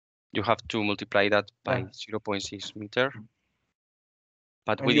you have to multiply that by 0.6 meter.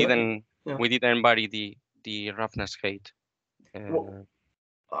 But we didn't vary the roughness height. Well,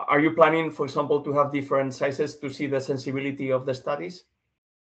 are you planning, for example, to have different sizes to see the sensibility of the studies?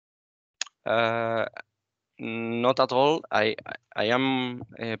 Not at all. I am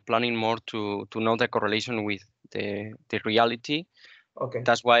planning more to know the correlation with the reality. Okay.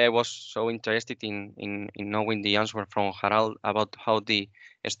 That's why I was so interested in knowing the answer from Harald about how the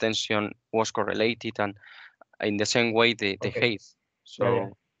extension was correlated, and in the same way the height.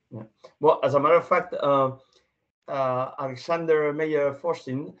 So yeah. Well, as a matter of fact, Alexander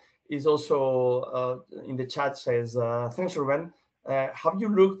Meyer-Forstin is also in the chat, says, thanks, Ruben. Have you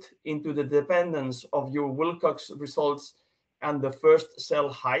looked into the dependence of your Wilcox results and the first cell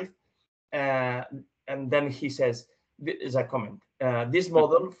height? And then he says, is a comment. This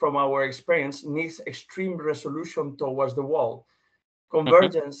model, from our experience, needs extreme resolution towards the wall.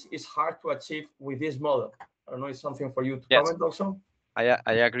 convergence is hard to achieve with this model. I don't know, it's something for you to comment also? I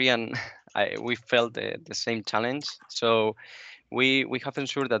agree, and we felt the same challenge. So we have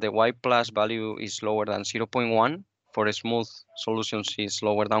ensured that the Y plus value is lower than 0.1. For smooth solutions is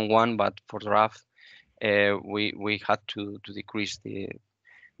lower than 1, but for rough, we had to decrease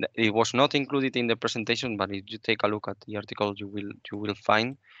it was not included in the presentation, but if you take a look at the article, you will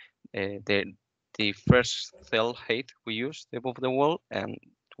find the first cell height we used above the wall, and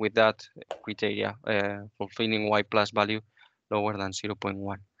with that criteria, fulfilling Y plus value lower than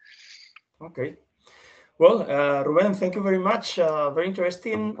 0.1. Okay. Well, Ruben, thank you very much. Very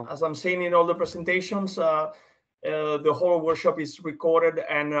interesting. As I'm saying in all the presentations, the whole workshop is recorded,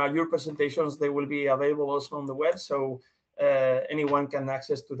 and your presentations, they will be available also on the web. So anyone can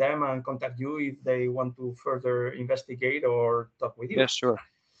access to them and contact you if they want to further investigate or talk with you. Yes, sure.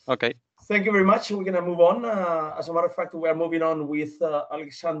 Okay. Thank you very much. We're going to move on. As a matter of fact, we are moving on with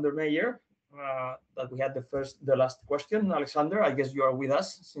Alexander Meijer. That we had the last question. Alexander, I guess you are with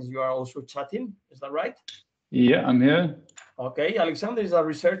us since you are also chatting. Is that right? Yeah, I'm here. Okay, Alexander is a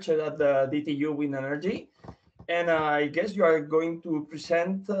researcher at the DTU Wind Energy. And I guess you are going to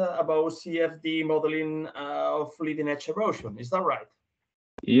present about CFD modeling of leading edge erosion. Is that right?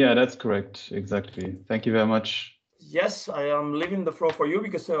 Yeah, that's correct. Exactly. Thank you very much. Yes, I am leaving the floor for you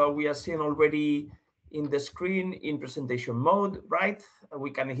because we are seeing already in the screen in presentation mode, right?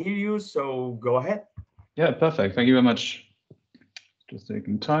 We can hear you, so go ahead. Yeah, perfect. Thank you very much. Just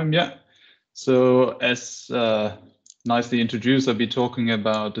taking time. Yeah. So as nicely introduced, I'll be talking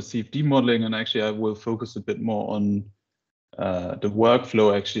about the CFD modeling, and actually I will focus a bit more on the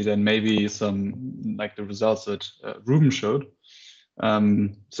workflow actually than maybe some like the results that Ruben showed.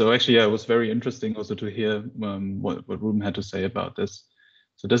 So actually, yeah, it was very interesting also to hear what Ruben had to say about this.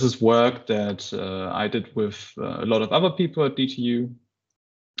 So this is work that I did with a lot of other people at DTU.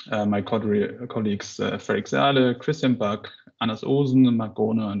 My colleagues Frederik Zerle, Christian Bach, Anders Olsen, Mark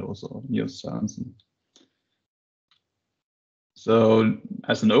Gorner, and also Niels Sørensen. So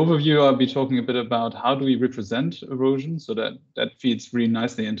as an overview, I'll be talking a bit about how do we represent erosion. So that feeds really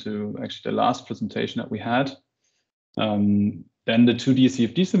nicely into actually the last presentation that we had. Then the 2D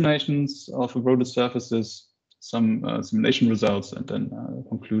CFD simulations of eroded surfaces, some simulation results, and then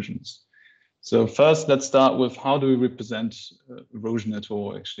conclusions. So first, let's start with how do we represent erosion at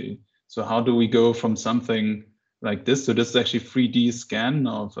all, actually. So how do we go from something like this? So this is actually 3D scan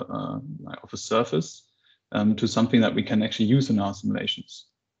of a surface to something that we can actually use in our simulations.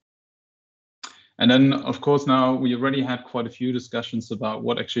 And then, of course, now we already had quite a few discussions about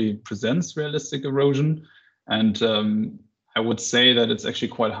what actually presents realistic erosion. And I would say that it's actually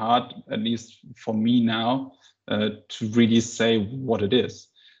quite hard, at least for me now, to really say what it is.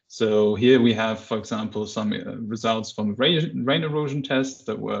 So here we have, for example, some results from rain erosion tests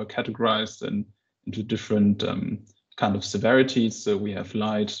that were categorized into different kind of severities. So we have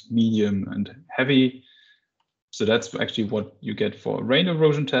light, medium, and heavy. So that's actually what you get for a rain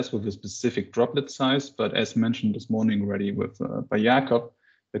erosion test with a specific droplet size. But as mentioned this morning already by Jakob,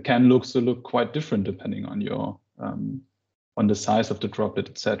 it can look quite different depending on your on the size of the droplet,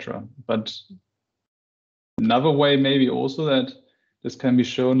 etc. But another way maybe also that this can be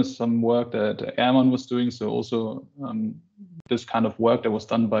shown is some work that Ehrman was doing. So also this kind of work that was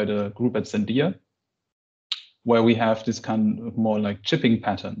done by the group at Sandia, where we have this kind of more like chipping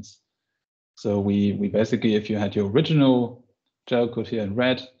patterns. So we basically, if you had your original gel coat here in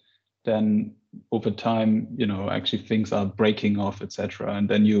red, then over time, actually things are breaking off, etc. And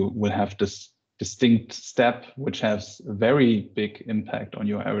then you will have this distinct step, which has a very big impact on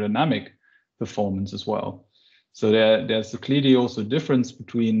your aerodynamic performance as well. So there's clearly also a difference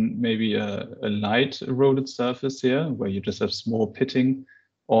between maybe a light eroded surface here, where you just have small pitting,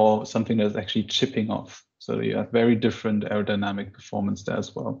 or something that's actually chipping off. So you have very different aerodynamic performance there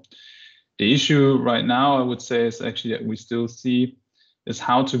as well. The issue right now, I would say, is actually that we still see is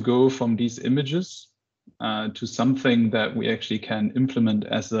how to go from these images to something that we actually can implement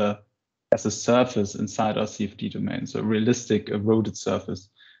as a surface inside our CFD domain, so a realistic eroded surface.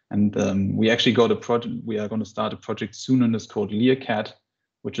 And we actually got a project. We are going to start a project soon, and it's called LearCat,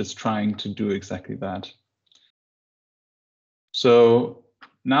 which is trying to do exactly that. So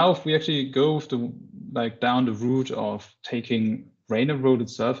now, if we actually go with down the route of taking rain eroded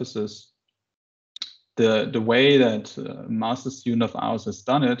surfaces, the way that a master student of ours has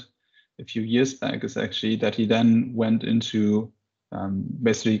done it a few years back is actually that he then went into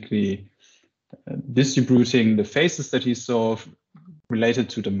basically distributing the phases that he saw related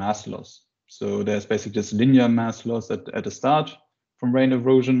to the mass loss. So there's basically this linear mass loss at the start from rain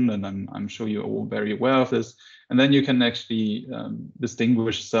erosion, and I'm sure you're all very aware of this. And then you can actually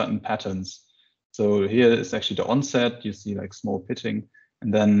distinguish certain patterns. So here is actually the onset. You see like small pitting,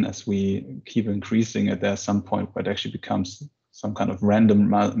 and then as we keep increasing it, there's some point where it actually becomes some kind of random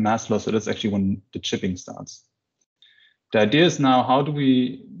mass loss. So that's actually when the chipping starts. The idea is now, how do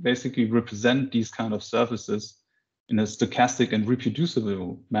we basically represent these kind of surfaces in a stochastic and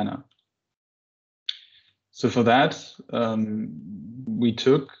reproducible manner? So for that, we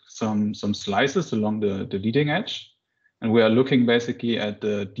took some slices along the leading edge, and we are looking basically at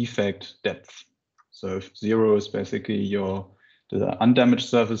the defect depth. So if 0 is basically the undamaged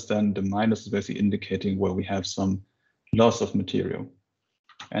surface, then the minus is basically indicating where we have some loss of material.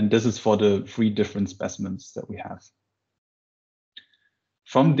 And this is for the 3 different specimens that we have.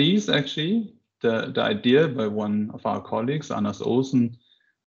 From these, actually, the idea by one of our colleagues, Anders Olsen,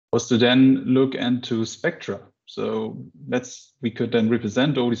 was to then look into spectra. So we could then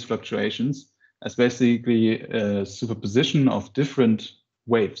represent all these fluctuations as basically a superposition of different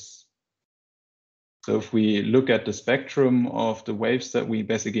waves. So if we look at the spectrum of the waves that we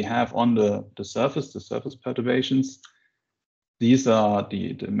basically have on the surface perturbations, these are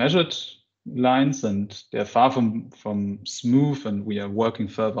the measured lines, and they're far from smooth, and we are working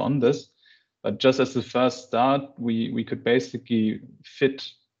further on this. But just as the first start, we could basically fit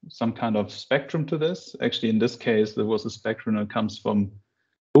some kind of spectrum to this. Actually, in this case, there was a spectrum that comes from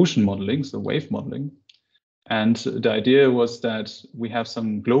ocean modeling, so wave modeling. And the idea was that we have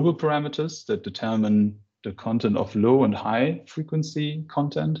some global parameters that determine the content of low and high frequency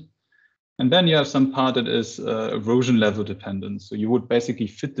content. And then you have some part that is erosion level dependent. So you would basically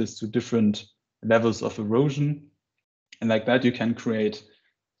fit this to different levels of erosion. And like that, you can create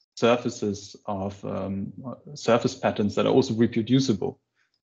surfaces of surface patterns that are also reproducible.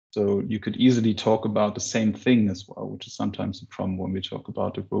 So you could easily talk about the same thing as well, which is sometimes a problem when we talk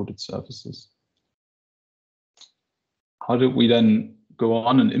about eroded surfaces. How did we then go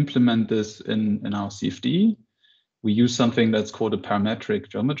on and implement this in our CFD? We use something that's called a parametric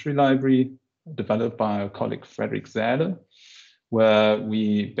geometry library developed by our colleague Frederick Zähle, where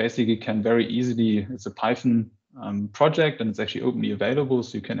we basically can very easily, it's a Python project, and it's actually openly available,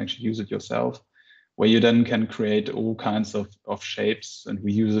 so you can actually use it yourself, where you then can create all kinds of shapes, and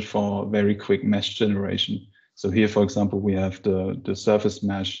we use it for very quick mesh generation. So here, for example, we have the surface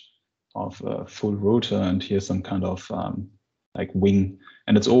mesh of a full rotor, and here's some kind of like wing,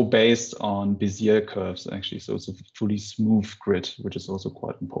 and it's all based on Bezier curves actually. So it's a fully smooth grid, which is also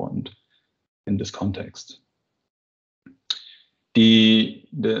quite important in this context.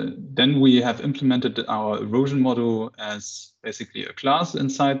 Then we have implemented our erosion model as basically a class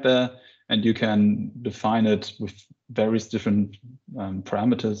inside there, and you can define it with various different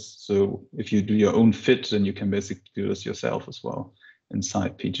parameters. So if you do your own fit, then you can basically do this yourself as well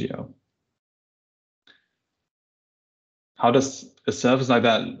inside PGL. How does a surface like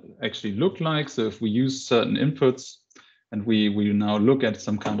that actually look like? So if we use certain inputs and we now look at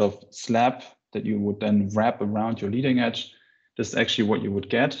some kind of slab that you would then wrap around your leading edge, this is actually what you would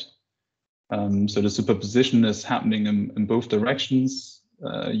get. So the superposition is happening in both directions.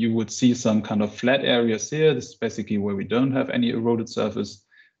 You would see some kind of flat areas here. This is basically where we don't have any eroded surface.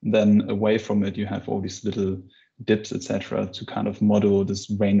 And then away from it, you have all these little dips, etc., to kind of model this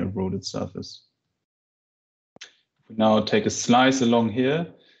rain eroded surface. Now take a slice along here.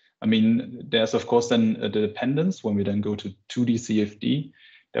 I mean, there's of course then the dependence when we then go to 2D CFD,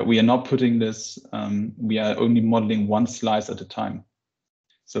 that we are not putting this, we are only modeling one slice at a time.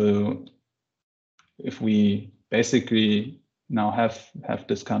 So if we basically now have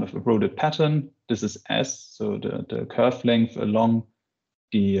this kind of eroded pattern, this is S, so the curve length along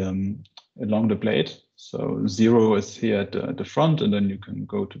the blade. So 0 is here at the front, and then you can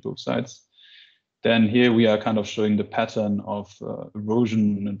go to both sides. Then here we are kind of showing the pattern of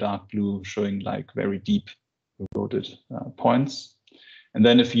erosion in dark blue, showing like very deep eroded points. And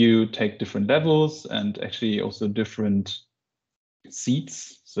then if you take different levels and actually also different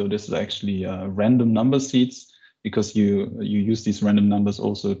seeds, so this is actually random number seeds, because you use these random numbers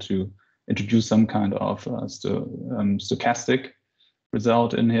also to introduce some kind of stochastic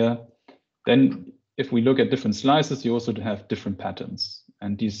result in here. Then if we look at different slices, you also have different patterns.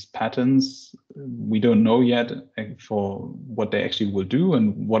 And these patterns, we don't know yet for what they actually will do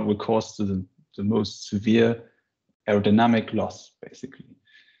and what will cause the most severe aerodynamic loss, basically.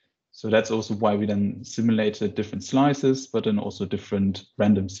 So that's also why we then simulated different slices, but then also different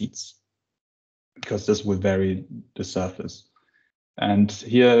random seeds, because this will vary the surface. And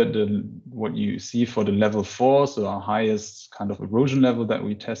here, what you see for the level 4, so our highest kind of erosion level that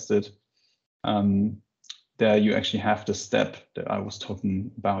we tested, there you actually have the step that I was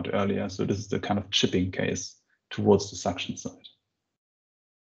talking about earlier. So this is the kind of chipping case towards the suction side.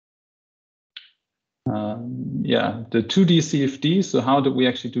 Yeah, the 2D CFD. So how did we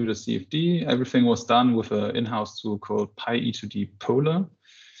actually do the CFD? Everything was done with an in-house tool called PyE2D Polar.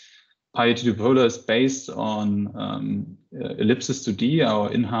 PyE2D Polar is based on Ellipsis 2D,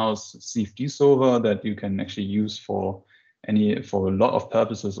 our in-house CFD solver that you can actually use for a lot of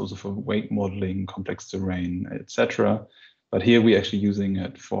purposes, also for wake modeling, complex terrain, etc. But here we're actually using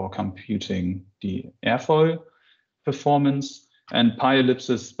it for computing the airfoil performance. And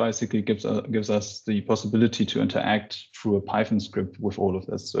PyEllipsis basically gives us the possibility to interact through a Python script with all of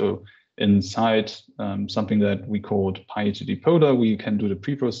this. So inside something that we called PyE2D Polar, we can do the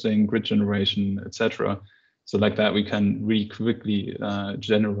pre-processing, grid generation, etc. So like that, we can really quickly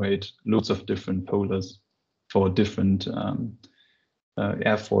generate loads of different polars for different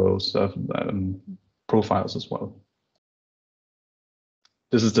airfoils profiles as well.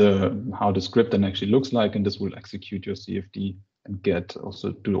 This is how the script then actually looks like, and this will execute your CFD and also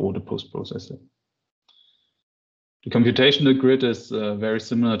do all the post-processing. The computational grid is very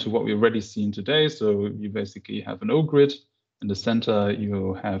similar to what we've already seen today. So you basically have an O-grid. In the center,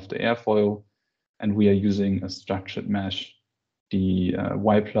 you have the airfoil, and we are using a structured mesh. The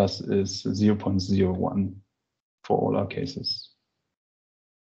Y plus is 0.01 for all our cases.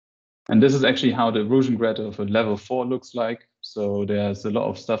 And this is actually how the erosion grid of a level 4 looks like. So there's a lot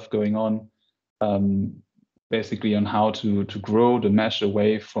of stuff going on, basically on how to grow the mesh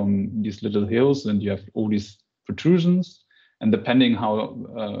away from these little hills, and you have all these protrusions. And depending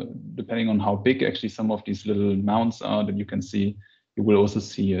on how big actually some of these little mounts are that you can see, you will also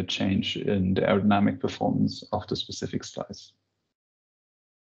see a change in the aerodynamic performance of the specific slice.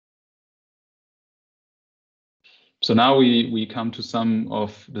 So now we come to some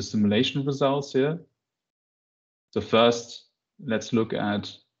of the simulation results here. So first, let's look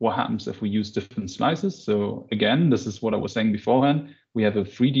at what happens if we use different slices. So again, this is what I was saying beforehand. We have a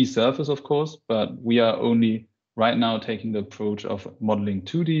 3D surface, of course, but we are only right now taking the approach of modeling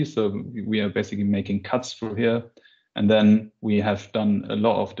 2D. So we are basically making cuts through here. And then we have done a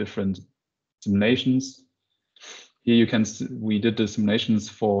lot of different simulations. Here you can see we did the simulations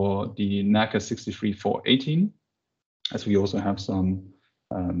for the NACA 63418, as we also have some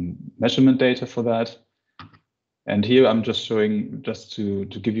measurement data for that. And here I'm just showing, just to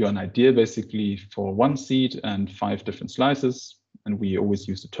give you an idea, basically for one seed and 5 different slices. And we always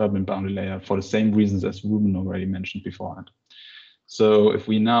use the turbine boundary layer for the same reasons as Ruben already mentioned beforehand. So if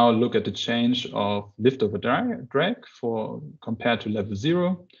we now look at the change of lift over drag compared to level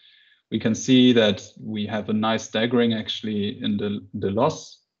 0, we can see that we have a nice staggering actually in the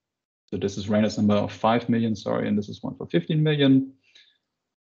loss. So this is Reynolds number of 5 million, sorry, and this is one for 15 million.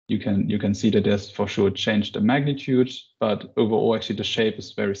 You can see that there's for sure changed the magnitude, but overall actually the shape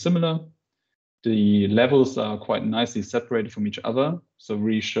is very similar. The levels are quite nicely separated from each other. So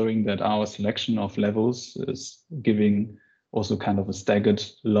really showing that our selection of levels is giving also kind of a staggered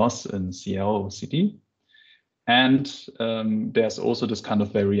loss in CL or CD. And there's also this kind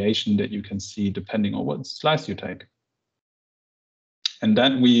of variation that you can see depending on what slice you take. And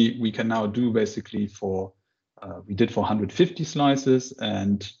then we can now do basically for, we did for 150 slices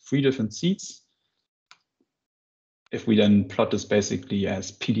and 3 different seats. If we then plot this basically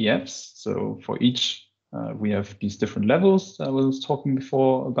as PDFs, so for each, we have these different levels that I was talking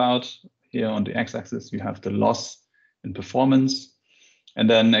before about. Here on the x-axis, you have the loss in performance. And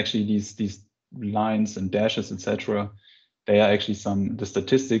then actually these lines and dashes, etc., they are actually the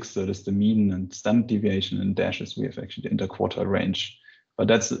statistics. So there's the mean and standard deviation, and dashes, we have actually the interquartile range. But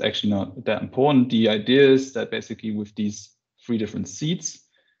that's actually not that important. The idea is that basically with these 3 different seats,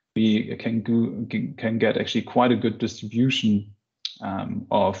 we can get actually quite a good distribution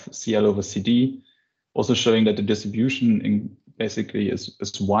of CL over CD, also showing that the distribution basically is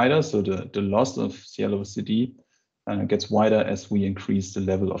wider. So the loss of CL over CD gets wider as we increase the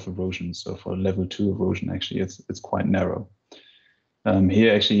level of erosion. So for level 2 erosion, actually, it's quite narrow.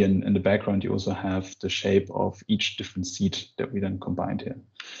 Here, actually, in the background, you also have the shape of each different seat that we then combined here.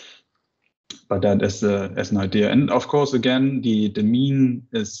 But that is as an idea. And of course, again, the mean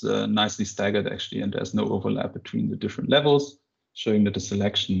is nicely staggered, actually, and there's no overlap between the different levels, showing that the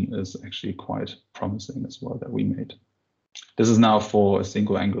selection is actually quite promising as well that we made. This is now for a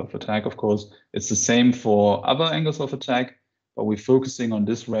single angle of attack, of course. It's the same for other angles of attack, but we're focusing on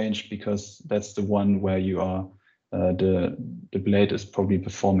this range because that's the one where you are the blade is probably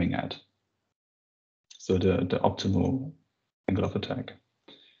performing at. So the optimal angle of attack.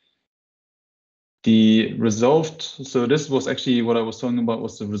 The resolved, so this was actually what I was talking about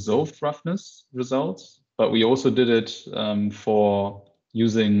was the resolved roughness results, but we also did it for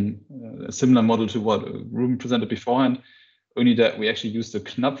using a similar model to what Ruben presented beforehand, only that we actually used the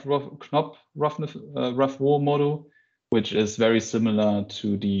Knop rough wall model, which is very similar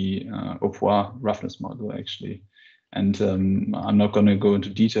to the Opois roughness model, actually. And I'm not going to go into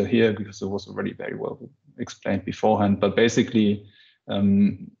detail here because it was already very well explained beforehand. But basically,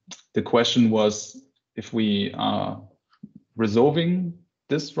 the question was, if we are resolving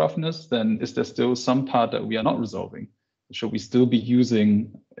this roughness, then is there still some part that we are not resolving? Should we still be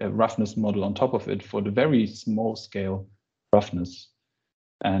using a roughness model on top of it for the very small scale roughness?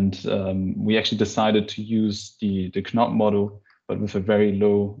 And we actually decided to use the Knop model, but with a very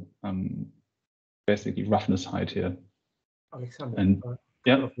low, basically roughness height here. Alexander, and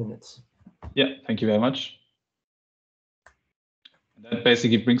yeah, yeah, thank you very much. And that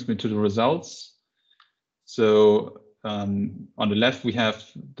basically brings me to the results. So on the left, we have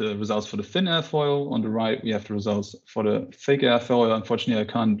the results for the thin airfoil. On the right, we have the results for the thick airfoil. Unfortunately, I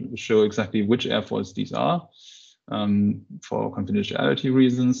can't show exactly which airfoils these are for confidentiality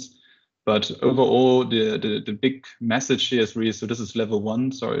reasons. But overall, the big message here is really, so this is level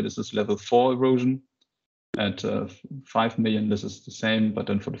 1, sorry, this is level 4 erosion. At 5 million, this is the same, but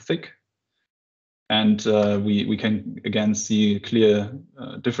then for the thick. And we can again see clear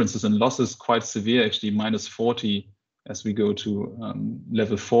differences in losses, quite severe, actually -40 as we go to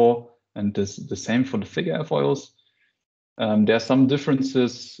level 4, and this the same for the thick airfoils. There are some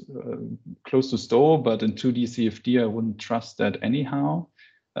differences close to STOW, but in 2D CFD, I wouldn't trust that anyhow.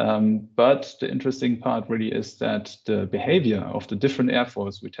 But the interesting part really is that the behavior of the different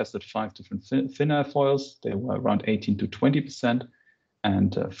airfoils, we tested 5 different thin airfoils, they were around 18 to 20%,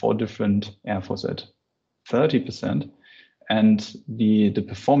 and 4 different airfoils at 30%. And the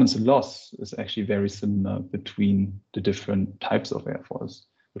performance loss is actually very similar between the different types of airfoils,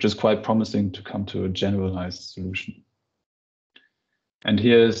 which is quite promising to come to a generalized solution. And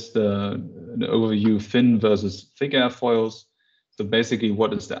here's the overview, thin versus thick airfoils. So basically,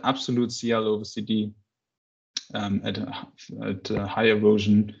 what is the absolute CL over CD at high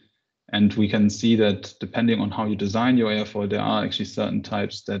erosion? And we can see that depending on how you design your airfoil, there are actually certain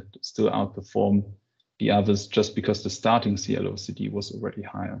types that still outperform the others just because the starting CL over CD was already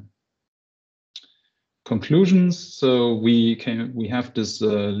higher. Conclusions. So we have this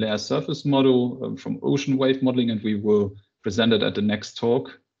layer surface model from ocean wave modeling, and we will present it at the next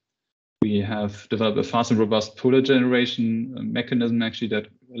talk. We have developed a fast and robust polar generation mechanism actually that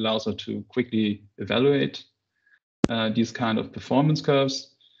allows us to quickly evaluate these kind of performance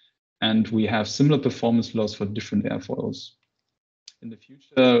curves. And we have similar performance laws for different airfoils. In the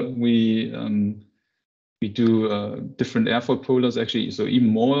future, we do different airfoil polars actually, so even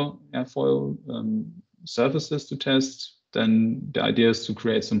more airfoil surfaces to test. Then the idea is to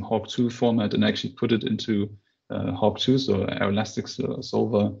create some Hawk2 format and actually put it into Hawk2, so Aeroelastic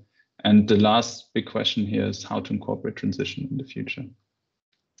solver. And the last big question here is how to incorporate transition in the future.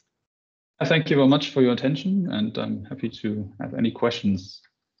 Thank you very much for your attention, and I'm happy to have any questions.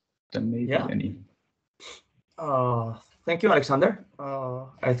 There may be any. Thank you, Alexander.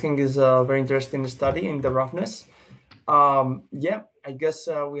 I think it's a very interesting study in the roughness. Yeah, I guess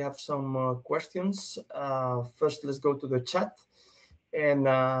we have some questions. First, let's go to the chat. And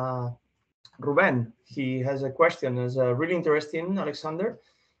Ruben, he has a question. It's really interesting, Alexander.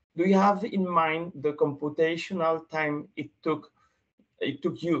 Do you have in mind the computational time it took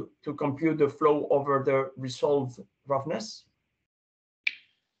you to compute the flow over the resolved roughness?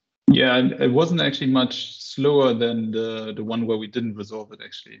 Yeah, it wasn't actually much slower than the one where we didn't resolve it,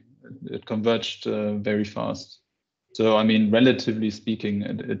 actually. It converged very fast. So, I mean, relatively speaking,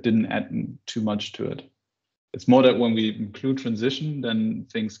 it didn't add too much to it. It's more that when we include transition, then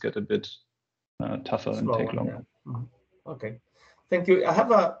things get a bit tougher and take longer. Yeah. Mm-hmm. Okay. Thank you. I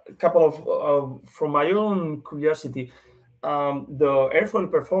have a couple of, from my own curiosity, the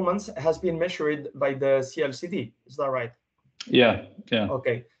airfoil performance has been measured by the CLCD. Is that right? Yeah, yeah.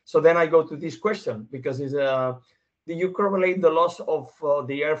 Okay. So then I go to this question, because it's, do you correlate the loss of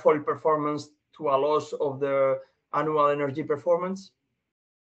the airfoil performance to a loss of the annual energy performance?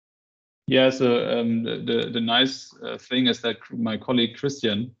 Yeah, so the nice thing is that my colleague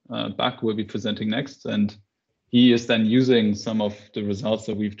Christian Bach will be presenting next, and he is then using some of the results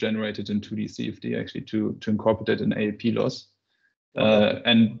that we've generated in 2D CFD actually to incorporate an AAP loss.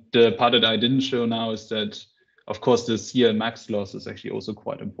 And the part that I didn't show now is that, of course, the CL max loss is actually also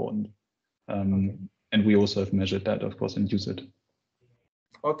quite important. And we also have measured that, of course, and use it.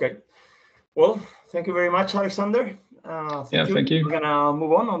 Okay. Well, thank you very much, Alexander. Thank you. We're gonna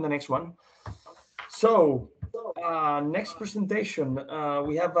move on the next one. So next presentation,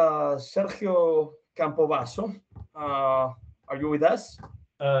 we have Sergio Campobasso. Are you with us?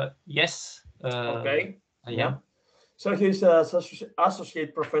 Yes. Okay. Yeah. So he's an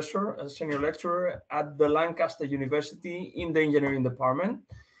associate professor, a senior lecturer at the Lancaster University in the engineering department.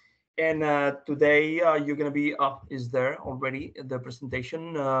 And today you're going to be is there already the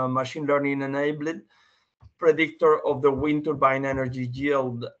presentation, machine learning enabled predictor of the wind turbine energy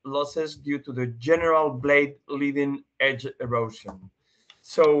yield losses due to the general blade leading edge erosion.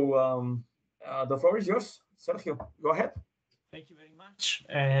 So the floor is yours, Sergio. Go ahead. Thank you very much.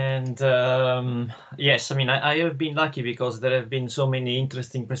 And yes, I mean, I have been lucky because there have been so many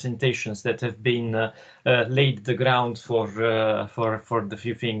interesting presentations that have been laid the ground for the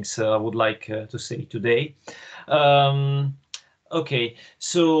few things I would like to say today. Okay,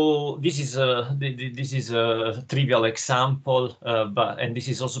 so this is a trivial example, and this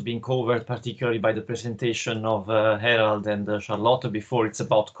is also being covered particularly by the presentation of Harald and Charlotte before. It's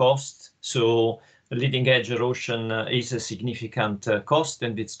about cost. So leading edge erosion is a significant cost,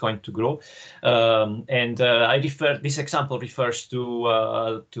 and it's going to grow. This example refers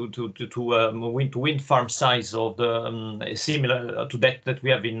to wind farm size of the similar to that we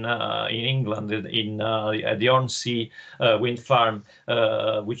have in England at the Hornsea wind farm,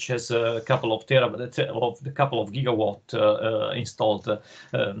 which has a couple of gigawatt installed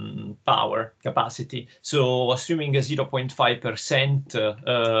power capacity. So assuming a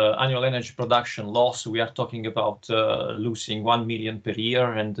 0.5% annual energy production loss, we are talking about losing 1 million per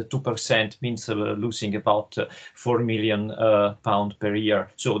year, and 2% means losing about 4 million pound per year.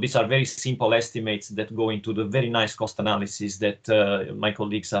 So these are very simple estimates that go into the very nice cost analysis that my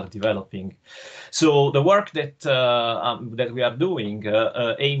colleagues are developing. So the work that we are doing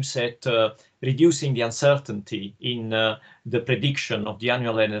aims at reducing the uncertainty in the prediction of the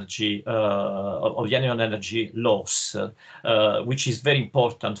annual energy loss, which is very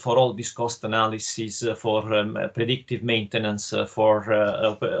important for all this cost analysis, for predictive maintenance, for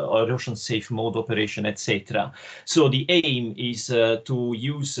erosion-safe mode operation, etc. So the aim is to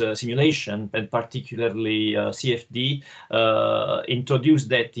use simulation, and particularly CFD, introduce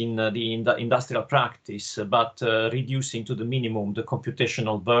that in the industrial practice, but reducing to the minimum the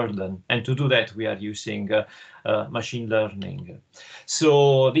computational burden. And to do that, we are using machine learning.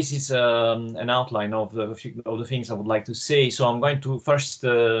 So this is an outline of the things I would like to say. So I'm going to first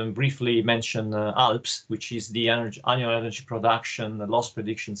briefly mention ALPS, which is the annual energy production loss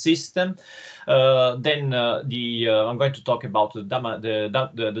prediction system. Then I'm going to talk about the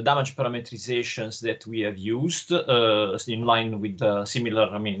damage parameterizations that we have used in line with similar,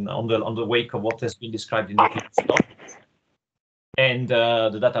 I mean, on the wake of what has been described in the previous talk. And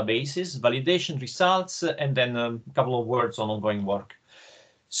the databases, validation results, and then a couple of words on ongoing work.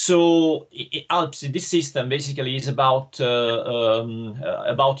 So ALPS, this system basically is about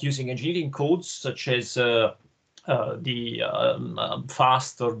using engineering codes such as the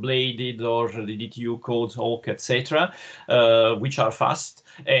fast or bladed or the DTU codes, OC, etc., which are fast,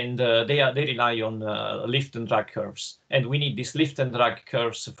 and they rely on lift and drag curves. And we need these lift and drag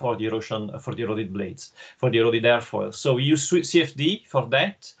curves for the erosion, for the eroded blades, for the eroded airfoil. So we use CFD for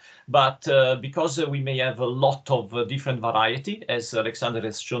that. But because we may have a lot of different variety, as Alexander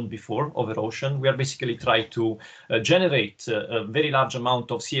has shown before, of erosion, we are basically trying to generate a very large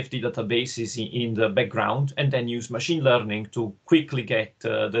amount of CFD databases in the background, and then use machine learning to quickly get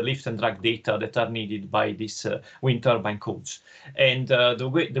the lift and drag data that are needed by these wind turbine codes. And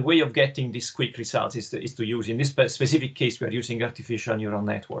the way of getting these quick results is to use, in this specific case, we are using artificial neural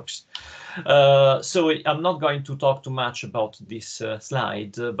networks. So I'm not going to talk too much about this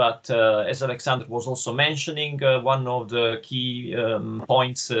slide, but as Alexander was also mentioning, one of the key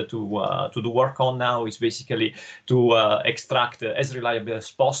points to do work on now is basically to extract as reliably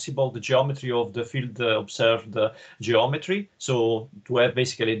as possible the geometry of the field observed geometry. So to have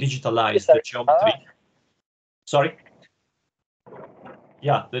basically digitalized the geometry. Sorry.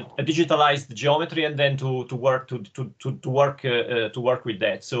 Yeah, digitalize the geometry, and then to work with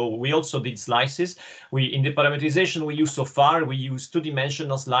that. So we also did slices. In the parameterization we use so far, we use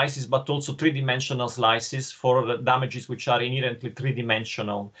 2-dimensional slices, but also 3-dimensional slices for the damages which are inherently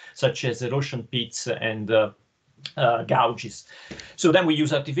 3-dimensional, such as erosion pits and gouges. So then we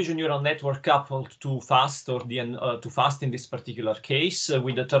use artificial neural network coupled to fast, or to fast in this particular case,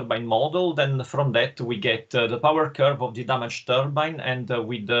 with the turbine model. Then from that we get the power curve of the damaged turbine, and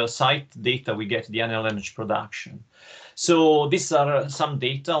with the site data we get the annual energy production. So these are some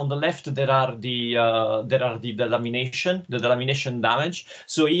data. On the left, there are the delamination damage.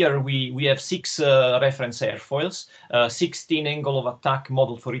 So here we have 6 reference airfoils, 16 angle of attack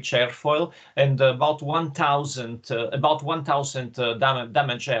model for each airfoil, and about 1,000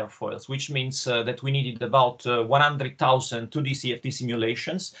 damage airfoils, which means that we needed about 100,000 2D CFD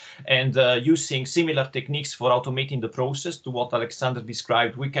simulations. And using similar techniques for automating the process to what Alexander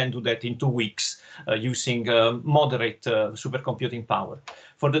described, we can do that in 2 weeks using moderate supercomputing power.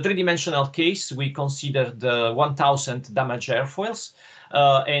 For the three-dimensional case, we considered 1,000 damage airfoils.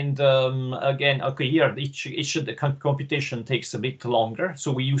 Again, okay, here each of the computation takes a bit longer.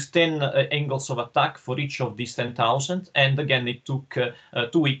 So we use 10 angles of attack for each of these 10,000. And again, it took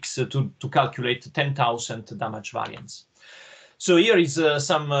 2 weeks to calculate 10,000 damage variants. So here is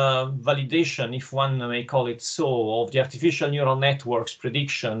some validation, if one may call it so, of the artificial neural networks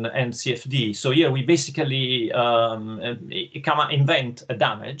prediction and CFD. So here we basically invent a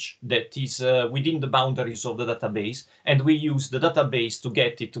damage that is within the boundaries of the database, and we use the database to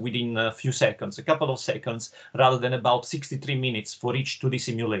get it within a few seconds, a couple of seconds, rather than about 63 minutes for each 2D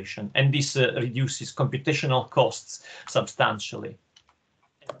simulation. And this reduces computational costs substantially.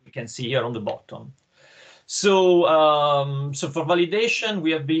 You can see here on the bottom. So, so for validation,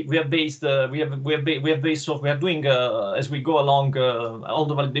 we are doing as we go along all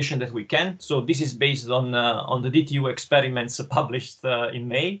the validation that we can. So this is based on the DTU experiments published in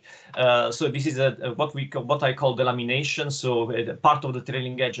May. So this is what I call delamination. So part of the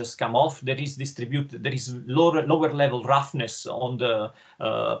trailing edges come off. There is lower level roughness on the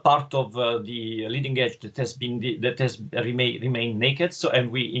part of the leading edge that has remained naked. So,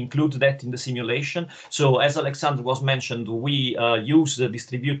 and we include that in the simulation. So as Alexander was mentioned, we use the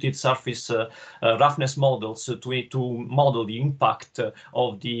distributed surface roughness models to model the impact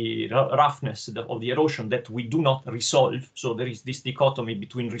of the roughness of the erosion that we do not resolve. So there is this dichotomy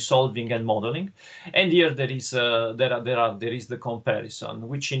between resolving and modeling. And here there is the comparison,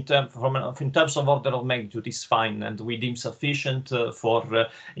 which in terms of order of magnitude is fine, and we deem sufficient for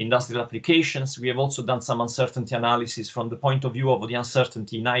industrial applications. We have also done some uncertainty analysis from the point of view of the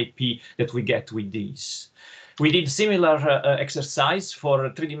uncertainty in IP that we get with these. We did similar exercise for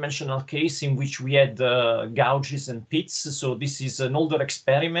a three-dimensional case in which we had gouges and pits. So this is an older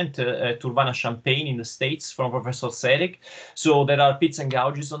experiment at Urbana-Champaign in the States from Professor Serig. So there are pits and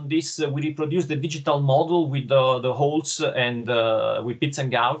gouges on this. We reproduced the digital model with the holes and with pits and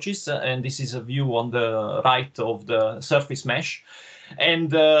gouges. And this is a view on the right of the surface mesh.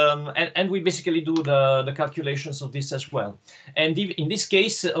 And we basically do the calculations of this as well. And in this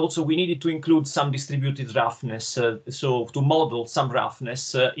case, also we needed to include some distributed roughness, so to model some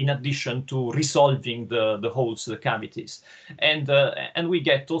roughness in addition to resolving the holes, the cavities. And we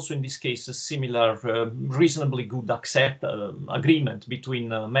get also in this case a similar, reasonably good agreement between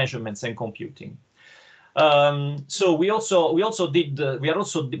measurements and computing. So we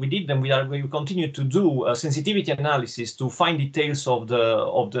continue to do sensitivity analysis to find details of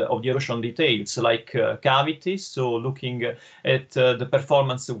the erosion details, like cavities. So looking at the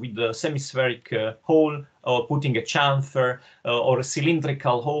performance with the semispheric hole, or putting a chamfer, or a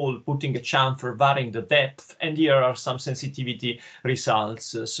cylindrical hole, putting a chamfer, varying the depth. And here are some sensitivity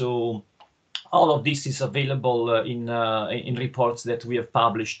results. So all of this is available in reports that we have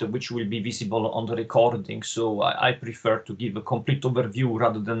published, which will be visible on the recording. So I prefer to give a complete overview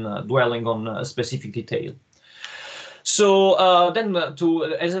rather than dwelling on a specific detail. So then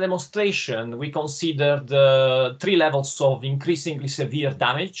as a demonstration, we considered 3 levels of increasingly severe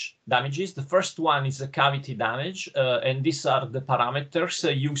damages. The first one is a cavity damage, and these are the parameters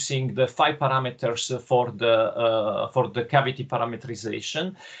using the 5 parameters for the cavity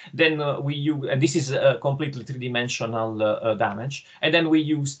parameterization. Then and this is a completely 3-dimensional damage. And then we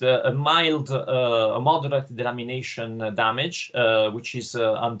used a moderate delamination damage, which is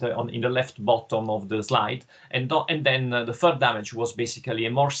in the left bottom of the slide, and then the third damage was basically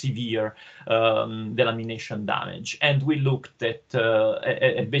a more severe delamination damage. And we looked at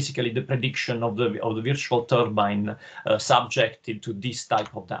basically the prediction of the virtual turbine subjected to this type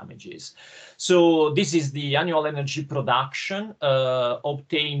of damages. So this is the annual energy production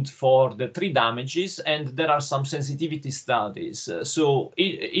obtained for the 3 damages, and there are some sensitivity studies. So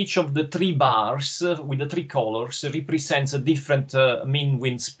each of the 3 bars with the 3 colors represents a different mean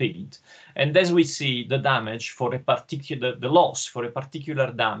wind speed. And as we see, the damage for the loss for a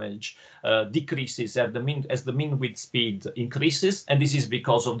particular damage decreases as the mean wind speed increases, and this is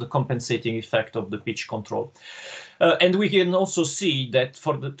because of the compensating effect of the pitch control. And we can also see that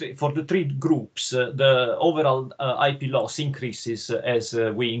for the three groups, the overall IP loss increases as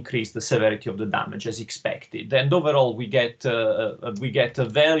we increase the severity of the damage as expected. And overall, we get a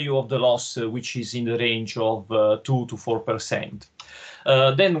value of the loss which is in the range of 2 to 4%.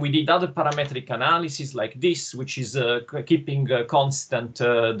 Then we did other parametric analysis like this, which is keeping constant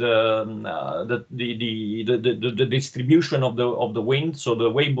the distribution of the wind, so the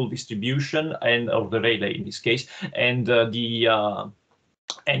Weibull distribution of the Rayleigh in this case, and the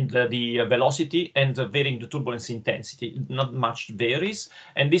velocity and varying the turbulence intensity. Not much varies,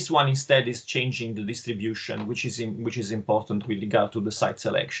 and this one instead is changing the distribution, which is important with regard to the site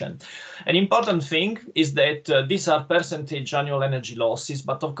selection. An important thing is that these are percentage annual energy losses,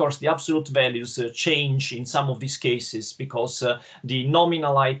 but of course the absolute values change in some of these cases because the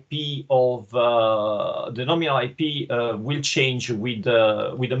nominal IP will change with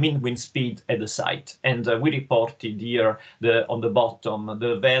the mean wind speed at the site, and we reported here on the bottom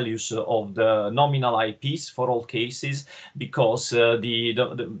the values of the nominal IPs for all cases, because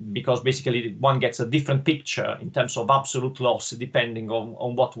because basically one gets a different picture in terms of absolute loss depending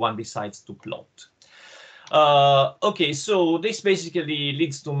on what one decides to plot. Okay, so this basically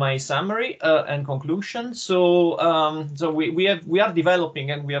leads to my summary and conclusion. So, we are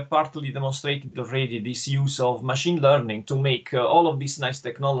developing, and we have partly demonstrated already, this use of machine learning to make all of these nice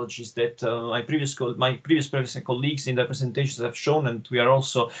technologies that my previous colleagues in their presentations have shown, and we are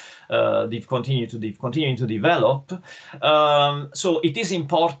also continuing to develop. So it is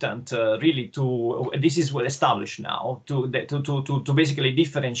important, really, this is well established now, to basically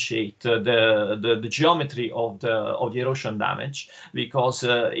differentiate the geometry of the erosion damage, because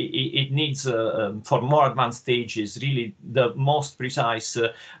it needs for more advanced stages really the most precise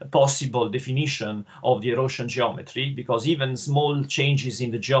possible definition of the erosion geometry, because even small changes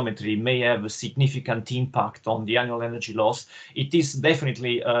in the geometry may have a significant impact on the annual energy loss. It is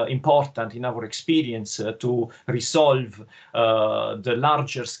definitely important in our experience to resolve the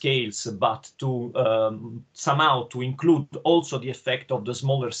larger scales, but to somehow to include also the effect of the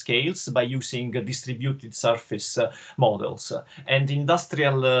smaller scales by using distributed surface models. And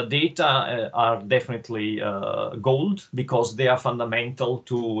industrial data are definitely gold, because they are fundamental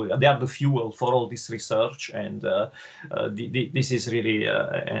they are the fuel for all this research, and this is really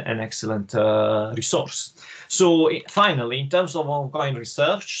an excellent resource. So finally, in terms of ongoing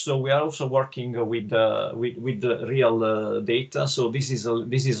research, so we are also working with the real data. So this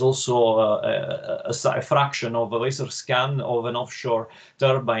is also a fraction of a laser scan of an offshore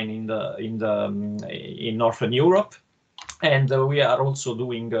turbine in Northern Europe, and we are also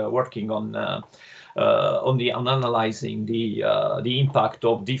working on analyzing the impact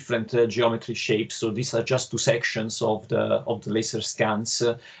of different geometry shapes. So these are just two sections of the laser scans,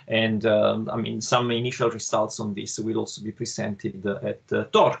 and I mean, some initial results on this will also be presented at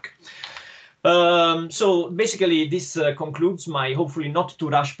Torque. So basically this concludes my hopefully not too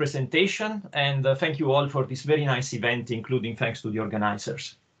rush presentation, and thank you all for this very nice event, including thanks to the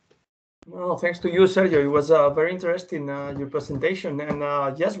organizers. Well, thanks to you, Sergio. It was very interesting, your presentation. And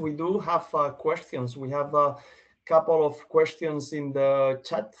yes, we do have questions. We have a couple of questions in the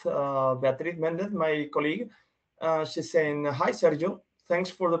chat. Beatriz Méndez, my colleague, she's saying, "Hi, Sergio. Thanks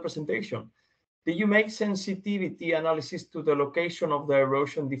for the presentation. Did you make sensitivity analysis to the location of the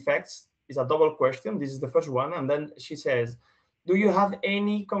erosion defects?" It's a double question. This is the first one. And then she says, "Do you have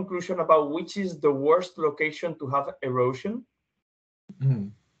any conclusion about which is the worst location to have erosion?"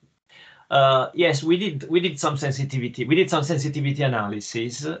 Yes, we did some sensitivity. We did some sensitivity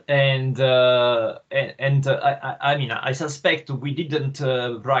analysis, and I mean, I suspect we didn't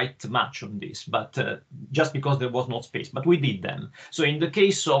write much on this, but just because there was no space. But we did them. So in the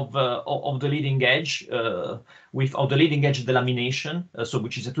case of the leading edge, of the leading edge delamination, so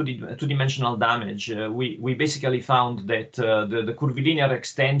which is a two-dimensional damage, we basically found that the curvilinear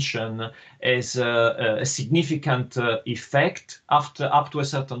extension has a significant effect up to a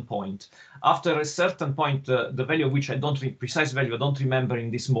certain point. After a certain point, the value of which precise value I don't remember in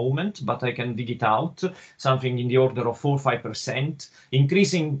this moment, but I can dig it out, something in the order of 4 or 5%.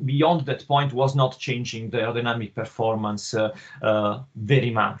 Increasing beyond that point was not changing the aerodynamic performance very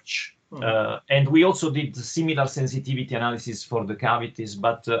much. And we also did similar sensitivity analysis for the cavities,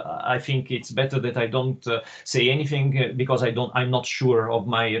 but I think it's better that I don't say anything, because I'm not sure of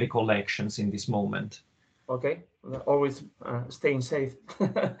my recollections in this moment. Okay, always staying safe.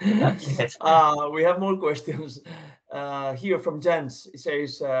 Yes. We have more questions here from Jens. It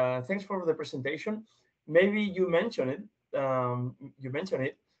says, "Thanks for the presentation. Maybe you mentioned it,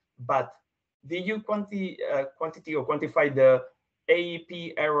 but did you quantify the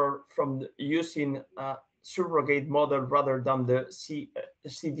AEP error from using a surrogate model rather than the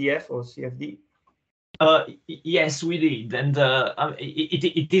CDF or CFD? Yes, we did, and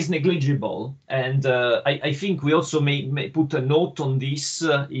it is negligible. And I think we also may put a note on this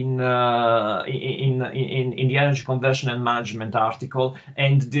in the energy conversion and management article.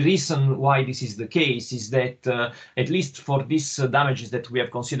 And the reason why this is the case is that at least for these damages that we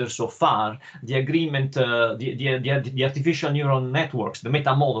have considered so far, the agreement, the artificial neural networks, the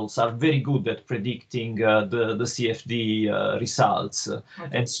meta models, are very good at predicting the CFD results. Okay.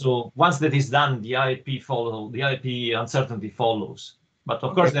 And so once that is done, the IP uncertainty follows. But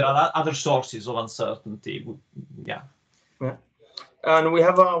of course, there are other sources of uncertainty. Yeah. And we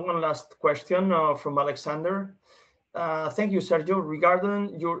have one last question from Alexander. Thank you, Sergio.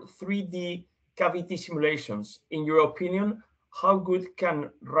 Regarding your 3D cavity simulations, in your opinion, how good can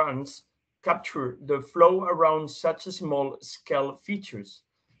runs capture the flow around such a small scale features?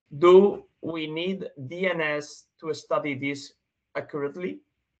 Do we need DNS to study this accurately?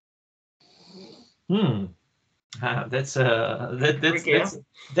 That's a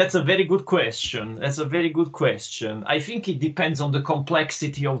very good question. That's a very good question. I think it depends on the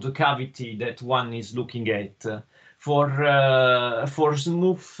complexity of the cavity that one is looking at. For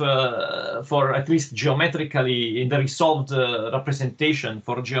smooth, for at least geometrically in the resolved representation,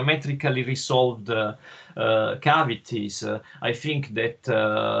 for geometrically resolved cavities, I think that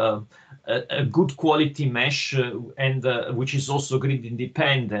a good quality mesh and which is also grid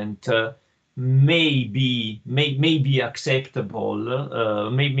independent may be acceptable,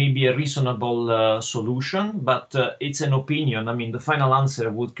 may be a reasonable solution, but it's an opinion. I mean, the final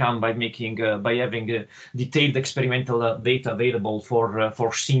answer would come by having detailed experimental data available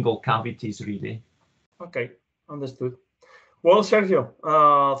for single cavities, really. Okay, understood. Well, Sergio,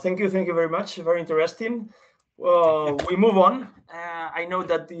 thank you very much. Very interesting. We move on. I know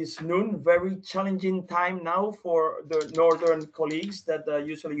that it's noon, very challenging time now for the northern colleagues that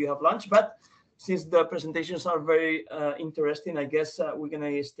usually you have lunch, but since the presentations are very interesting, I guess we're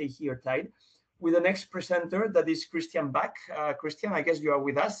gonna stay here tight with the next presenter, that is Christian Bach. Christian, I guess you are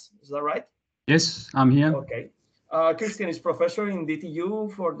with us, is that right? Yes, I'm here. Okay. Christian is professor in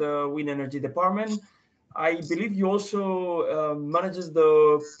DTU for the wind energy department. I believe you also manages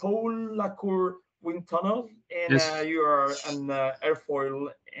the Pau-La-Cour wind tunnel, and yes, you are an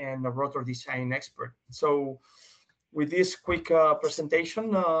airfoil and a rotor design expert. So with this quick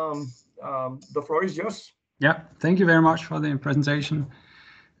presentation, the floor is yours. Yeah, thank you very much for the presentation.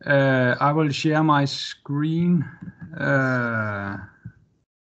 I will share my screen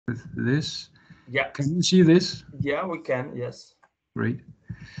with this. Yeah. Can you see this? Yeah, we can, yes. Great.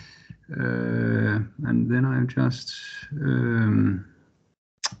 And then I'll just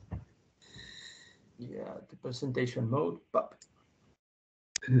yeah, the presentation mode,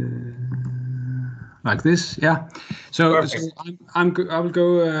 like this, yeah. So I will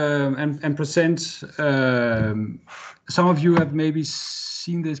go and present. Some of you have maybe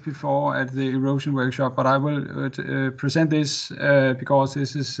seen this before at the erosion workshop, but I will present this because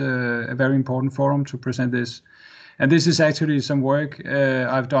this is a very important forum to present this. And this is actually some work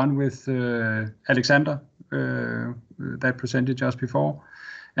I've done with Alexander that presented just before,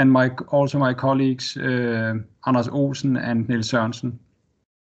 and also my colleagues Anders Olsen and Niels Sørensen.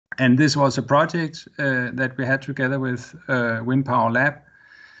 And this was a project that we had together with Wind Power Lab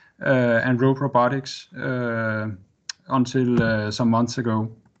and Road Robotics until some months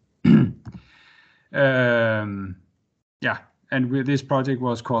ago. Yeah, and this project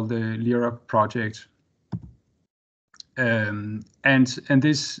was called the EERA project. And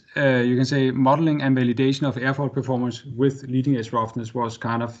this, you can say, modeling and validation of airfoil performance with leading edge roughness was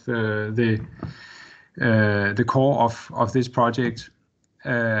kind of the core of this project.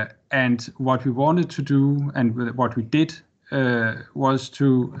 And what we wanted to do and what we did was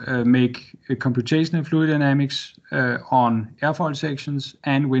to make a computational fluid dynamics on airfoil sections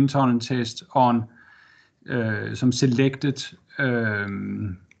and wind tunnel test on some selected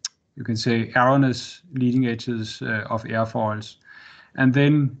you can say erroneous leading edges of airfoils, and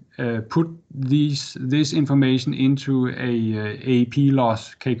then put this information into a AEP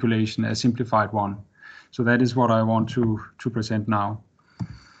loss calculation, a simplified one. So that is what I want to present now.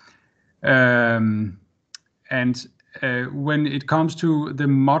 And when it comes to the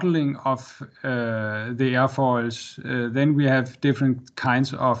modeling of the airfoils, then we have different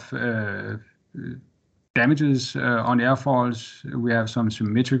kinds of damages on airfoils. We have some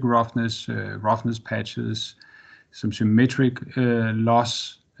symmetric roughness, roughness patches, some symmetric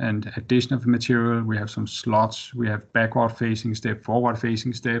loss and addition of material. We have some slots. We have backward facing step, forward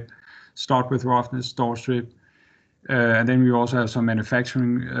facing step, start with roughness, door strip. And then we also have some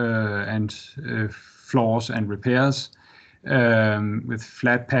manufacturing and flaws and repairs with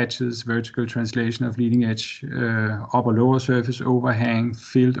flat patches, vertical translation of leading edge, upper lower surface overhang,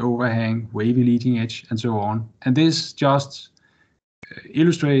 filled overhang, wavy leading edge, and so on. And this just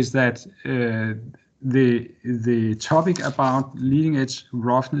illustrates that the topic about leading edge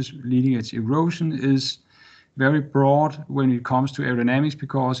roughness, leading edge erosion is very broad when it comes to aerodynamics,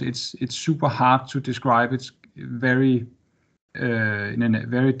 because it's super hard to describe it very in a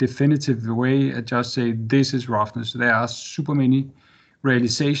very definitive way and just say this is roughness. There are super many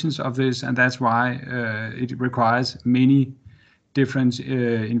realizations of this, and that's why it requires many different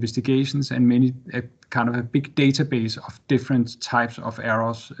investigations and many kind of a big database of different types of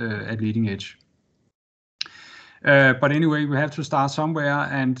errors at leading edge. But anyway, we have to start somewhere,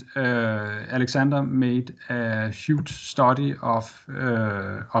 and Alexander made a huge study of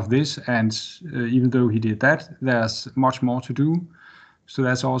this, and even though he did that, there's much more to do. So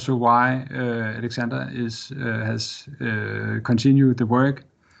that's also why Alexander has continued the work.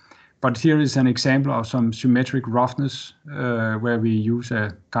 But here is an example of some symmetric roughness, where we use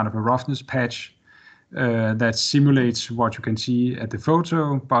a kind of a roughness patch that simulates what you can see at the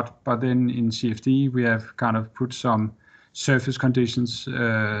photo, but then in CFD we have kind of put some surface conditions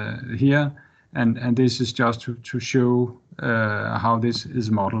here, and this is just to show how this is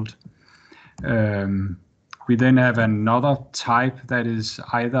modeled. We then have another type that is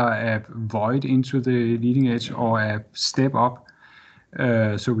either a void into the leading edge or a step up,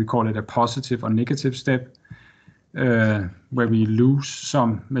 so we call it a positive or negative step, where we lose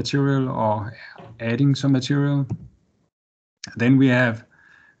some material or adding some material. Then we have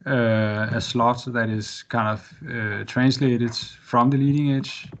a slot that is kind of translated from the leading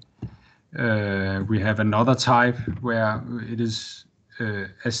edge. We have another type where it is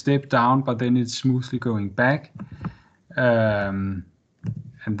a step down, but then it's smoothly going back. And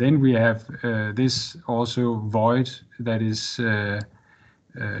then we have this also void that is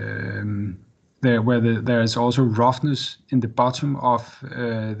there, where there is also roughness in the bottom of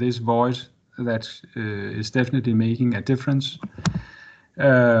this void that is definitely making a difference.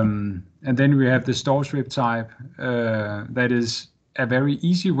 And then we have the store strip type that is a very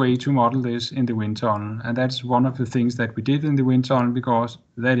easy way to model this in the wind tunnel, and that's one of the things that we did in the wind tunnel because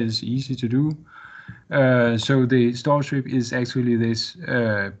that is easy to do. So the store strip is actually this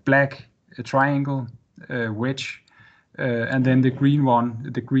black triangle wedge, and then the green one,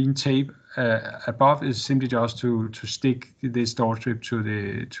 the green tape above, is simply just to stick this store strip to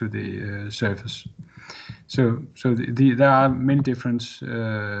the surface. So there are many different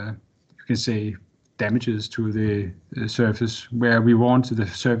you can say damages to the surface where we want the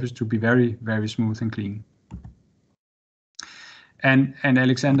surface to be very, very smooth and clean. And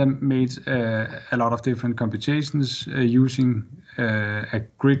Alexander made a lot of different computations using a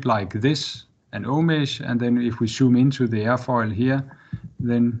grid like this, an O-mesh, and then if we zoom into the airfoil here,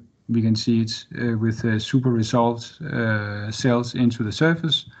 then we can see it with super resolved cells into the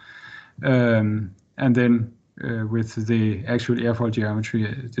surface, and then with the actual airfoil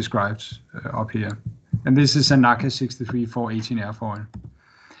geometry described up here. And this is a NACA 63418 airfoil.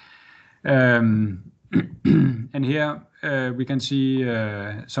 And here we can see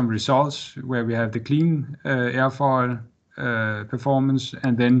some results where we have the clean airfoil performance,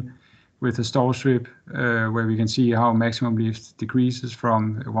 and then with the store strip where we can see how maximum lift decreases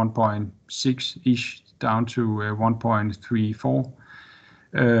from 1.6-ish down to 1.34.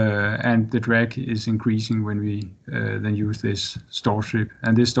 And the drag is increasing when we then use this store strip.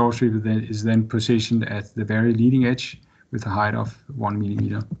 And this store strip is then positioned at the very leading edge with a height of 1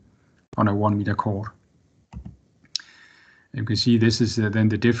 millimeter on a 1 meter chord. You can see this is then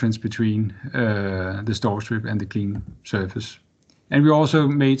the difference between the store strip and the clean surface. And we also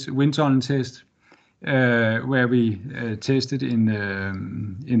made wind tunnel test where we tested in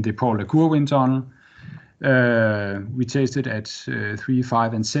the Paul Lacour wind tunnel. We tested at 3,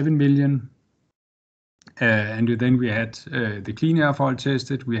 5, and 7 million. And then we had the clean airfoil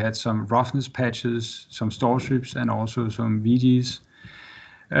tested. We had some roughness patches, some store strips, and also some VGs.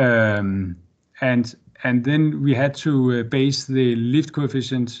 And then we had to base the lift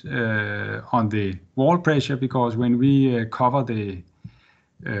coefficient on the wall pressure, because when we cover the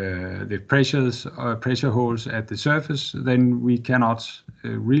pressure holes at the surface, then we cannot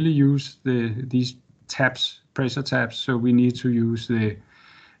really use these taps, pressure taps. So we need to use the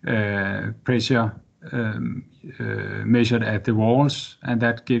pressure measured at the walls, and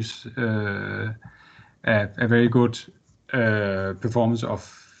that gives a very good performance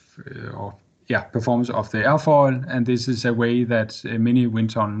of the airfoil. And this is a way that many wind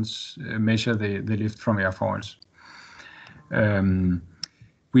tunnels measure the lift from airfoils.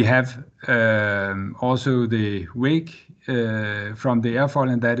 We have also the wake from the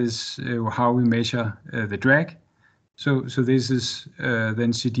airfoil, and that is how we measure the drag. So this is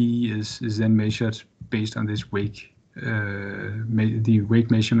then CD is then measured based on this wake, the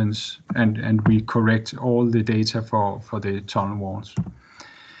wake measurements, and we correct all the data for the tunnel walls.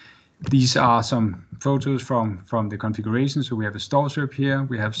 These are some photos from the configuration. So we have a stall strip here.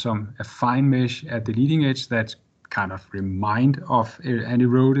 We have a fine mesh at the leading edge that kind of remind of an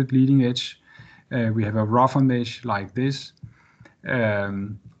eroded leading edge. We have a rougher mesh like this.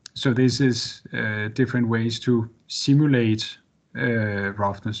 So this is different ways to simulate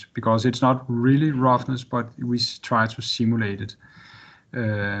roughness, because it's not really roughness, but we try to simulate it.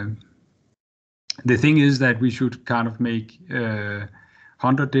 The thing is that we should kind of make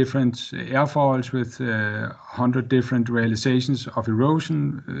 100 different airfoils with 100 different realizations of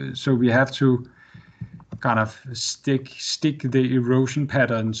erosion. So we have to kind of stick the erosion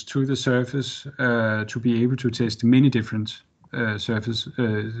patterns to the surface to be able to test many different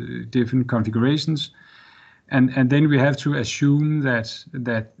different configurations. And then we have to assume that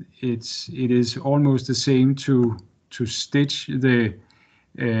it is almost the same to stitch the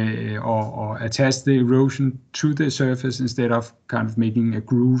or attach the erosion to the surface instead of kind of making a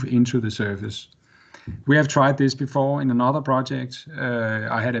groove into the surface. We have tried this before in another project.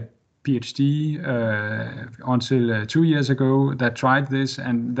 I had a PhD until 2 years ago that tried this,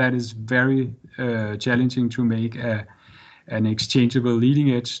 and that is very challenging to make an exchangeable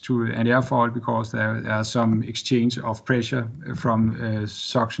leading edge to an airfoil, because there are some exchange of pressure from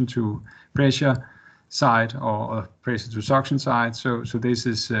suction to pressure side or pressure to suction side. So this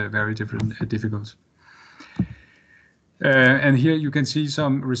is very difficult. And here you can see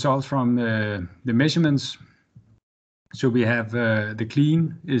some results from the measurements. So we have the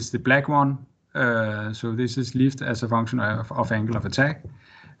clean is the black one. So this is lift as a function of angle of attack.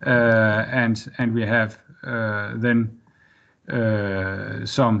 And we have then a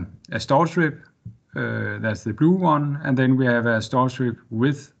stall strip, that's the blue one, and then we have a stall strip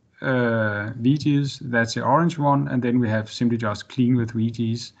with VGs, that's the orange one, and then we have simply just clean with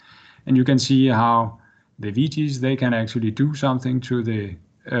VGs. And you can see how the VGs, they can actually do something to the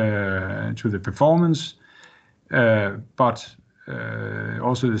performance, but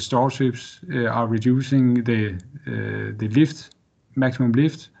also the stall strips are reducing the lift, maximum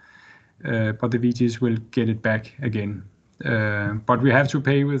lift, but the VGs will get it back again. But we have to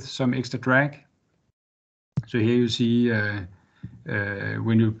pay with some extra drag. So here you see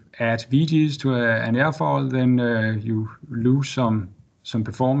when you add VGs to an airfoil, then you lose some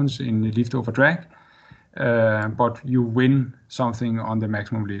performance in the lift over drag, but you win something on the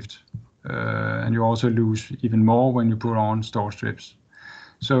maximum lift. And you also lose even more when you put on stall strips.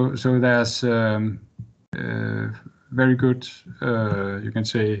 So there's very good, you can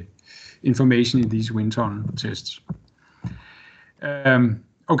say, information in these wind tunnel tests.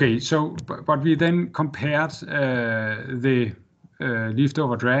 Okay, so but we then compared the lift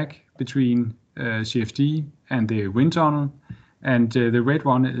over drag between CFD and the wind tunnel, and the red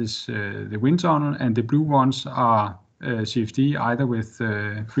one is the wind tunnel, and the blue ones are CFD, either with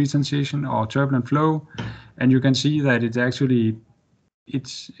free transition or turbulent flow. And you can see that it's actually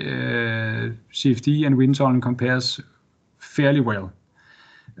CFD and wind tunnel compares fairly well,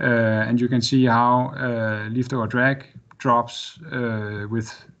 and you can see how lift over drag drops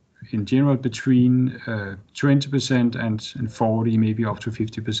with, in general, between 20% and 40, maybe up to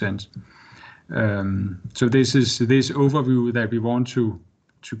 50%. So this is this overview that we want to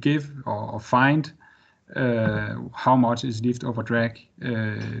give or find how much is lift over drag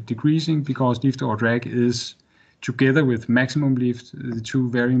decreasing, because lift over drag is, together with maximum lift, the two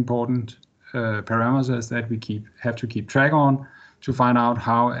very important parameters that we have to keep track on to find out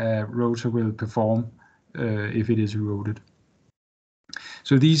how a rotor will perform if it is eroded.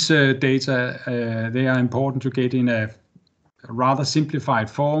 So these data, they are important to get in a rather simplified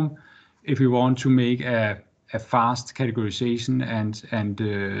form if we want to make a fast categorization and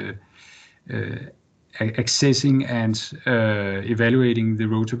accessing and evaluating the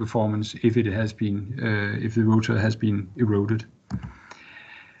rotor performance if it has been if the rotor has been eroded.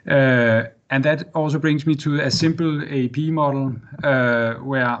 And that also brings me to a simple AP model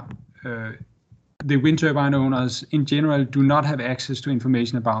where the wind turbine owners in general do not have access to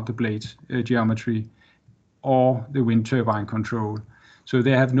information about the blade geometry or the wind turbine control. So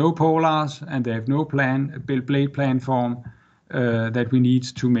they have no polars and they have no blade plan form that we need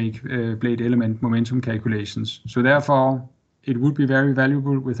to make blade element momentum calculations. So therefore, it would be very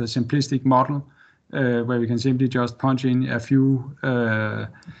valuable with a simplistic model where we can simply just punch in a few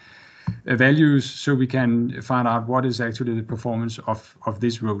values, so we can find out what is actually the performance of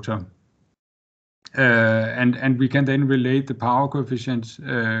this rotor. And we can then relate the power coefficient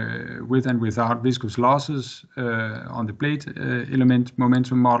with and without viscous losses on the blade element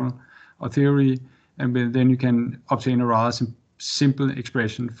momentum model or theory, and then you can obtain a rather simple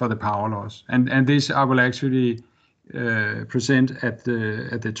expression for the power loss. And this I will actually present at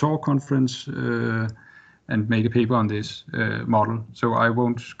the talk conference and make a paper on this model. So I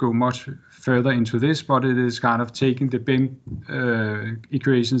won't go much further into this, but it is kind of taking the BIM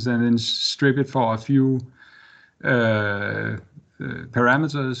equations and then strip it for a few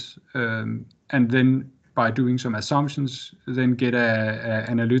parameters, and then by doing some assumptions, then get a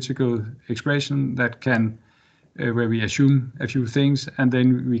analytical expression that can where we assume a few things, and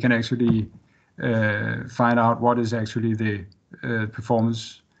then we can actually find out what is actually the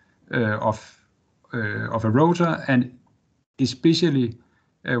performance of a rotor, and especially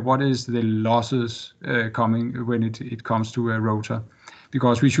what is the losses coming when it comes to a rotor,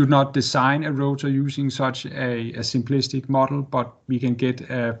 because we should not design a rotor using such a simplistic model, but we can get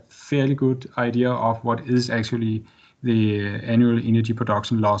a fairly good idea of what is actually the annual energy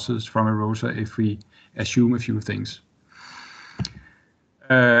production losses from a rotor if we assume a few things.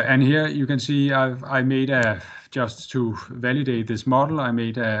 And here you can see I made just to validate this model, I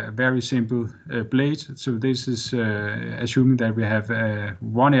made a very simple blade. So this is assuming that we have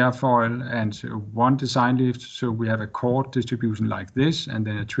one airfoil and one design lift. So we have a chord distribution like this, and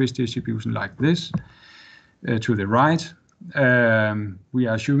then a twist distribution like this to the right. We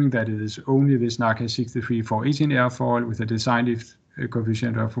are assuming that it is only this NACA 63418 airfoil with a design lift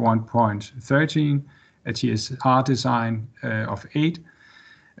coefficient of 1.13, a TSR design of 8.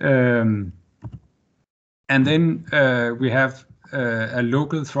 And then we have a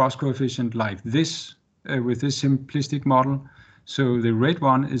local thrust coefficient like this with this simplistic model. So the red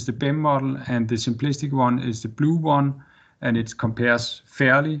one is the BEM model and the simplistic one is the blue one, and it compares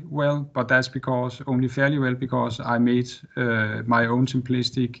fairly well, but that's because only fairly well because I made my own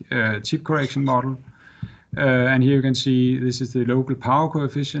simplistic tip correction model. And here you can see this is the local power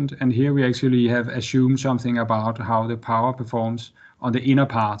coefficient, and here we actually have assumed something about how the power performs on the inner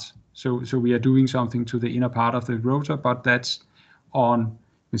part. So we are doing something to the inner part of the rotor, but that's on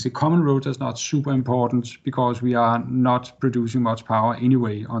the common rotors not super important because we are not producing much power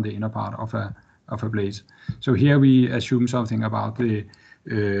anyway on the inner part of a blade. So here we assume something about the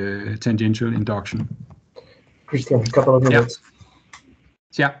tangential induction. Christian, a couple of minutes.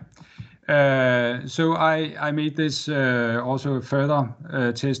 Yeah. So I made this also a further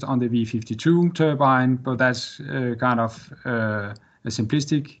test on the V52 turbine, but that's kind of a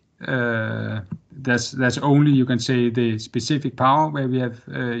simplistic. That's only, you can say, the specific power where we have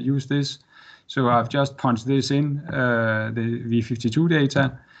used this. So I've just punched this in, the V52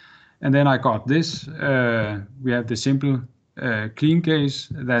 data, and then I got this. We have the simple clean case,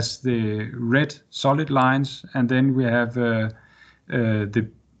 that's the red solid lines, and then we have the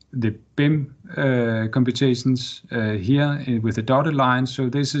BIM computations here with the dotted lines. So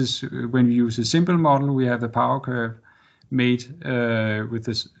this is when we use a simple model, we have the power curve made with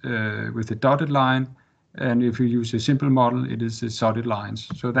the dotted line, and if you use a simple model, it is the solid lines.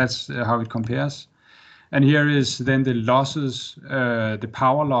 So that's how it compares. And here is then the losses, the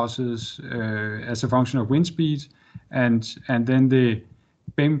power losses as a function of wind speed, and then the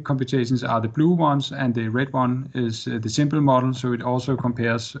BIM computations are the blue ones, and the red one is the simple model, so it also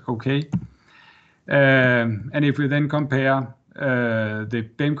compares okay. And if we then compare the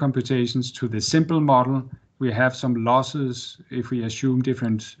BIM computations to the simple model, we have some losses if we assume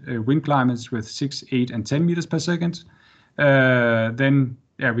different wind climates with 6, 8, and 10 meters per second. Then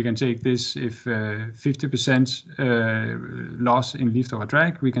we can take this if 50% loss in lift over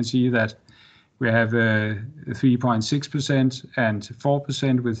drag, we can see that we have 3.6% and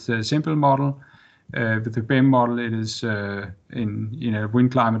 4% with the simple model. With the BEM model, it is in a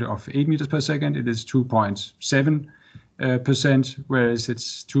wind climate of 8 meters per second, it is 2.7%, whereas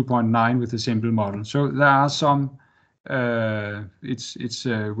it's 2.9 with the simple model. So there are some, it's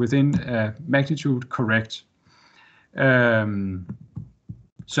within magnitude correct.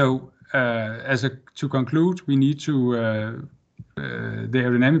 To conclude, we need to the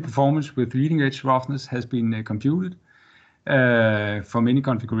aerodynamic performance with leading edge roughness has been computed for many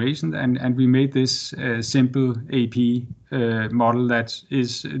configurations, and we made this simple AP model that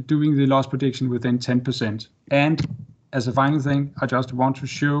is doing the loss prediction within 10%. And as a final thing, I just want to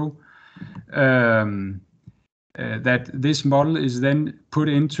show that this model is then put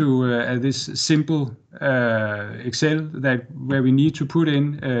into this simple Excel where we need to put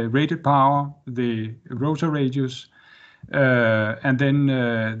in rated power, the rotor radius, and then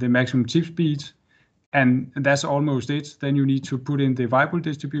the maximum tip speed, and that's almost it. Then you need to put in the variable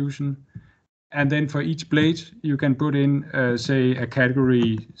distribution, and then for each blade you can put in, say, a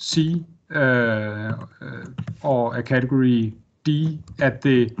category C or a category D at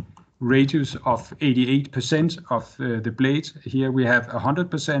the radius of 88% of the blade. Here we have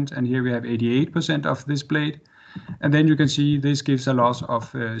 100%, and here we have 88% of this blade. And then you can see this gives a loss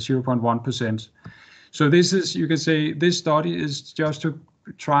of 0.1%. So this is, you can say, this study is just to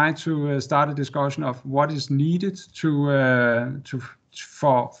try to start a discussion of what is needed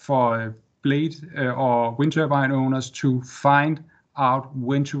for blade or wind turbine owners to find out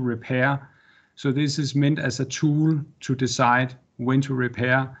when to repair. So this is meant as a tool to decide when to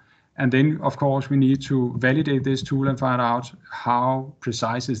repair. And then, of course, we need to validate this tool and find out how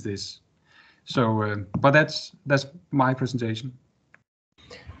precise is this. So, but that's my presentation.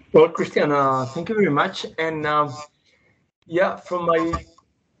 Well, Christian, thank you very much. And yeah, from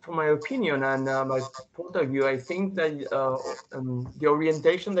my opinion and my point of view, I think that the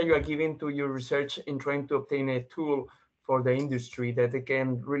orientation that you are giving to your research in trying to obtain a tool for the industry that they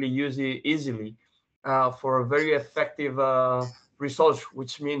can really use it easily for a very effective results,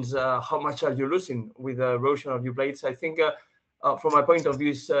 which means how much are you losing with the erosion of your blades. I think from my point of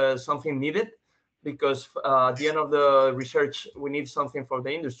view is something needed, because at the end of the research we need something for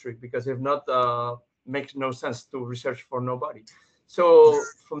the industry, because if not, makes no sense to research for nobody. So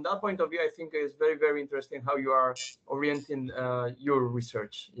from that point of view, I think it's very, very interesting how you are orienting your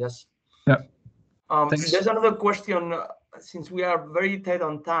research. Yes. Yeah. There's another question, since we are very tight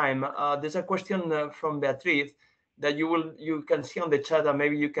on time. There's a question from Beatriz that you can see on the chat, and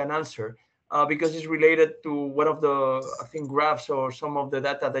maybe you can answer because it's related to one of the, I think, graphs or some of the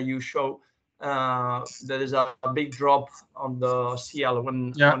data that you show. There is a big drop on the CL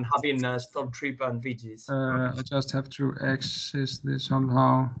when having stop trip and VGs. I just have to access this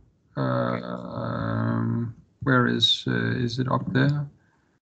somehow. Where is it up there?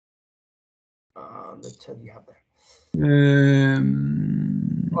 The chat you have there.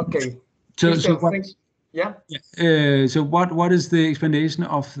 Okay. So what, yeah. So what is the explanation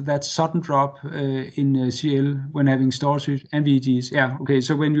of that sudden drop in CL when having storage and VGs? Yeah. Okay.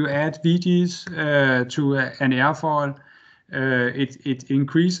 So when you add VGs to an airfoil, it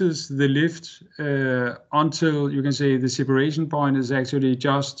increases the lift until you can say the separation point is actually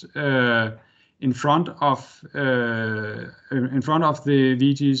just in front of the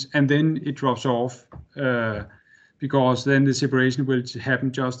VGs, and then it drops off. Because then the separation will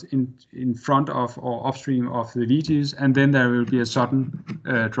happen just in front of or upstream of the VGs, and then there will be a sudden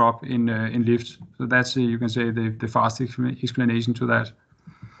drop in lift. So that's you can say the fast explanation to that.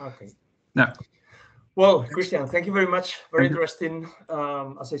 Okay. Yeah. Well, Christian, thank you very much. Very interesting.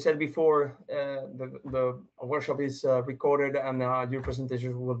 As I said before, the workshop is recorded, and your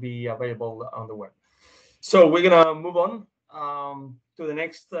presentation will be available on the web. So we're gonna move on to the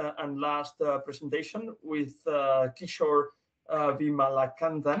next and last presentation with Kishore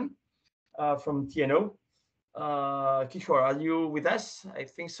Vimalakantan from TNO. Kishore, are you with us? I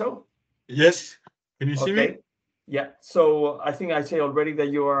think so. Yes. Can you see me? Yeah. So I think I say already that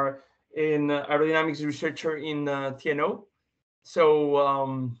you are an aerodynamics researcher in TNO. So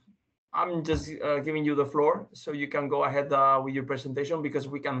I'm just giving you the floor so you can go ahead with your presentation, because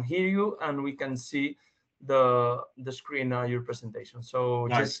we can hear you and we can see the screen your presentation. So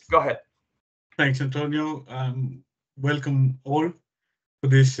just go ahead. Thanks, Antonio. Welcome all to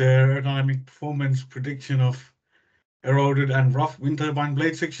this aerodynamic performance prediction of eroded and rough wind turbine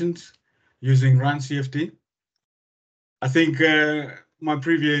blade sections using RAN CFD. I think my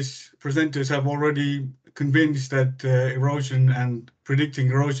previous presenters have already convinced that erosion and predicting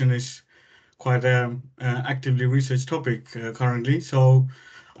erosion is quite an actively researched topic currently. So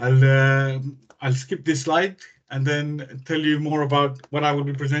I'll skip this slide and then tell you more about what I will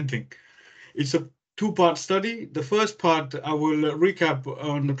be presenting. It's a two-part study. The first part, I will recap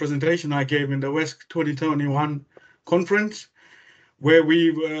on the presentation I gave in the WESC 2021 conference, where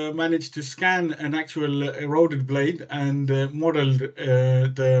we managed to scan an actual eroded blade and modeled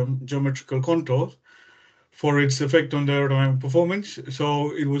the geometrical contours for its effect on the aerodynamic performance.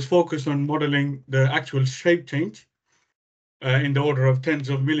 So it was focused on modeling the actual shape change in the order of tens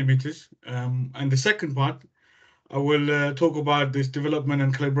of millimeters. And the second part, I will talk about this development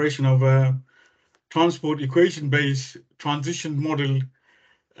and calibration of a transport equation-based transition model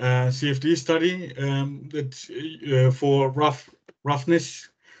CFD study that for roughness,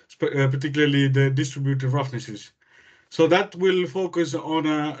 particularly the distributed roughnesses. So that will focus on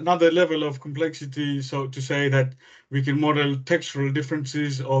another level of complexity, so to say that we can model textural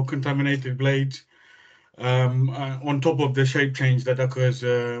differences or contaminated blades on top of the shape change that occurs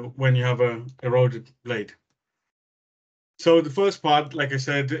when you have a eroded blade. So the first part, like I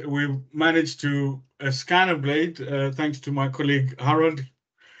said, we managed to scan a blade thanks to my colleague Harald,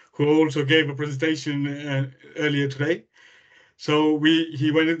 who also gave a presentation earlier today. So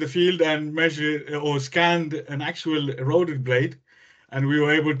he went in the field and measured or scanned an actual eroded blade, and we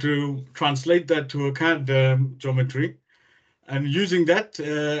were able to translate that to a CAD geometry. And using that,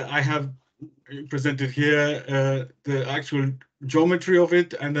 I have presented here the actual geometry of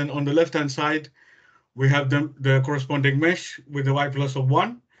it, and then on the left-hand side, we have the corresponding mesh with the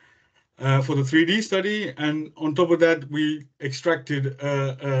y+1 for the 3D study, and on top of that, we extracted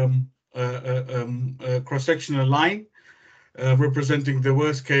a cross-sectional line representing the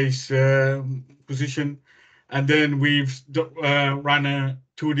worst case position, and then we've run a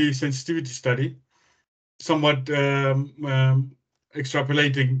 2D sensitivity study, somewhat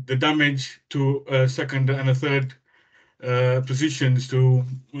extrapolating the damage to a second and a third positions to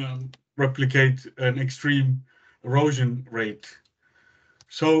replicate an extreme erosion rate.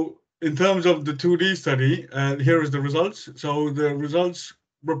 So in terms of the 2D study, here is the results. So the results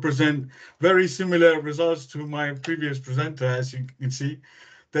represent very similar results to my previous presenter, as you can see.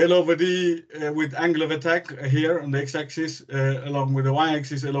 The L over D with angle of attack here on the x-axis, along with the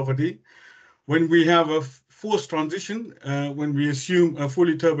y-axis L over D. When we have a forced transition, when we assume a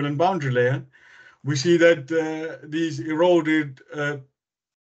fully turbulent boundary layer, we see that these eroded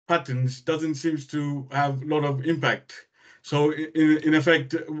patterns doesn't seem to have a lot of impact. So in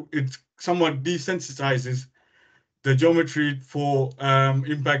effect, it somewhat desensitizes the geometry for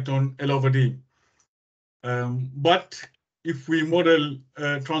impact on L over D. But if we model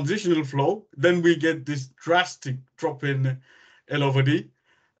transitional flow, then we get this drastic drop in L over D,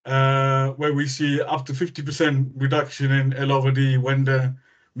 where we see up to 50% reduction in L over D when the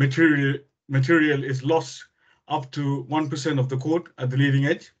material is lost up to 1% of the chord at the leading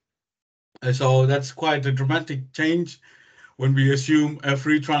edge. So that's quite a dramatic change when we assume a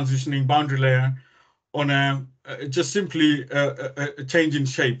free transitioning boundary layer on a just simply a change in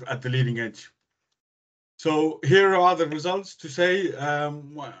shape at the leading edge. So here are the results to say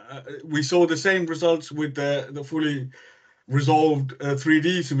we saw the same results with the fully resolved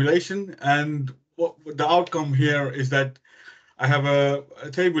 3D simulation, and what the outcome here is that I have a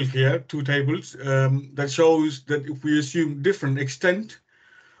table here, two tables, that shows that if we assume different extent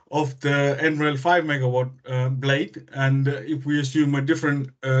of the NREL 5 megawatt blade, and if we assume a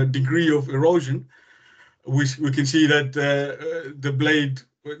different degree of erosion, we can see that the blade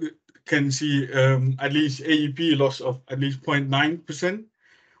can see at least AEP loss of at least 0.9%,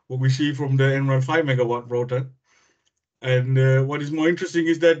 what we see from the NREL 5 megawatt rotor. And what is more interesting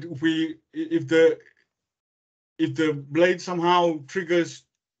is that if the blade somehow triggers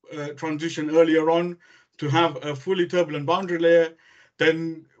transition earlier on to have a fully turbulent boundary layer,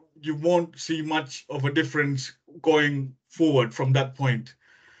 then you won't see much of a difference going forward from that point.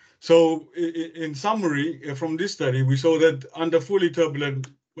 So in summary, from this study, we saw that under fully turbulent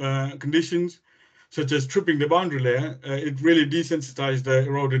conditions, such as tripping the boundary layer, it really desensitized the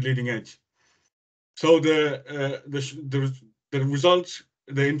eroded leading edge. So the results,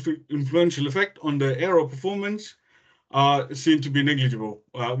 the influential effect on the aero performance seem to be negligible,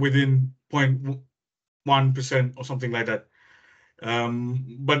 within 0.1% or something like that.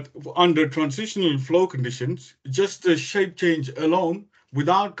 But under transitional flow conditions, just the shape change alone,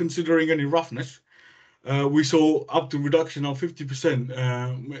 without considering any roughness, we saw up to reduction of 50%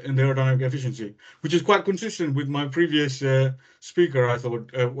 in the aerodynamic efficiency, which is quite consistent with my previous speaker, I thought.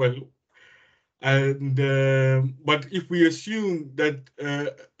 But if we assume that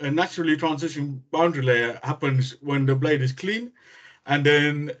a naturally transition boundary layer happens when the blade is clean, and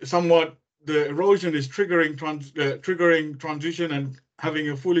then somewhat the erosion is triggering transition and having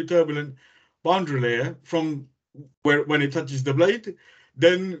a fully turbulent boundary layer from when it touches the blade,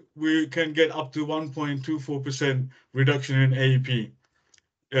 then we can get up to 1.24% reduction in AEP.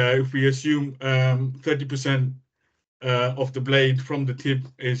 If we assume 30% of the blade from the tip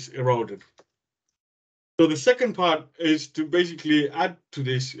is eroded. So the second part is to basically add to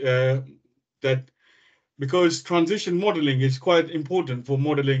this that because transition modeling is quite important for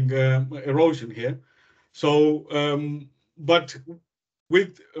modeling erosion here. So, but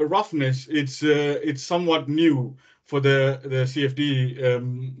with roughness, it's somewhat new for the CFD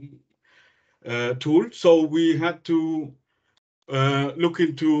tool. So we had to look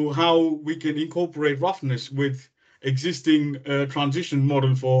into how we can incorporate roughness with existing transition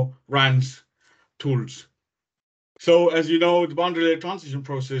model for RANS tools. So as you know, the boundary layer transition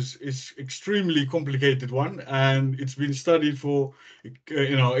process is extremely complicated one, and it's been studied for,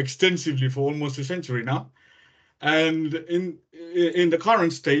 extensively for almost a century now. And in the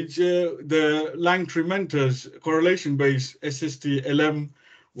current stage, the Lang-Tree-Mentors correlation-based SST-LM,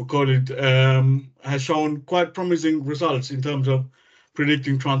 we call it, has shown quite promising results in terms of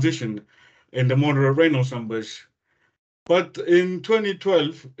predicting transition in the moderate Reynolds numbers. But in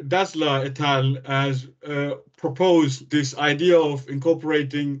 2012, Dassler et al. Has proposed this idea of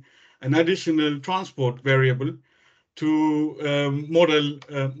incorporating an additional transport variable to model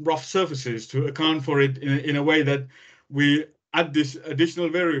rough surfaces, to account for it in a way that we add this additional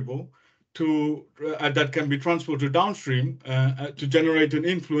variable to that can be transported downstream to generate an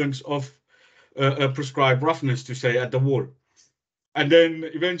influence of a prescribed roughness, to say, at the wall. And then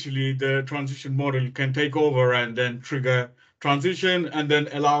eventually the transition model can take over and then trigger transition and then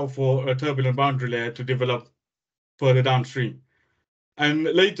allow for a turbulent boundary layer to develop further downstream. And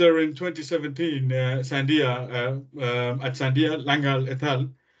later in 2017, Sandia, at Sandia, Langal et al.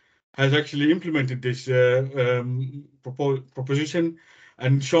 Has actually implemented this proposition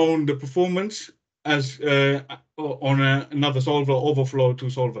and shown the performance as on another solver, overflow to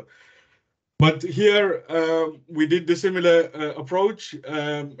solver. But here we did the similar approach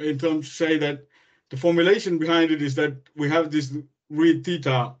in terms to say that the formulation behind it is that we have this read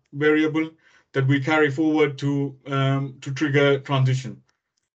theta variable that we carry forward to trigger transition.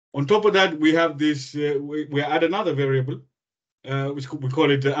 On top of that, we have this, we add another variable, which we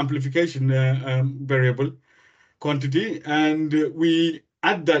call it the amplification variable quantity, and we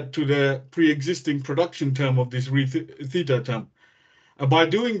add that to the pre-existing production term of this read theta term. By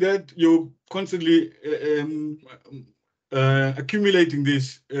doing that, you're constantly accumulating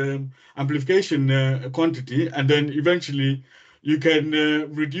this amplification quantity, and then eventually you can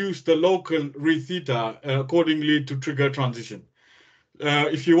reduce the local read theta accordingly to trigger transition.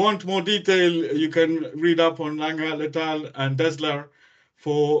 If you want more detail, you can read up on Langal et al. And Dassler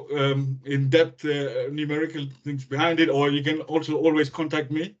for in-depth numerical things behind it, or you can also always contact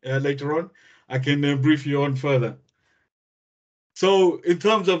me later on. I can brief you on further. So in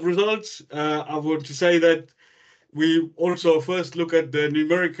terms of results, I want to say that we also first look at the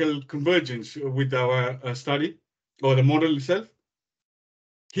numerical convergence with our study or the model itself.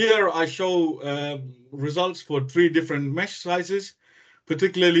 Here I show results for 3 different mesh sizes.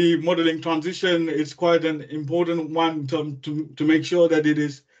 Particularly modeling transition is quite an important one to make sure that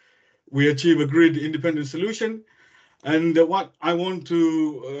we achieve a grid independent solution. And what I want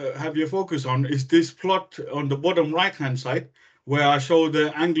to have you focus on is this plot on the bottom right hand side, where I show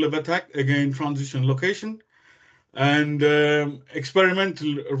the angle of attack against transition location. And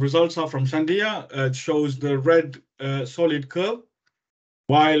experimental results are from Sandia. It shows the red solid curve,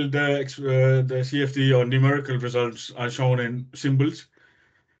 while the CFD or numerical results are shown in symbols.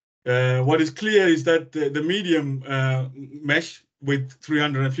 What is clear is that the medium mesh with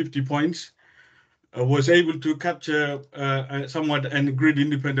 350 points was able to capture somewhat a grid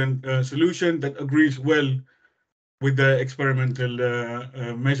independent solution that agrees well with the experimental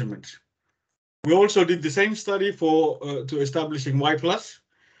measurements. We also did the same study to establishing Y+,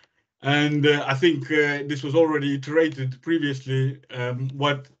 and I think this was already iterated previously.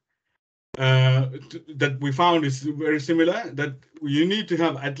 That we found is very similar, that you need to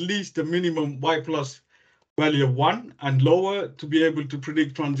have at least a minimum Y+ value of 1 and lower to be able to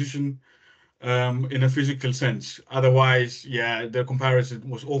predict transition in a physical sense. Otherwise, yeah, the comparison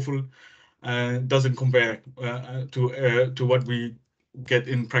was awful and doesn't compare to what we get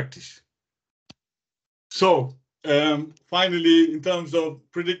in practice. So finally, in terms of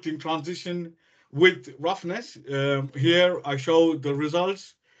predicting transition with roughness, here I show the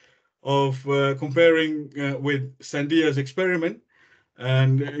results of comparing with Sandia's experiment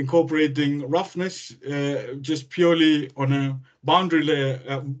and incorporating roughness just purely on a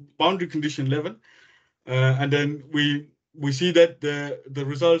boundary condition level, and then we see that the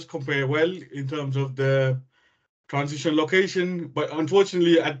results compare well in terms of the transition location, but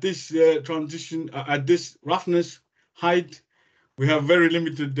unfortunately at this at this roughness height we have very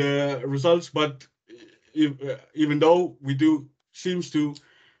limited results. But even though we seems to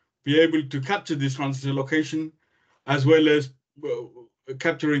be able to capture this transition location, as well as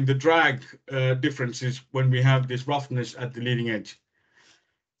capturing the drag differences when we have this roughness at the leading edge.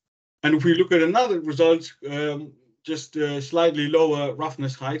 And if we look at another result, just slightly lower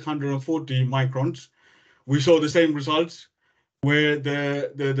roughness height, 140 microns, we saw the same results where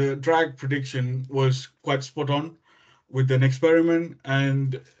the drag prediction was quite spot on with an experiment.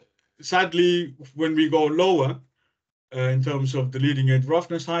 And sadly, when we go lower, in terms of the leading edge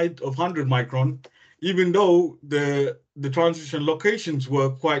roughness height of 100 micron, even though the transition locations were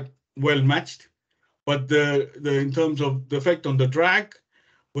quite well matched, but the in terms of the effect on the drag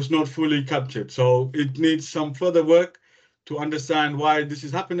was not fully captured. So it needs some further work to understand why this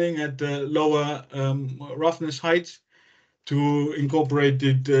is happening at the lower roughness heights to incorporate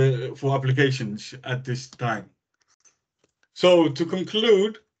it for applications at this time. So to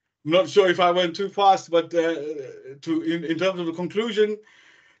conclude, I'm not sure if I went too fast, but in terms of the conclusion,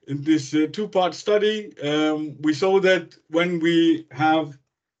 in this two-part study, we saw that when we have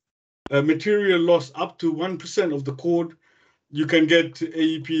a material loss up to 1% of the chord, you can get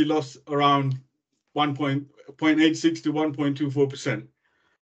AEP loss around 0.86 to 1.24%.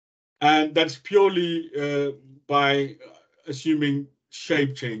 And that's purely by assuming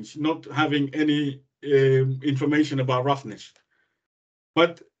shape change, not having any information about roughness.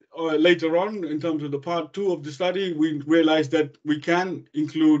 But later on, in terms of the part 2 of the study, we realized that we can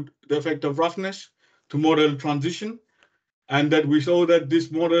include the effect of roughness to model transition, and that we saw that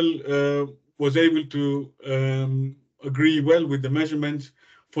this model was able to agree well with the measurements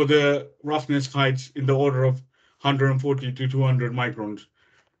for the roughness heights in the order of 140 to 200 microns.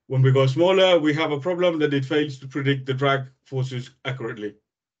 When we go smaller, we have a problem that it fails to predict the drag forces accurately.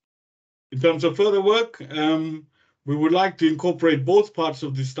 In terms of further work, we would like to incorporate both parts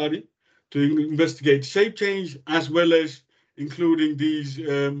of the study to investigate shape change, as well as including these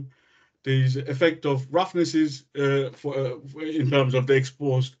effect of roughnesses in terms of the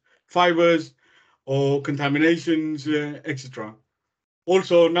exposed fibers or contaminations, etc.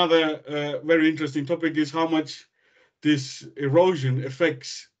 Also, another very interesting topic is how much this erosion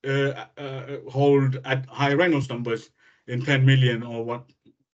affects hold at high Reynolds numbers in 10 million or what,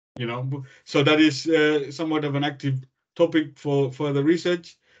 you know. So that is somewhat of an active topic for further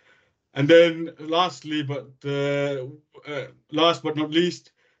research. And then lastly, last but not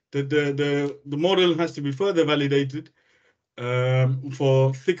least, the model has to be further validated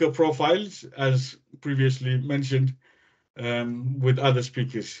for thicker profiles, as previously mentioned with other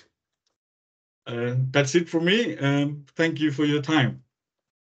speakers. That's it for me. Thank you for your time.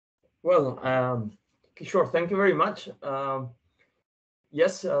 Well, sure. Thank you very much.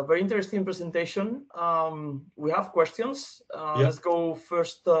 Yes, very interesting presentation. We have questions. Let's go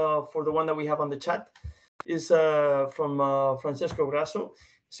first for the one that we have on the chat. Is from Francesco Grasso.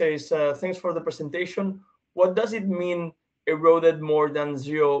 Says, thanks for the presentation. What does it mean eroded more than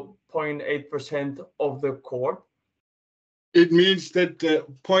 0.8% of the chord? It means that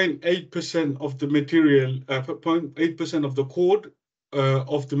 0.8% of the material, 0.8% of the chord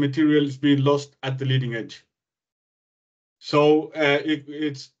of the material is being lost at the leading edge. So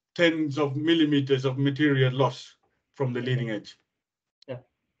it's tens of millimeters of material loss from the leading edge. Yeah.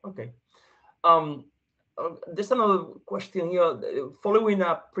 Okay. There's another question here. Following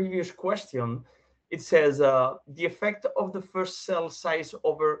a previous question, it says the effect of the first cell size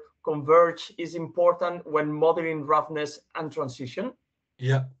over converge is important when modeling roughness and transition.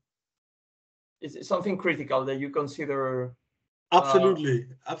 Yeah. Is it something critical that you consider? Absolutely,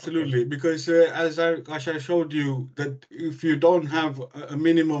 absolutely. Okay. Because as I showed you, that if you don't have a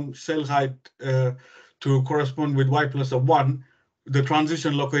minimum cell height to correspond with y+1, the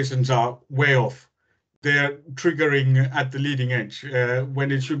transition locations are way off. They're triggering at the leading edge when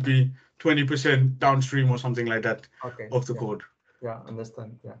it should be 20% downstream or something like that of the chord. Yeah,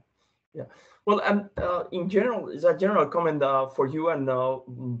 understand. Yeah, yeah. Well, in general, it's a general comment for you and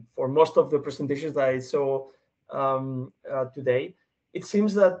for most of the presentations that I saw today. It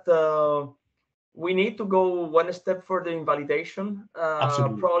seems that we need to go one step further in validation.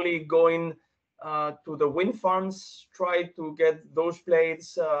 Probably going to the wind farms, try to get those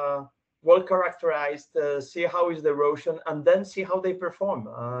blades well characterized, see how is the erosion, and then see how they perform.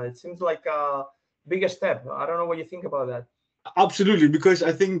 It seems like a bigger step. I don't know what you think about that. Absolutely, because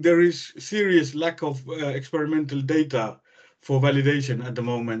I think there is serious lack of experimental data for validation at the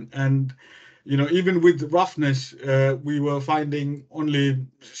moment. And, you know, even with roughness, we were finding only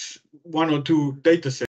 1 or 2 data sets.